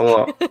 Rick.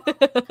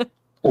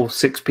 All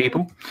 6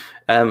 people.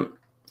 Yeah,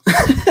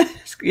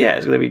 it's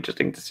going to be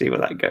interesting to see where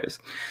that goes.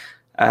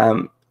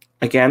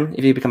 Again,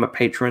 if you become a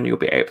patron, you'll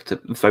be able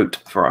to vote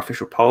for our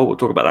official poll. We'll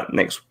talk about that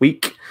next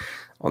week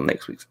on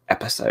next week's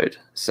episode.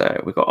 So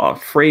we've got our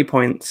 3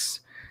 points.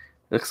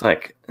 Looks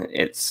like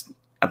it's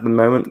at the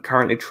moment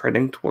currently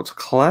trending towards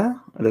Claire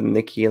and then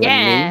Nikki and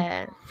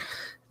then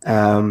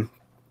me.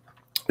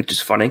 Which is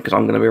funny because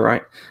I'm going to be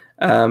right.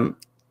 I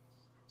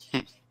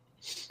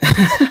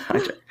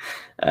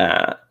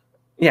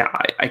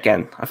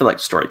feel like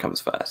story comes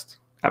first.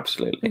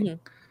 Absolutely.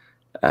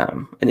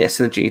 And yes,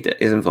 synergy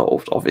is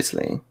involved,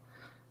 obviously.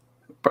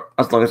 But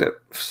as long as it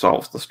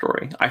solves the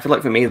story. I feel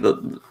like for me,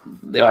 the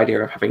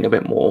idea of having a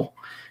bit more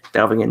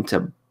delving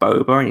into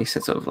Boba and his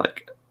sense of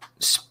like,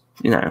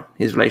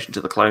 his relation to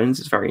the clones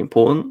is very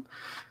important.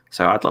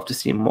 So I'd love to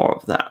see more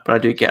of that. But I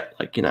do get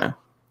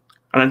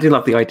and I do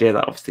love the idea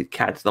that obviously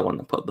Cad's the one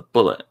that put the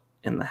bullet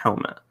in the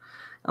helmet.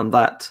 And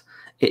that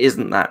it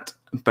isn't that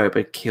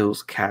Boba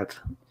kills Cad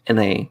in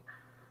a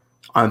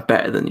I'm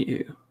better than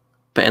you,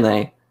 but in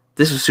a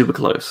this was super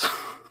close.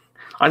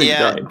 I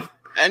didn't die.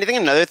 And I think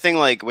another thing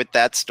like with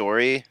that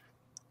story,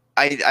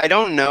 I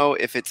don't know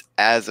if it's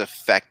as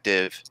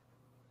effective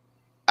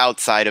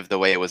outside of the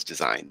way it was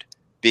designed.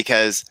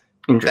 Because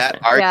that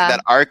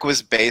arc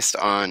was based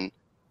on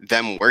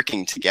them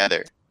working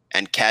together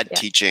and Cad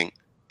teaching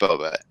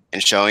Boba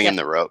and showing him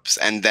the ropes,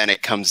 and then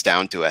it comes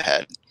down to a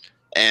head.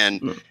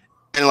 And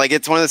like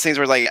it's one of those things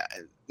where like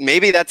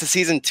maybe that's a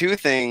season 2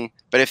 thing,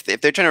 but if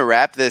they're trying to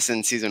wrap this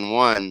in season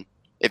 1,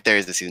 if there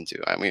is a season 2,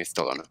 I mean, we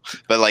still don't know.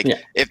 But like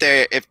if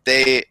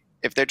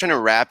they're trying to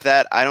wrap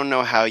that, I don't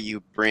know how you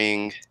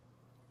bring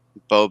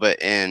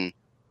Boba in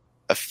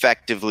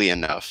effectively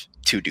enough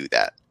to do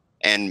that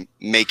and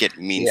make it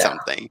mean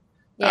something.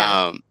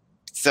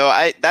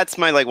 So that's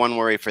my like one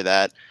worry for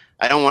that.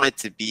 I don't want it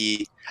to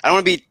be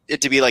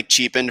like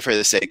cheapened for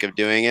the sake of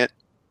doing it.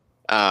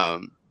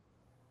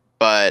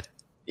 But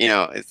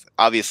it's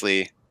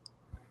obviously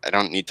I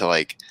don't need to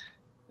like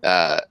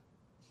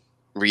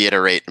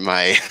reiterate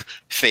my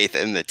faith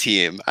in the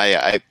team.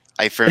 I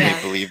firmly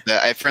believe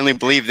that. I firmly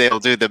believe they'll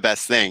do the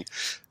best thing.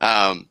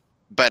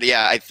 But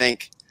yeah, I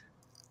think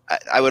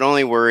I would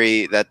only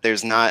worry that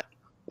there's not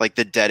like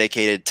the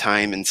dedicated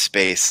time and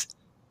space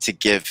to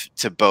give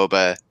to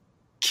Boba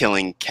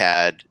killing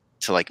Cad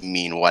to like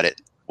mean what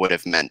it would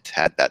have meant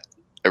had that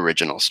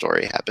original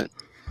story happen.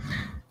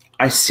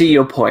 I see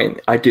your point.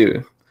 I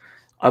do.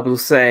 I will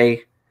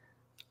say,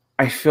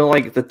 I feel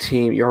like the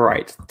team, you're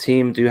right, the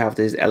team do have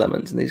these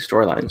elements and these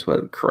storylines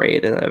were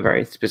created at a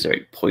very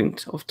specific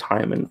point of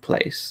time and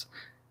place.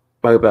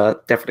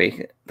 Boba,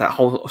 definitely, that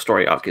whole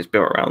story arc is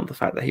built around the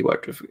fact that he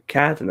worked with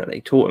Cad and that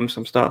they taught him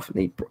some stuff, and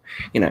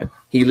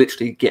he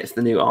literally gets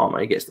the new armor,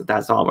 he gets the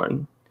dad's armor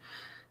and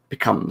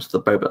becomes the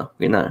Boba,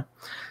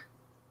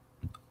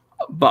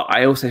 But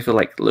I also feel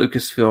like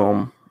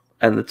Lucasfilm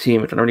and the team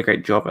have done a really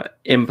great job at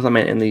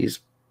implementing these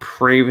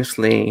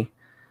previously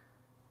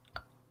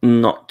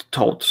not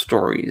told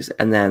stories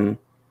and then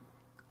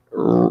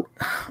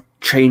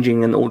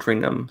changing and altering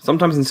them,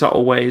 sometimes in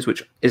subtle ways,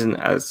 which isn't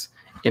as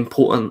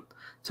important,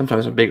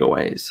 sometimes in bigger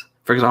ways.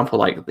 For example,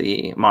 like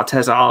the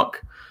Martez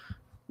arc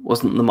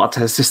wasn't the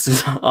Martez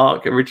sisters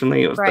arc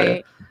originally, it was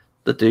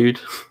the dude,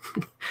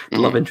 the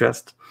love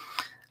interest.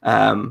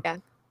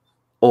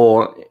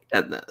 Or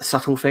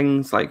subtle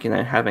things like,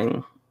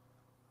 having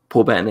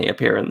Paul Bettany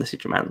appear in The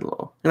Siege of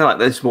Mandalore. Like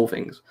those small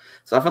things.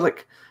 So I feel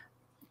like,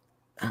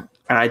 and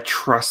I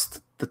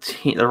trust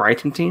the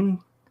writing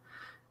team.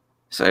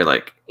 So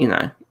like,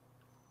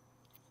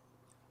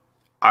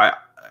 I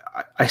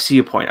see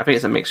your point. I think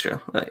it's a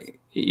mixture. Like,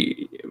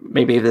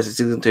 maybe if there's a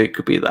season 2, it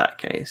could be that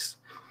case.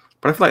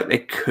 But I feel like they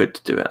could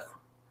do it.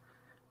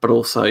 But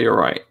also, you're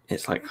right.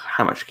 It's like,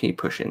 how much can you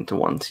push into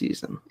one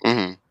season?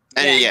 Mm-hmm.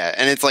 And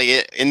and it's like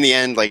in the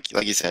end, like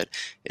you said,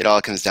 it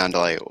all comes down to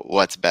like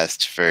what's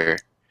best for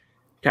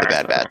the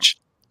Bad Batch.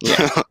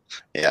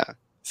 Yeah.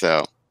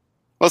 So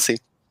we'll see.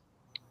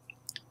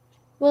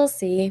 We'll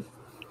see.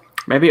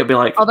 Maybe it'll be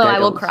like. Although I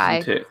will cry.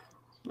 Too.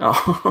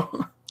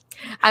 Oh.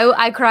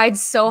 I cried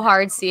so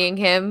hard seeing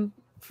him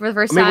for the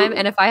first time,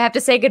 and if I have to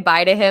say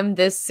goodbye to him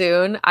this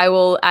soon, I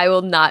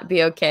will not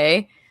be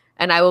okay,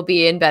 and I will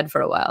be in bed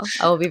for a while.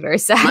 I will be very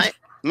sad.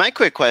 My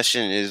quick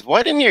question is,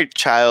 what in your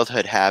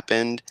childhood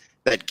happened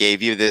that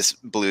gave you this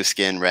blue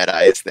skin, red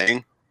eyes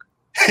thing?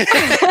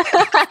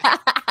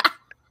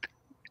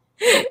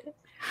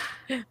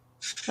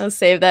 I'll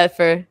save that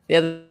for the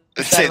other.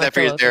 Save that for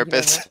your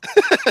therapist.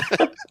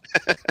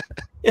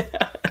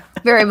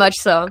 Very much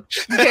so.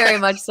 Very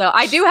much so.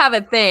 I do have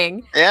a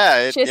thing.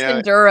 Yeah,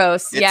 Tristan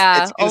Duros.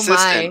 Yeah. It's consistent,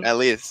 Oh my. at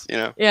least,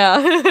 Yeah.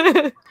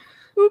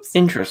 Oops.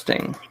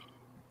 Interesting.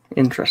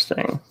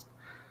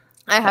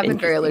 I have been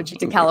very Interesting. allergic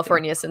to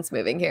California since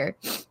moving here.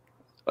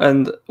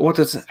 And what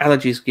does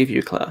allergies give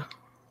you, Claire?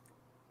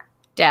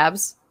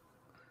 Dabs.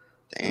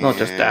 Not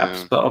just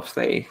dabs, but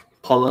obviously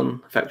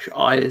pollen affects your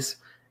eyes.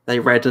 They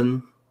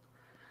redden.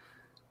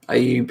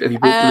 Have you bought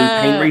blue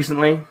paint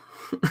recently?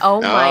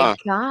 Oh my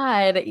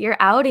god, you're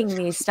outing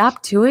me.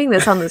 Stop doing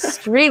this on the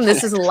stream.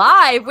 This is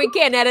live. We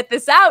can't edit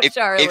this out,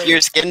 Charlie. If your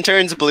skin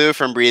turns blue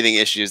from breathing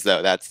issues,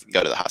 though, that's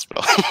go to the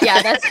hospital.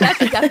 Yeah, that's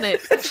a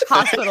definite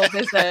hospital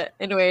visit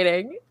in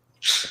waiting.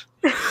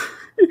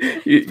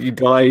 You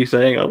die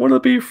saying, I want to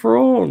be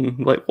Thrawn.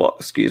 Like, what?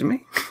 Excuse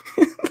me?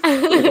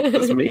 What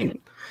does this mean?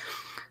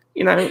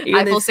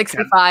 Eiffel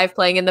 65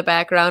 playing in the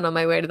background on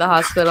my way to the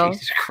hospital.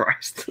 Jesus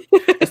Christ.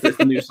 That's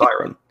the new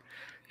siren.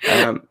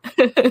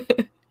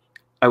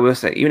 I will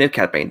say, even if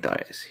Cad Bane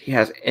dies, he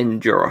has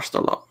endured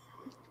a lot.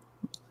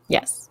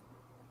 Yes.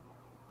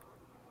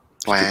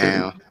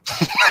 Wow.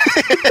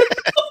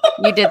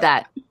 You did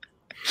that.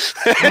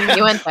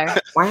 You went there.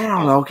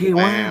 Wow, Loki.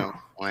 Wow.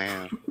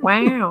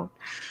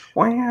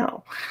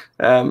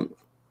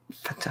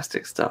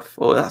 Fantastic stuff.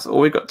 Well, that's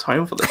all we've got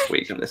time for this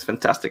week in this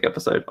fantastic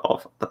episode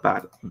of The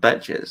Bad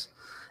Batches.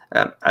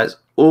 As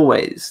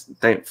always,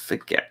 don't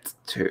forget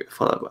to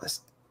follow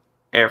us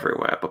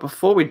everywhere. But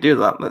before we do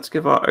that, let's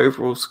give our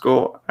overall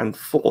score and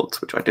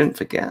thoughts, which I didn't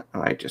forget,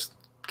 and I just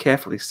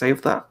carefully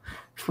saved that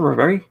for a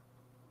very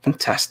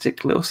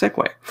fantastic little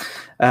segue.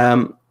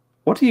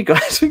 What do you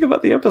guys think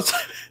about the episode?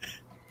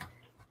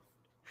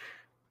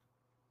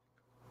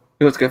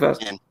 Who wants to go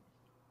first?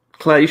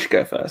 Claire, you should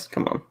go first.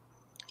 Come on.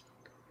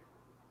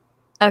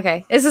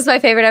 Okay, this is my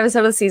favorite episode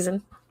of the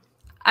season.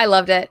 I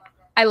loved it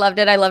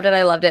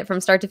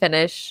from start to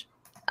finish.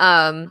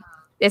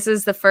 This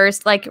is the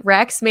first,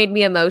 Rex made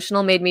me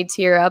emotional, made me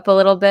tear up a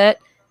little bit.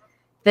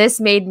 This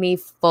made me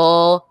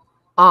full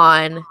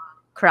on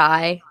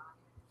cry,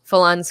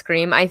 full on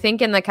scream. I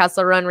think in the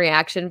Kessel Run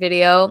reaction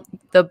video,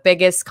 one of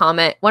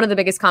the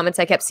biggest comments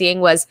I kept seeing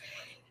was,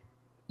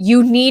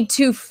 you need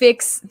to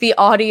fix the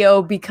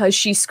audio because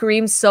she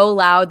screams so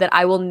loud that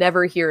I will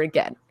never hear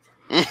again.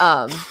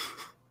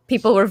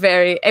 People were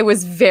it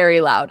was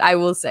very loud. I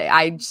will say,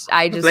 I just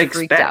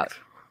freaked out.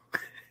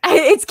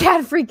 It's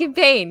Cad freaking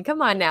Bane.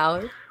 Come on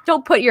now.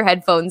 Don't put your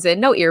headphones in.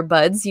 No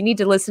earbuds. You need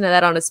to listen to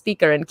that on a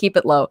speaker and keep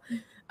it low.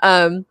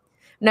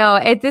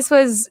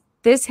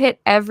 This hit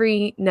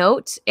every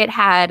note.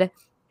 It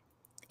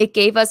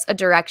gave us a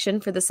direction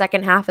for the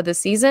second half of the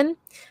season.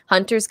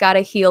 Hunter's got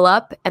to heal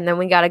up, and then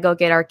we got to go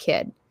get our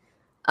kid.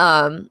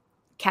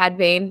 Cad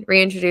Bane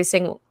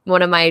reintroducing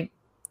one of my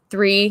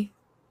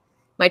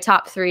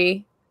top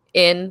three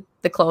in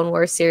the Clone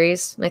Wars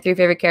series. My three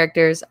favorite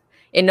characters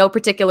in no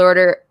particular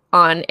order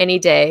on any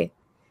day: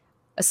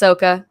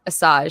 Ahsoka,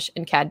 Asajj,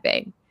 and Cad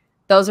Bane.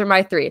 Those are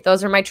my three.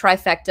 Those are my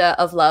trifecta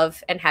of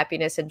love and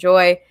happiness and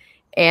joy.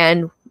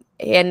 And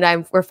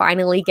we're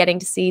finally getting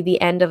to see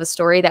the end of a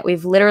story that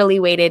we've literally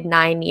waited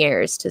 9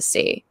 years to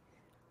see.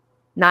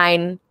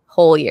 9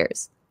 whole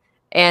years.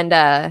 And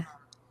I've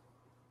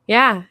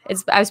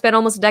spent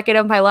almost a decade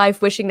of my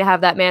life wishing to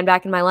have that man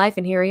back in my life,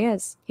 and here he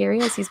is.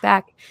 He's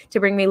back to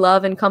bring me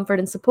love and comfort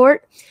and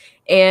support.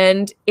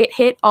 And it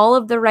hit all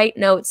of the right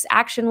notes,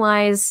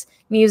 action-wise,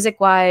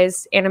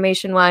 music-wise,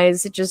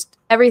 animation-wise.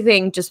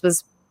 Everything just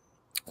was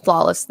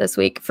flawless this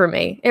week for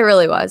me. It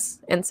really was.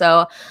 And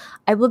so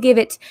I will give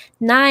it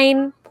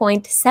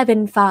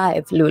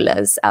 9.75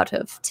 Lulas out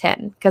of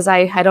 10, because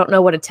I don't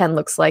know what a 10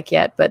 looks like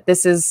yet, but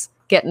this is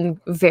getting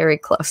very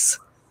close.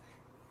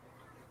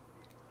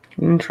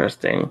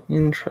 Interesting.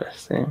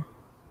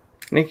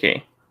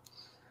 Nikki.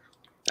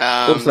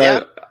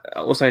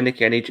 Also,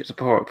 Nikki, I need you to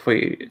support before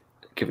you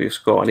give your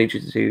score. I need you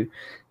to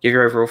give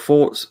your overall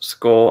thoughts,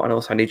 score, and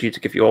also I need you to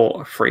give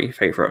your 3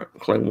 favorite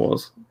Clone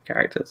Wars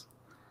characters.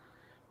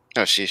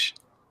 Oh, sheesh.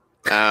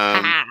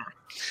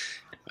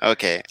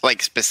 Okay,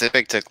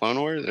 specific to Clone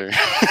Wars, or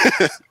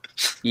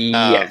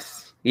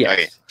yes.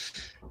 Okay.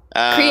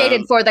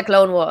 Created for the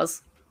Clone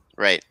Wars.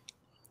 Right.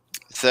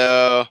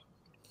 So,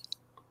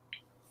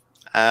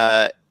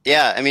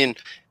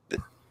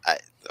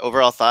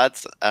 overall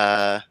thoughts.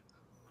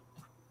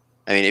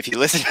 If you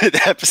listen to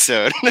the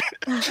episode,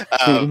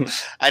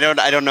 I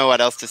don't know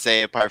what else to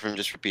say apart from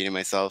just repeating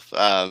myself.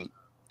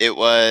 It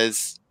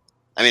was,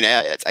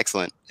 it's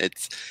excellent.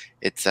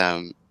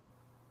 It's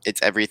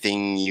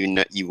everything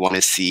you want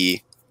to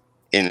see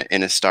in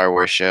a Star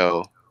Wars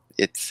show.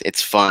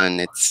 It's fun.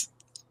 It's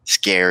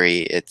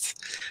scary. It's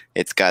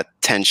got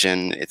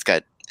tension. It's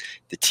got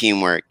the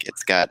teamwork.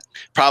 It's got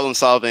problem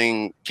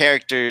solving,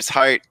 characters,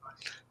 heart,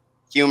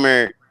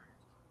 humor.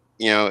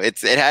 It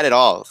had it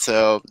all.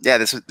 So yeah,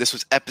 this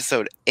was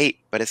episode 8,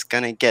 but it's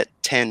gonna get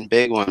 10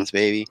 big ones,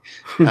 baby.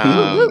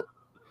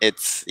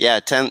 It's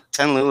 10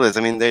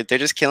 Lulas. They're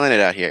just killing it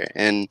out here,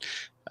 and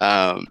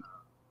I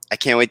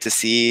can't wait to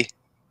see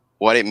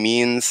what it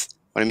means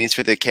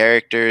for the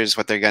characters,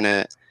 what they're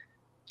gonna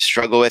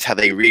struggle with, how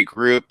they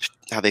regroup,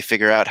 how they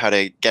figure out how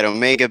to get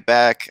Omega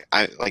back.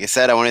 Like I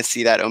said, I want to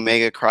see that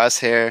Omega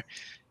Crosshair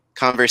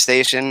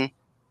conversation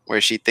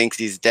where she thinks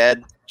he's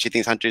dead. She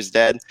thinks Hunter's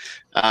dead.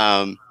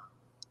 That's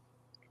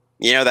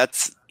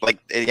like,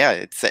 yeah,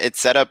 it's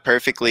set up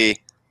perfectly.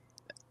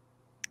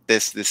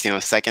 This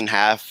second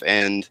half,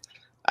 and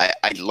I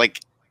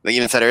like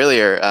even said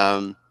earlier,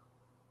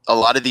 a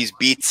lot of these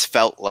beats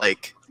felt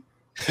like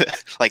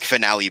like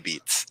finale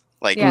beats.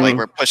 Like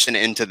we're pushing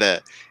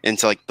into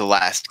like the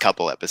last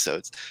couple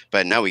episodes,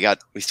 but no, we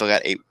still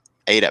got eight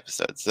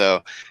episodes.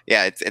 So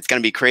yeah, it's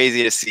gonna be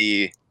crazy to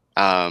see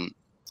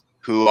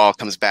who all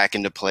comes back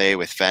into play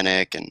with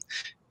Fennec, and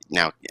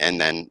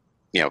then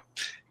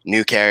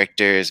new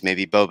characters.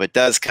 Maybe Boba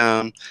does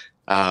come.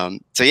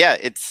 So yeah,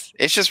 it's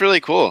just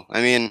really cool.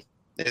 I mean,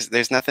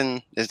 there's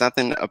nothing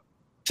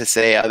to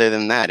say other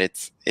than that.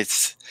 It's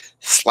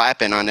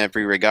slapping on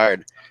every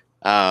regard.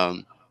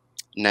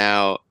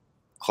 Now,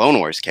 Clone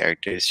Wars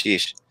characters,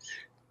 sheesh.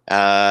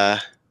 I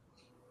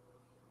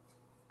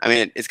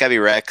mean, it's gotta be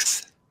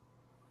Rex,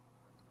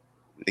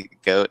 the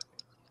goat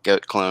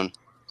clone.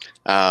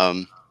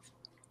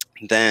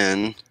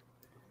 Then,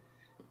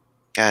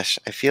 gosh,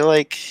 I feel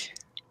like,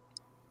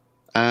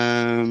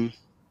 I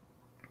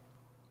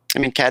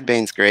mean, Cad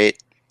Bane's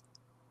great.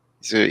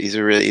 He's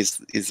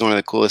one of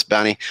the coolest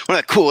bounty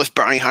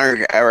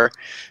hunters ever.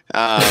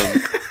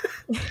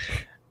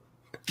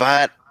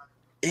 But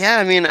yeah,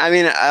 I mean,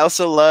 I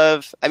also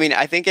love. I mean,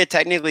 I think it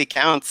technically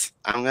counts.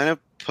 I'm gonna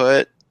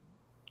put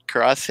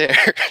Crosshair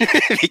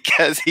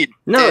because he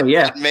made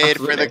absolutely.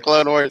 For the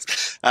Clone Wars.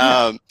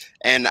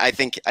 And I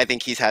think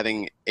he's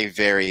having a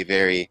very,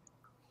 very,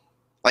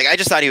 like, I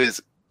just thought he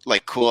was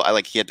like cool. I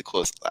thought he had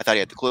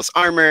the coolest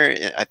armor.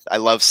 I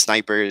love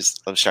snipers,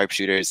 love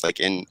sharpshooters, like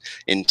in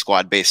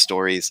squad based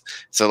stories.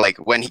 So like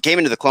when he came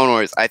into the Clone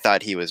Wars, I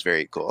thought he was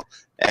very cool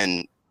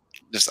and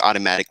just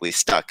automatically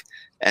stuck.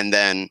 And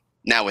then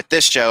now with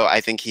this show,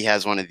 I think he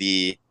has one of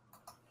the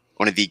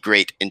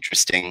great,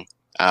 interesting,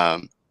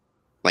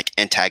 like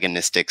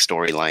antagonistic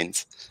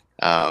storylines.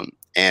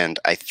 And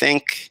I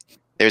think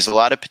there's a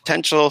lot of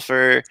potential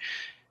for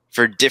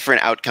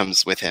different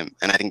outcomes with him,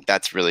 and I think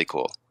that's really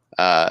cool.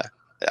 I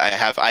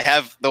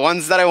have the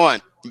ones that I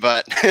want,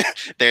 but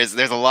there's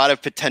a lot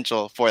of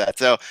potential for that.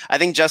 So I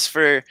think just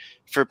for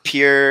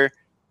pure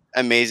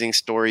amazing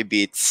story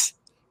beats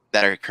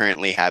that are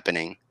currently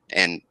happening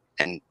and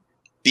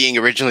being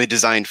originally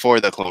designed for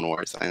the Clone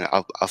Wars,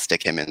 I'll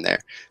stick him in there.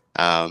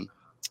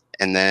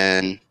 And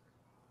then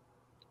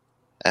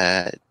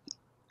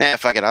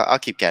fuck it, I'll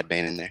keep Cad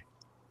Bane in there.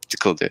 It's a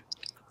cool dude.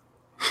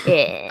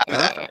 Yeah.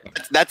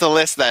 That's a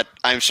list that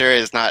I'm sure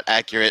is not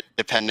accurate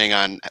depending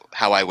on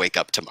how I wake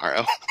up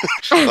tomorrow.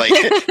 Like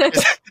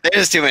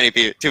there's too many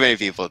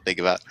people to think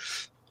about.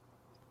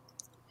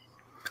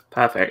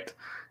 Perfect.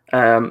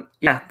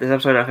 Yeah, this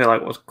episode I feel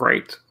like was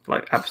great.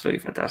 Like absolutely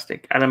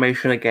fantastic.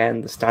 Animation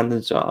again, the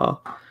standards are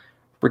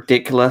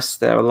ridiculous.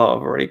 There are a lot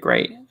of really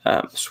great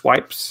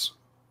swipes,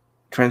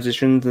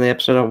 transitions in the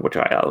episode, which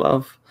I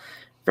love.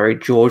 Very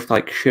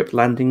George-like ship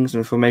landings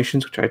and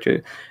formations, which I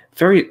do.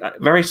 Very,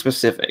 very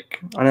specific.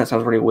 I know it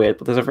sounds really weird,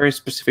 but there's a very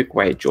specific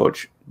way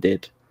George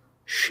did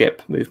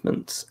ship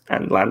movements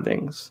and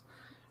landings,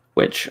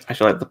 which I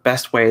feel like the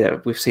best way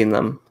that we've seen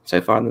them so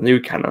far in the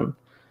new canon,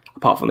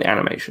 apart from the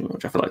animation,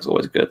 which I feel like is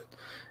always good,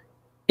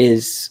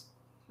 is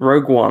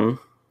Rogue One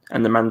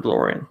and The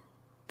Mandalorian.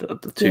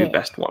 The two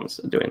best ones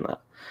at doing that.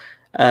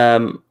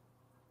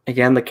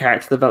 Again, the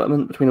character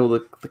development between all the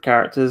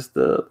characters,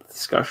 the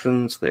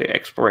discussions, the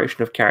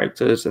exploration of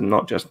characters, and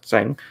not just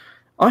saying,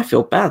 I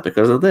feel bad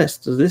because of this,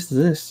 does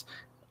this.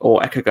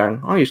 Or Echo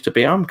going, I'm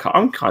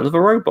kind of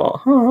a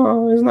robot.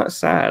 Oh, isn't that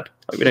sad?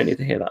 Like, we don't need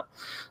to hear that.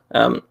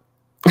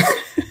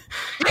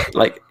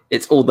 Like,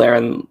 it's all there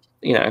and,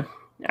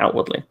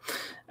 outwardly.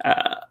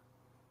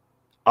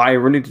 I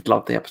really did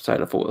love the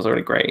episode. I thought it was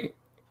really great.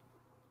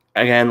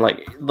 Again,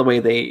 like, the way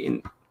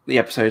in the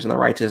episodes and the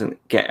writers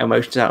get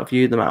emotions out of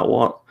you no matter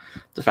what.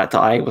 The fact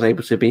that I was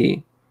able to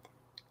be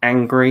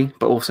angry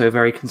but also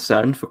very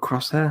concerned for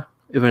Crosshair,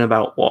 even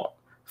about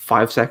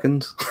 5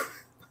 seconds.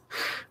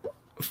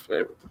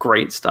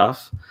 Great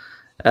stuff.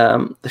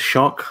 The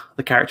shock,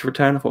 the character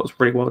return, I thought was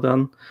pretty well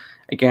done.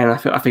 Again, I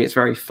think it's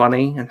very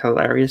funny and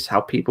hilarious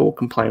how people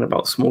complain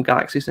about small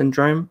galaxy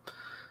syndrome.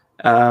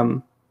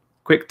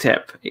 Quick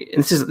tip,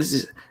 and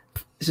this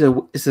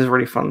is a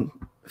really fun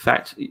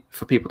fact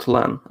for people to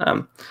learn.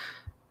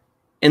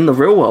 In the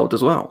real world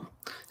as well.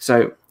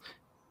 So,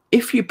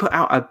 if you put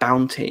out a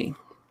bounty,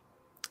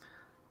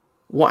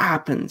 what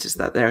happens is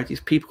that there are these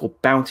people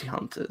called bounty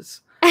hunters,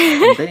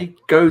 and they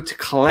go to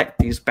collect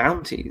these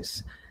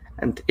bounties.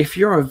 And if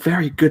you're a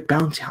very good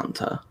bounty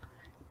hunter,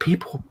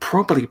 people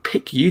probably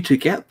pick you to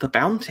get the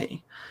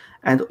bounty.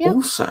 And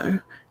also,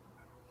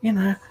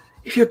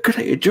 if you're good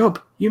at your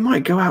job, you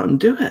might go out and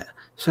do it.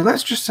 So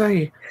let's just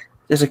say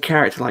there's a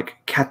character like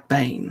Cad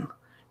Bane,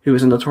 who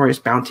was a notorious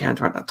bounty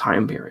hunter at that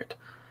time period.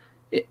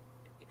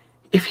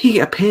 If he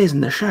appears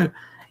in the show,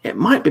 it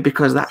might be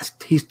because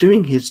he's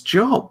doing his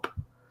job.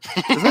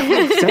 Does that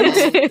make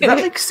sense? Does that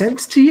make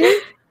sense to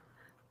you?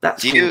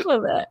 That's Do you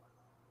Love that.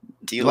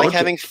 do you like Logic.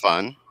 having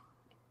fun?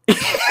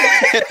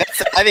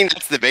 I think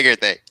that's the bigger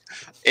thing.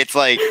 It's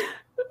like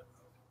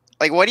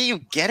what are you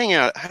getting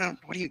out?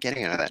 What are you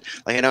getting out of that?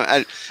 Like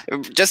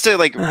just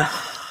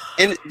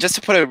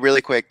to put a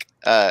really quick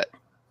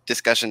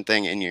discussion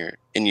thing in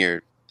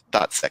your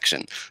thoughts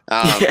section.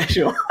 yeah,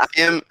 sure.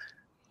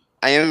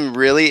 I am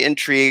really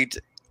intrigued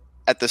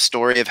at the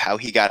story of how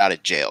he got out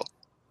of jail.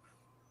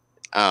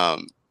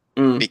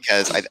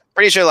 Because I'm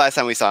pretty sure last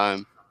time we saw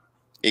him,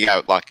 he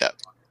got locked up.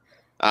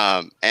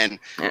 And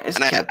Yeah, it's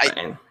and Cad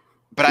Bane.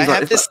 but I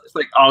have this. It's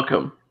like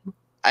Arkham.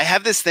 I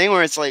have this thing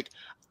where it's like,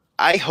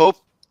 I hope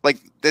like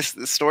the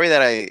story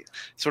that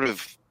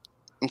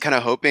I'm kind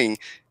of hoping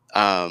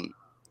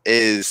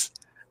is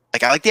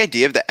like, I like the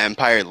idea of the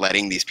Empire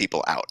letting these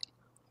people out.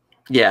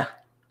 Yeah.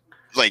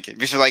 Like,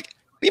 if you're like,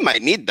 we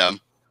might need them.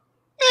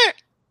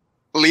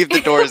 Leave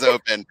the doors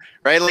open,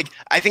 right? Like,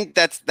 I think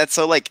that's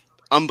so like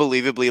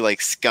unbelievably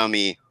like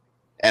scummy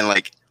and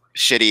like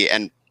shitty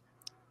and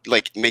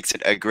like makes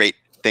it a great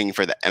thing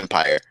for the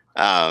Empire.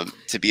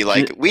 To be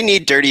like, we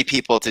need dirty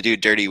people to do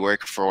dirty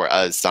work for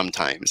us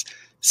sometimes.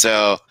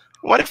 So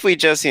what if we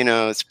just,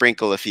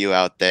 sprinkle a few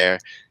out there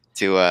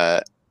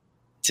to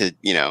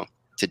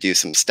do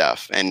some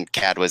stuff? And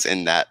Cad was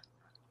in that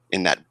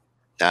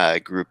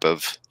group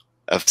of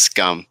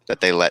scum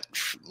that they let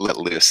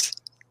loose.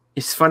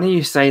 It's funny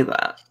you say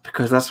that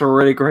because that's a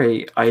really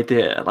great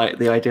idea. Like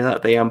the idea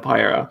that the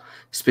Empire are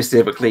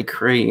specifically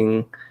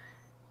creating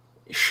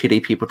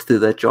shitty people to do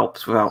their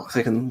jobs without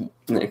they can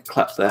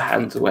clap their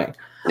hands away.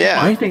 Yeah,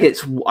 I think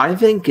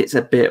it's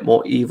a bit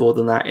more evil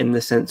than that in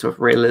the sense of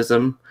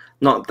realism.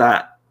 Not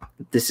that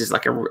this is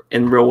like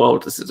in real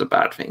world this is a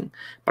bad thing,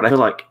 but I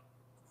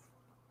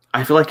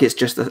feel like it's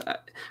just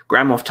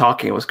Grand Moff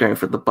Tarkin was going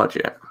for the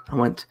budget. I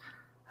went,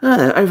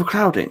 they're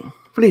overcrowding.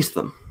 Release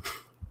them.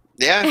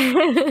 Yeah,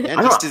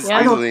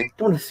 I don't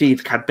want to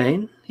feed Cad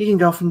Bane. He can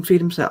go off and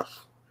feed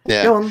himself.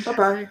 Yeah, go on. Bye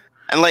bye.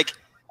 And like,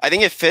 I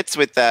think it fits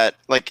with that.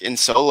 Like in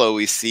Solo,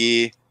 we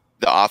see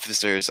the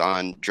officers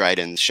on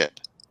Dryden's ship,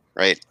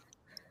 right?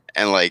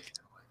 And like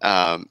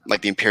the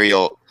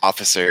Imperial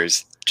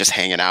officers just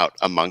hanging out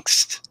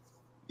amongst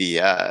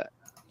the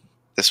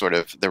sort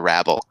of the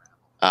rabble.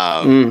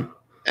 And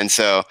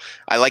so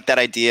I like that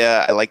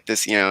idea. I like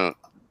this,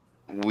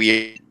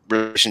 weird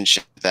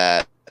relationship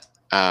that,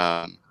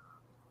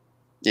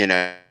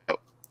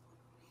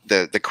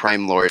 the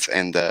crime lords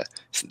and the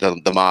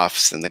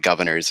Moffs and the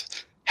governors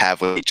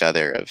have with each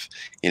other of,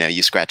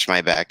 you scratch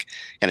my back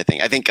kind of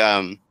thing. I think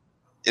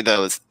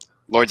those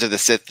Lords of the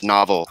Sith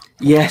novel.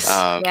 Yes.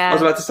 Yeah. I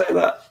was about to say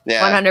that.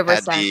 Yeah.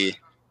 100%.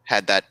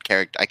 Had that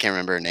character. I can't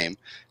remember her name,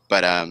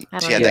 but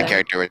she had know. that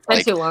character where it's Been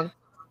like, too long.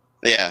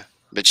 yeah,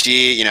 but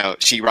she,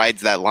 she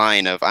rides that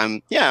line of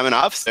I'm an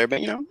officer,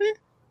 but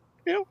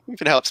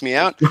if it helps me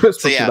out.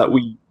 So yeah, that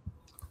we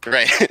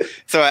right.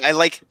 So I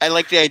like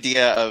the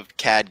idea of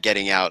Cad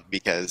getting out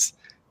because,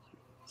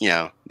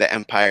 the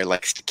Empire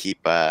likes to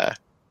keep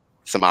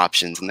some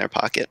options in their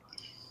pocket.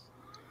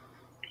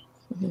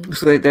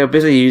 So they're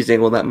busy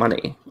using all that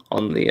money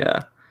on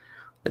the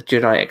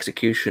Jedi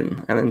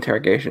execution and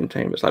interrogation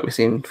chambers, like we've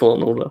seen in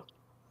Fallen Order.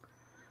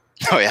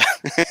 Oh yeah.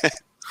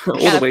 All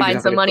the Gotta ways you find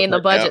have some to money in the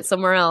put that budget out.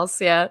 somewhere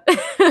else. Yeah.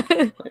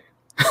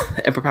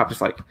 Emperor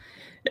Palpatine's like,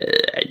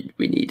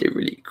 we need a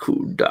really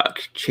cool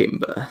dark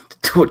chamber to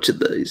torture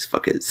these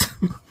fuckers.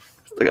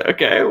 It's like,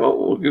 okay, well,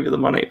 we'll give you the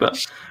money,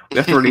 but we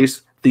have to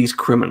release these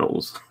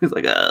criminals. He's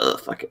like,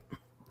 fuck it.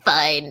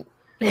 Fine.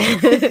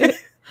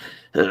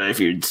 If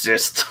you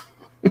insist.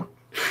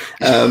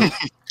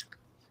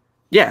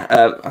 Yeah, I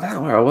don't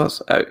know where I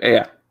was.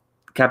 Yeah,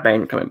 Cad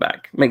Bane coming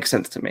back makes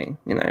sense to me.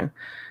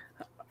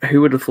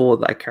 Who would have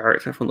thought that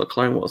character from the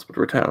Clone Wars would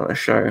return on a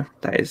show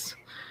that is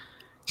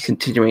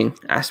continuing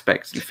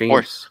aspects and themes,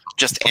 Or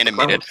just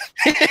animated,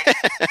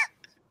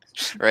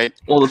 right?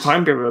 all the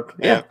time period.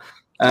 Yeah.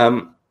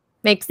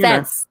 Makes You know.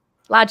 sense.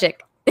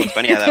 Logic. It's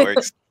funny how that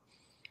works.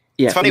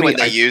 Yeah, It's funny for me, when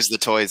they use the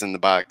toys in the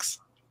box.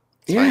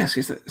 Yes,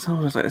 it's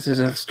almost like this is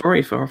a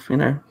story for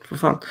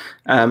fun.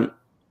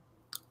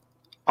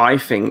 I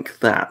think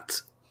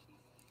that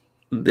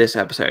this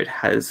episode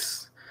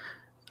has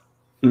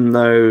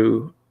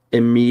no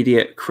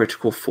immediate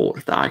critical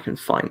fault that I can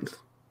find,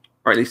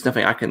 or at least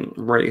nothing I can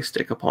really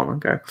stick upon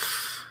and go,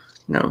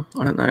 no,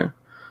 I don't know.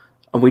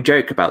 And we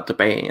joke about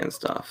debating and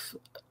stuff.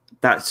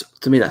 That's,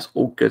 to me, that's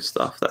all good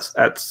stuff.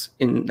 That's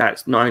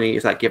not only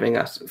is that giving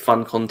us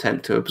fun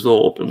content to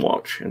absorb and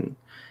watch,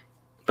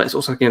 but it's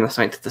also giving us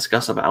something to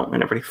discuss about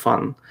in a really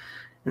fun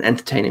and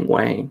entertaining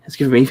way. It's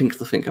given me things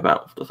to think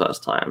about for the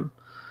first time.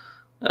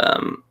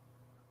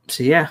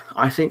 So yeah,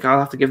 I think I'll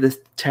have to give this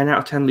 10 out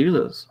of 10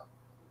 Lulas.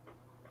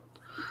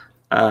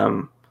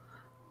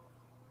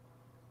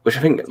 Which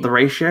I think the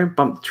ratio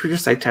bumped. Should we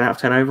just say 10 out of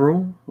 10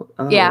 overall?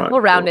 Yeah,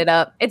 we'll round it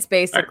up. It's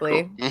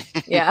basically, Cool.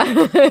 yeah.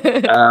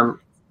 Um,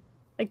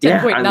 like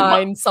yeah,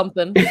 10.9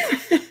 something.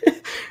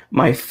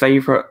 my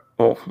favorite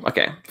Oh,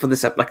 okay. For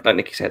this, like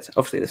Nikki said,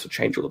 obviously this will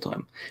change all the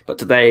time. But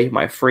today,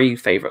 my 3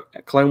 favorite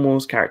Clone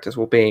Wars characters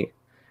will be,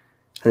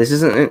 and this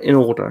isn't in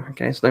order,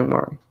 okay, so don't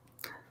worry.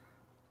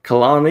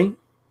 Kalani,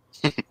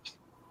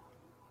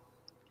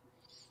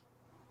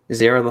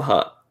 Zero the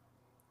Hutt,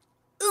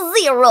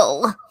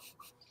 Zero.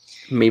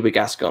 Meeba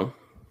Gascon.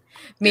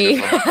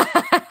 Me.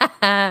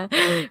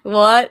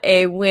 What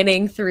a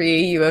winning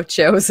 3 you have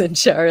chosen,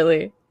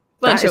 Charlie.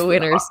 Bunch of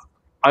winners.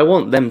 I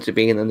want them to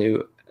be in the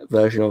new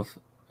version of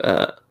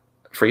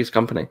Freeze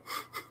Company.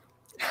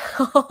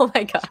 Oh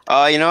my god.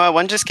 Oh, you know what?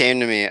 One just came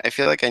to me. I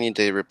feel like I need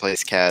to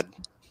replace Cad.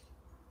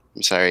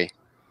 I'm sorry,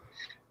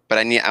 but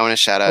I want to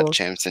shout out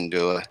Champs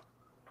Dula.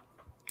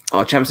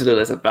 Oh, Champs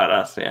Dula is a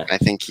badass. Yeah, I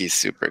think he's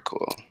super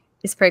cool.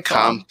 He's pretty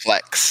cool.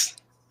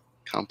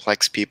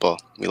 Complex people.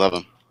 We love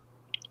him.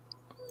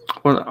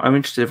 Well, I'm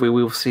interested if we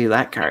will see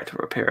that character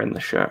appear in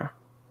the show.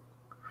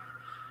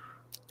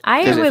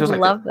 I would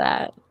love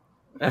that.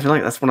 I feel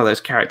like that's one of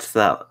those characters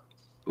that,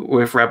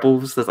 with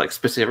Rebels, there's like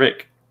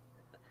specific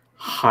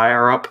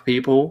higher up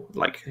people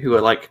like who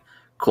are like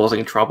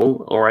causing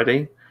trouble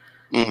already.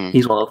 Mm-hmm.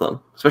 He's one of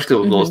them, especially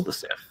with Lords of the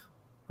Sith.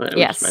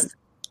 Yes.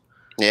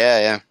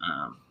 Yeah.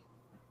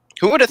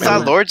 Who would have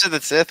thought Lords of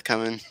the Sith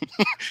coming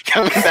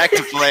back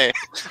to play?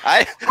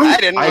 I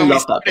didn't know we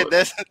started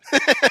this.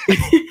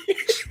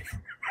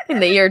 In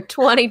the year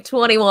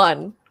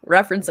 2021,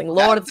 referencing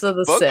Lords of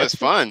the Sith. Book was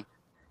fun.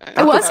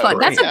 It was fun.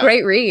 That's a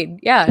great read.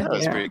 Yeah. That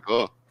was pretty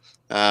cool.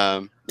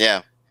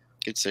 Yeah.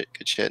 Good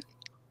shit.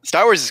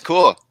 Star Wars is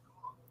cool.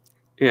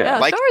 Yeah.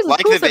 Like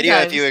the video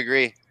if you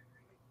agree.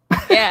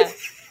 Yeah.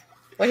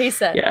 What he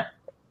said. Yeah.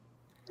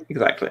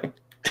 Exactly.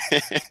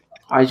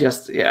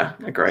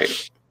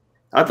 Great.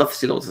 I'd love to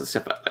see Lords of the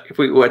Sith. If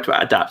we were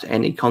to adapt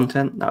any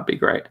content, that'd be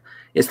great.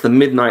 It's the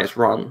Midnight's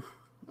Run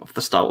of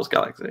the Star Wars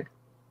galaxy.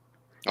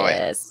 Oh,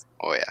 yes.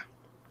 Oh, yeah.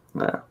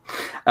 Yeah.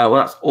 Well,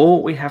 that's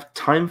all we have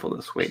time for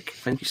this week.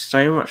 Thank you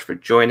so much for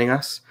joining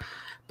us.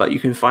 But you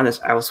can find us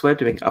elsewhere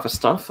doing other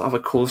stuff, other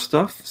cool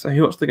stuff. So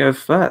who wants to go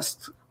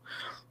first?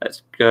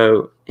 Let's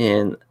go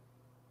in.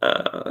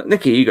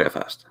 Nikki, you go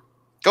first.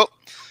 Cool.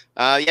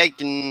 You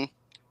can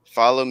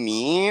follow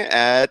me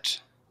at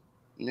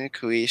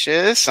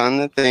Niquitious on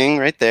the thing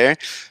right there.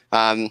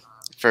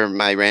 For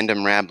my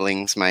random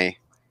ramblings, my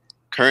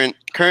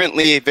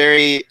currently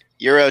very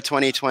Euro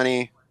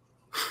 2020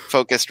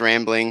 focused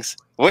ramblings,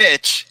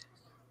 which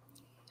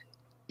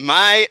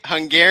my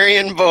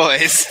Hungarian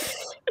boys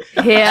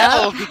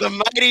held the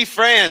mighty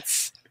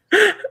France.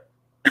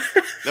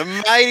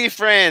 The mighty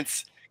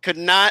France could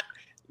not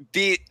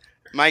beat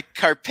my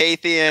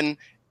Carpathian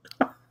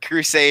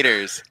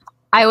Crusaders.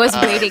 I was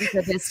waiting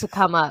for this to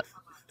come up.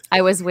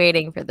 I was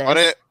waiting for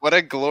this. What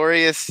a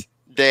glorious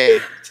day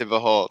to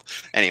behold.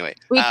 Anyway,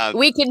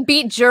 we can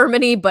beat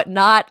Germany, but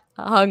not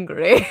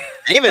Hungary.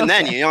 Even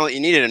then, you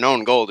needed an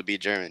own goal to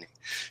beat Germany.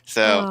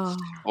 So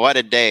what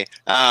a day.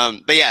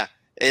 But yeah,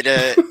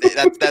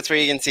 that's where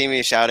you can see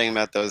me shouting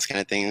about those kind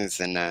of things,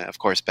 and of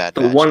course, Bad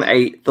Batch.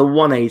 The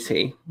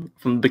 180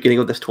 from the beginning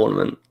of this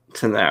tournament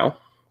to now.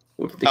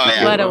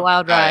 What a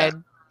wild ride!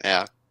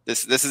 Yeah,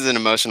 this is an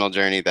emotional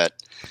journey that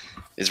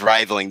is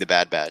rivaling the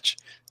Bad Batch.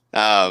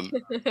 But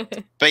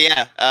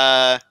yeah,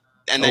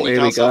 and then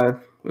here we go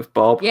with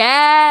Bob.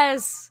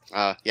 Yes.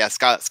 Yeah,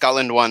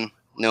 Scotland won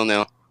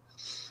 0-0.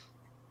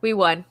 We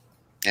won.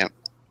 Yeah.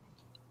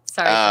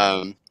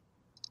 Sorry.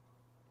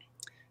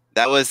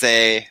 That was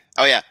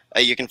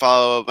you can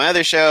follow my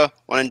other show,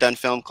 One and Done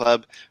Film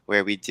Club,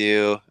 where we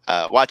do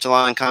watch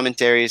along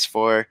commentaries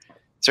for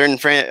certain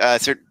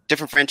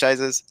different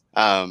franchises.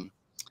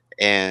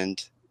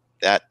 And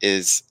that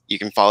is, you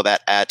can follow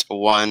that at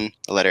one,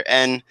 the letter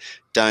N,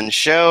 Done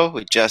Show.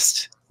 We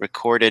just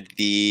recorded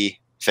the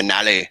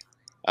finale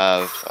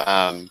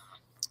of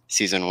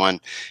season 1,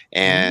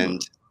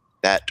 and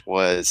that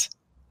was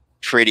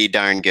pretty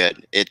darn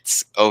good.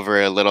 It's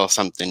over a little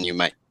something you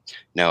might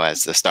know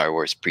as the Star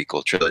Wars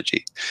prequel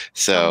trilogy.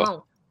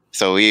 So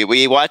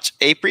we watch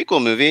a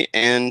prequel movie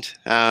and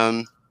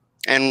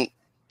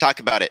talk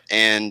about it.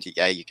 And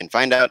yeah, you can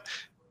find out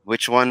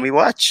which one we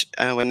watch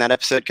when that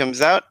episode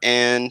comes out.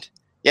 And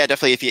yeah,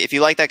 definitely if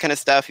you like that kind of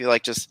stuff, you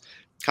like just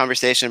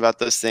conversation about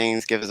those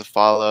things, give us a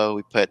follow.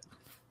 We put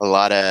a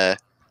lot of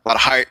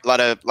heart, a lot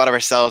of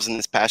ourselves in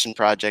this passion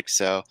project.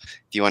 So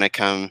if you want to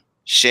come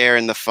share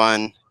in the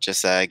fun,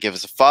 just give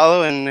us a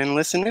follow and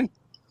listen in.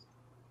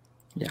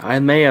 Yeah, I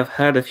may have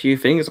heard a few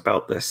things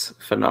about this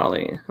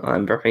finale.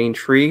 I'm very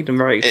intrigued and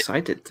very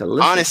excited to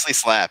listen. Honestly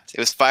slapped. It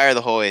was fire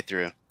the whole way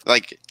through.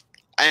 I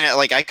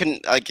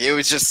couldn't,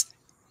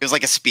 it was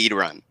like a speed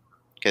run.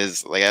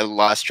 Because I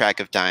lost track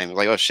of time.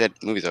 Like, oh shit,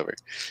 movie's over.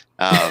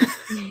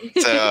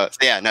 So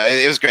yeah, no,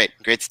 it was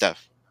great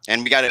stuff.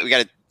 And we got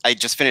it. I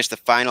just finished the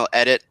final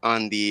edit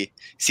on the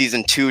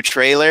season 2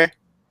 trailer.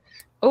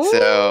 Ooh,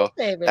 so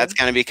baby. That's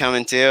gonna be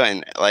coming too.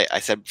 And like I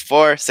said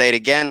before, say it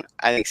again.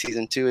 I think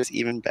season 2 is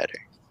even better.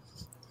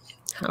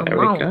 There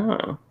we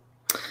go.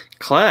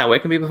 Claire, where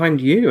can people find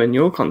you and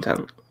your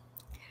content?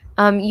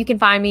 You can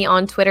find me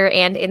on Twitter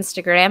and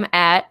Instagram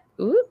at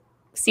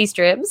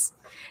Cstribs.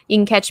 You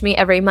can catch me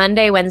every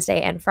Monday,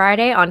 Wednesday, and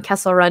Friday on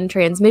Kessel Run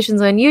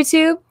Transmissions on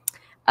YouTube.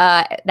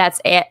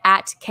 That's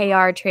at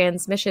KR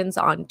Transmissions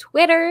on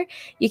Twitter.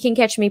 You can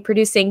catch me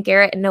producing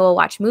Garrett and Noah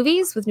Watch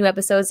Movies with new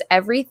episodes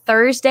every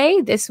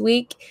Thursday. This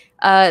week,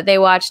 they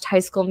watched High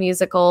School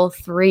Musical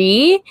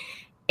 3.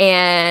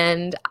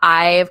 And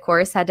I, of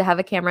course, had to have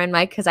a camera and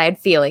mic because I had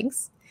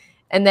feelings.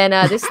 And then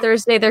this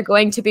Thursday, they're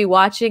going to be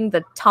watching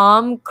the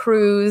Tom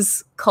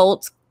Cruise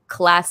cult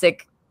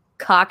classic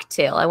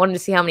Cocktail. I wanted to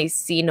see how many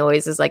C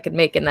noises I could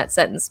make in that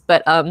sentence.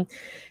 But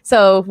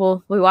so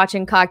we'll be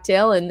watching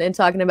Cocktail and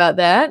talking about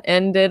that.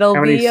 And it'll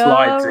be a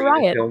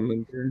riot.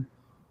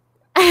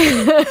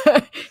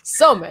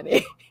 So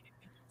many.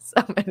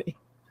 So many.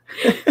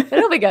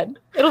 It'll be good.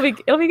 It'll be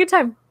a good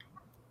time.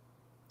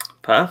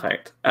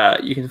 Perfect.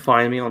 You can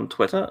find me on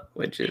Twitter,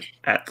 which is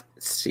at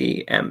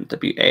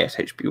CMWASHBY,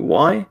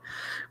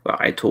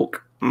 where I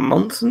talk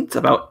nonsense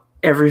about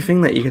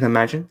everything that you can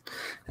imagine.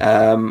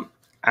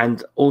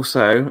 And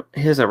also,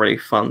 here's a really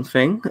fun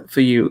thing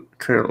for you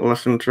to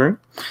listen to.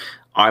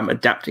 I'm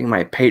adapting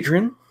my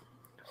Patreon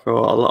for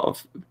a lot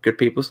of good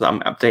people, so I'm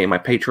updating my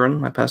Patreon,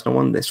 my personal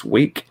one, this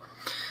week.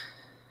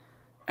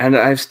 And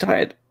I've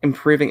started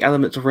improving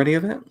elements already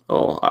of it,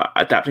 or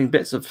adapting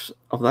bits of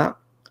that.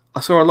 I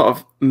saw a lot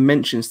of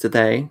mentions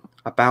today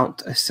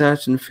about a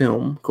certain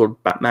film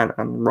called Batman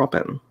and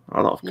Robin.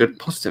 A lot of good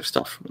positive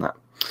stuff from that.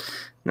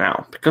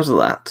 Now, because of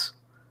that,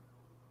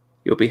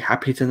 you'll be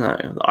happy to know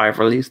that I've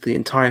released the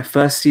entire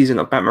first season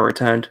of Batman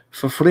Returned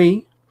for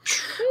free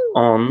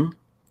on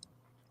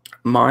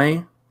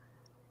my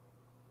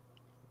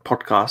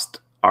podcast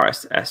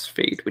RSS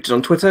feed, which is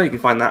on Twitter. You can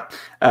find that.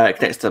 It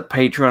connects to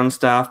Patreon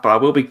stuff, but I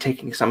will be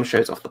taking some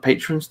shows off the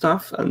Patreon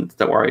stuff, and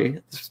don't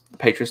worry, the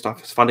Patreon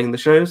stuff is funding the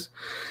shows.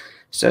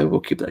 So we'll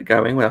keep that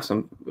going. We'll have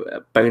some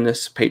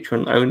bonus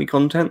Patreon-only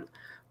content.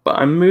 But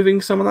I'm moving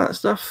some of that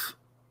stuff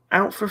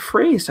out for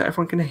free so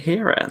everyone can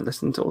hear it and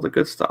listen to all the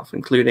good stuff,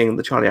 including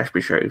the Charlie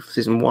Ashby Show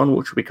Season 1,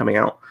 which will be coming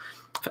out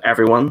for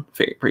everyone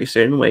pretty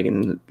soon, where you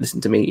can listen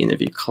to me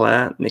interview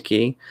Claire,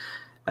 Nikki,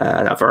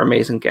 and other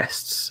amazing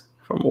guests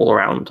from all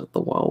around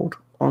the world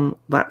on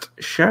that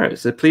show.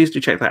 So please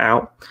do check that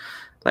out.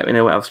 Let me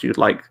know what else you'd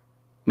like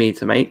me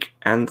to make,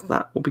 and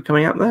that will be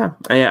coming out there.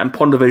 And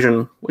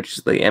Pondervision, which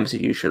is the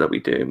MCU show that we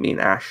do, me and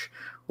Ash,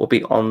 will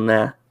be on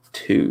there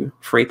too,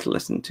 free to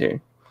listen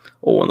to,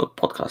 or on the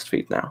podcast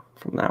feed now,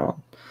 from now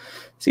on.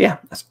 So yeah,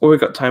 that's all we've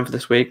got time for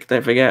this week.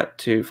 Don't forget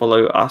to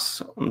follow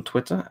us on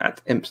Twitter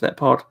at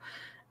ImpsNetPod,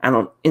 and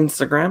on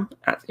Instagram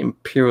at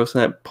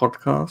ImperialSnet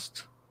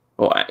Podcast,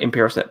 or at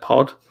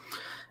ImperialSnetPod.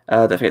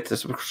 Don't forget to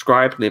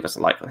subscribe, leave us a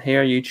like on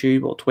here,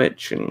 YouTube or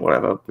Twitch, and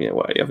whatever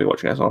whatever you're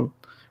watching us on.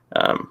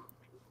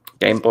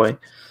 Game Boy,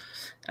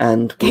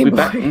 and we'll be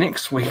back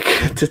next week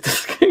to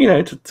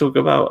talk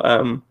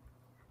about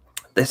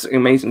this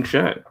amazing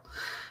show.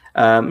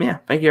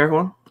 Thank you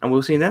everyone, and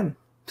we'll see you then.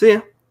 See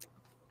ya.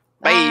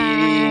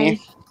 Bye.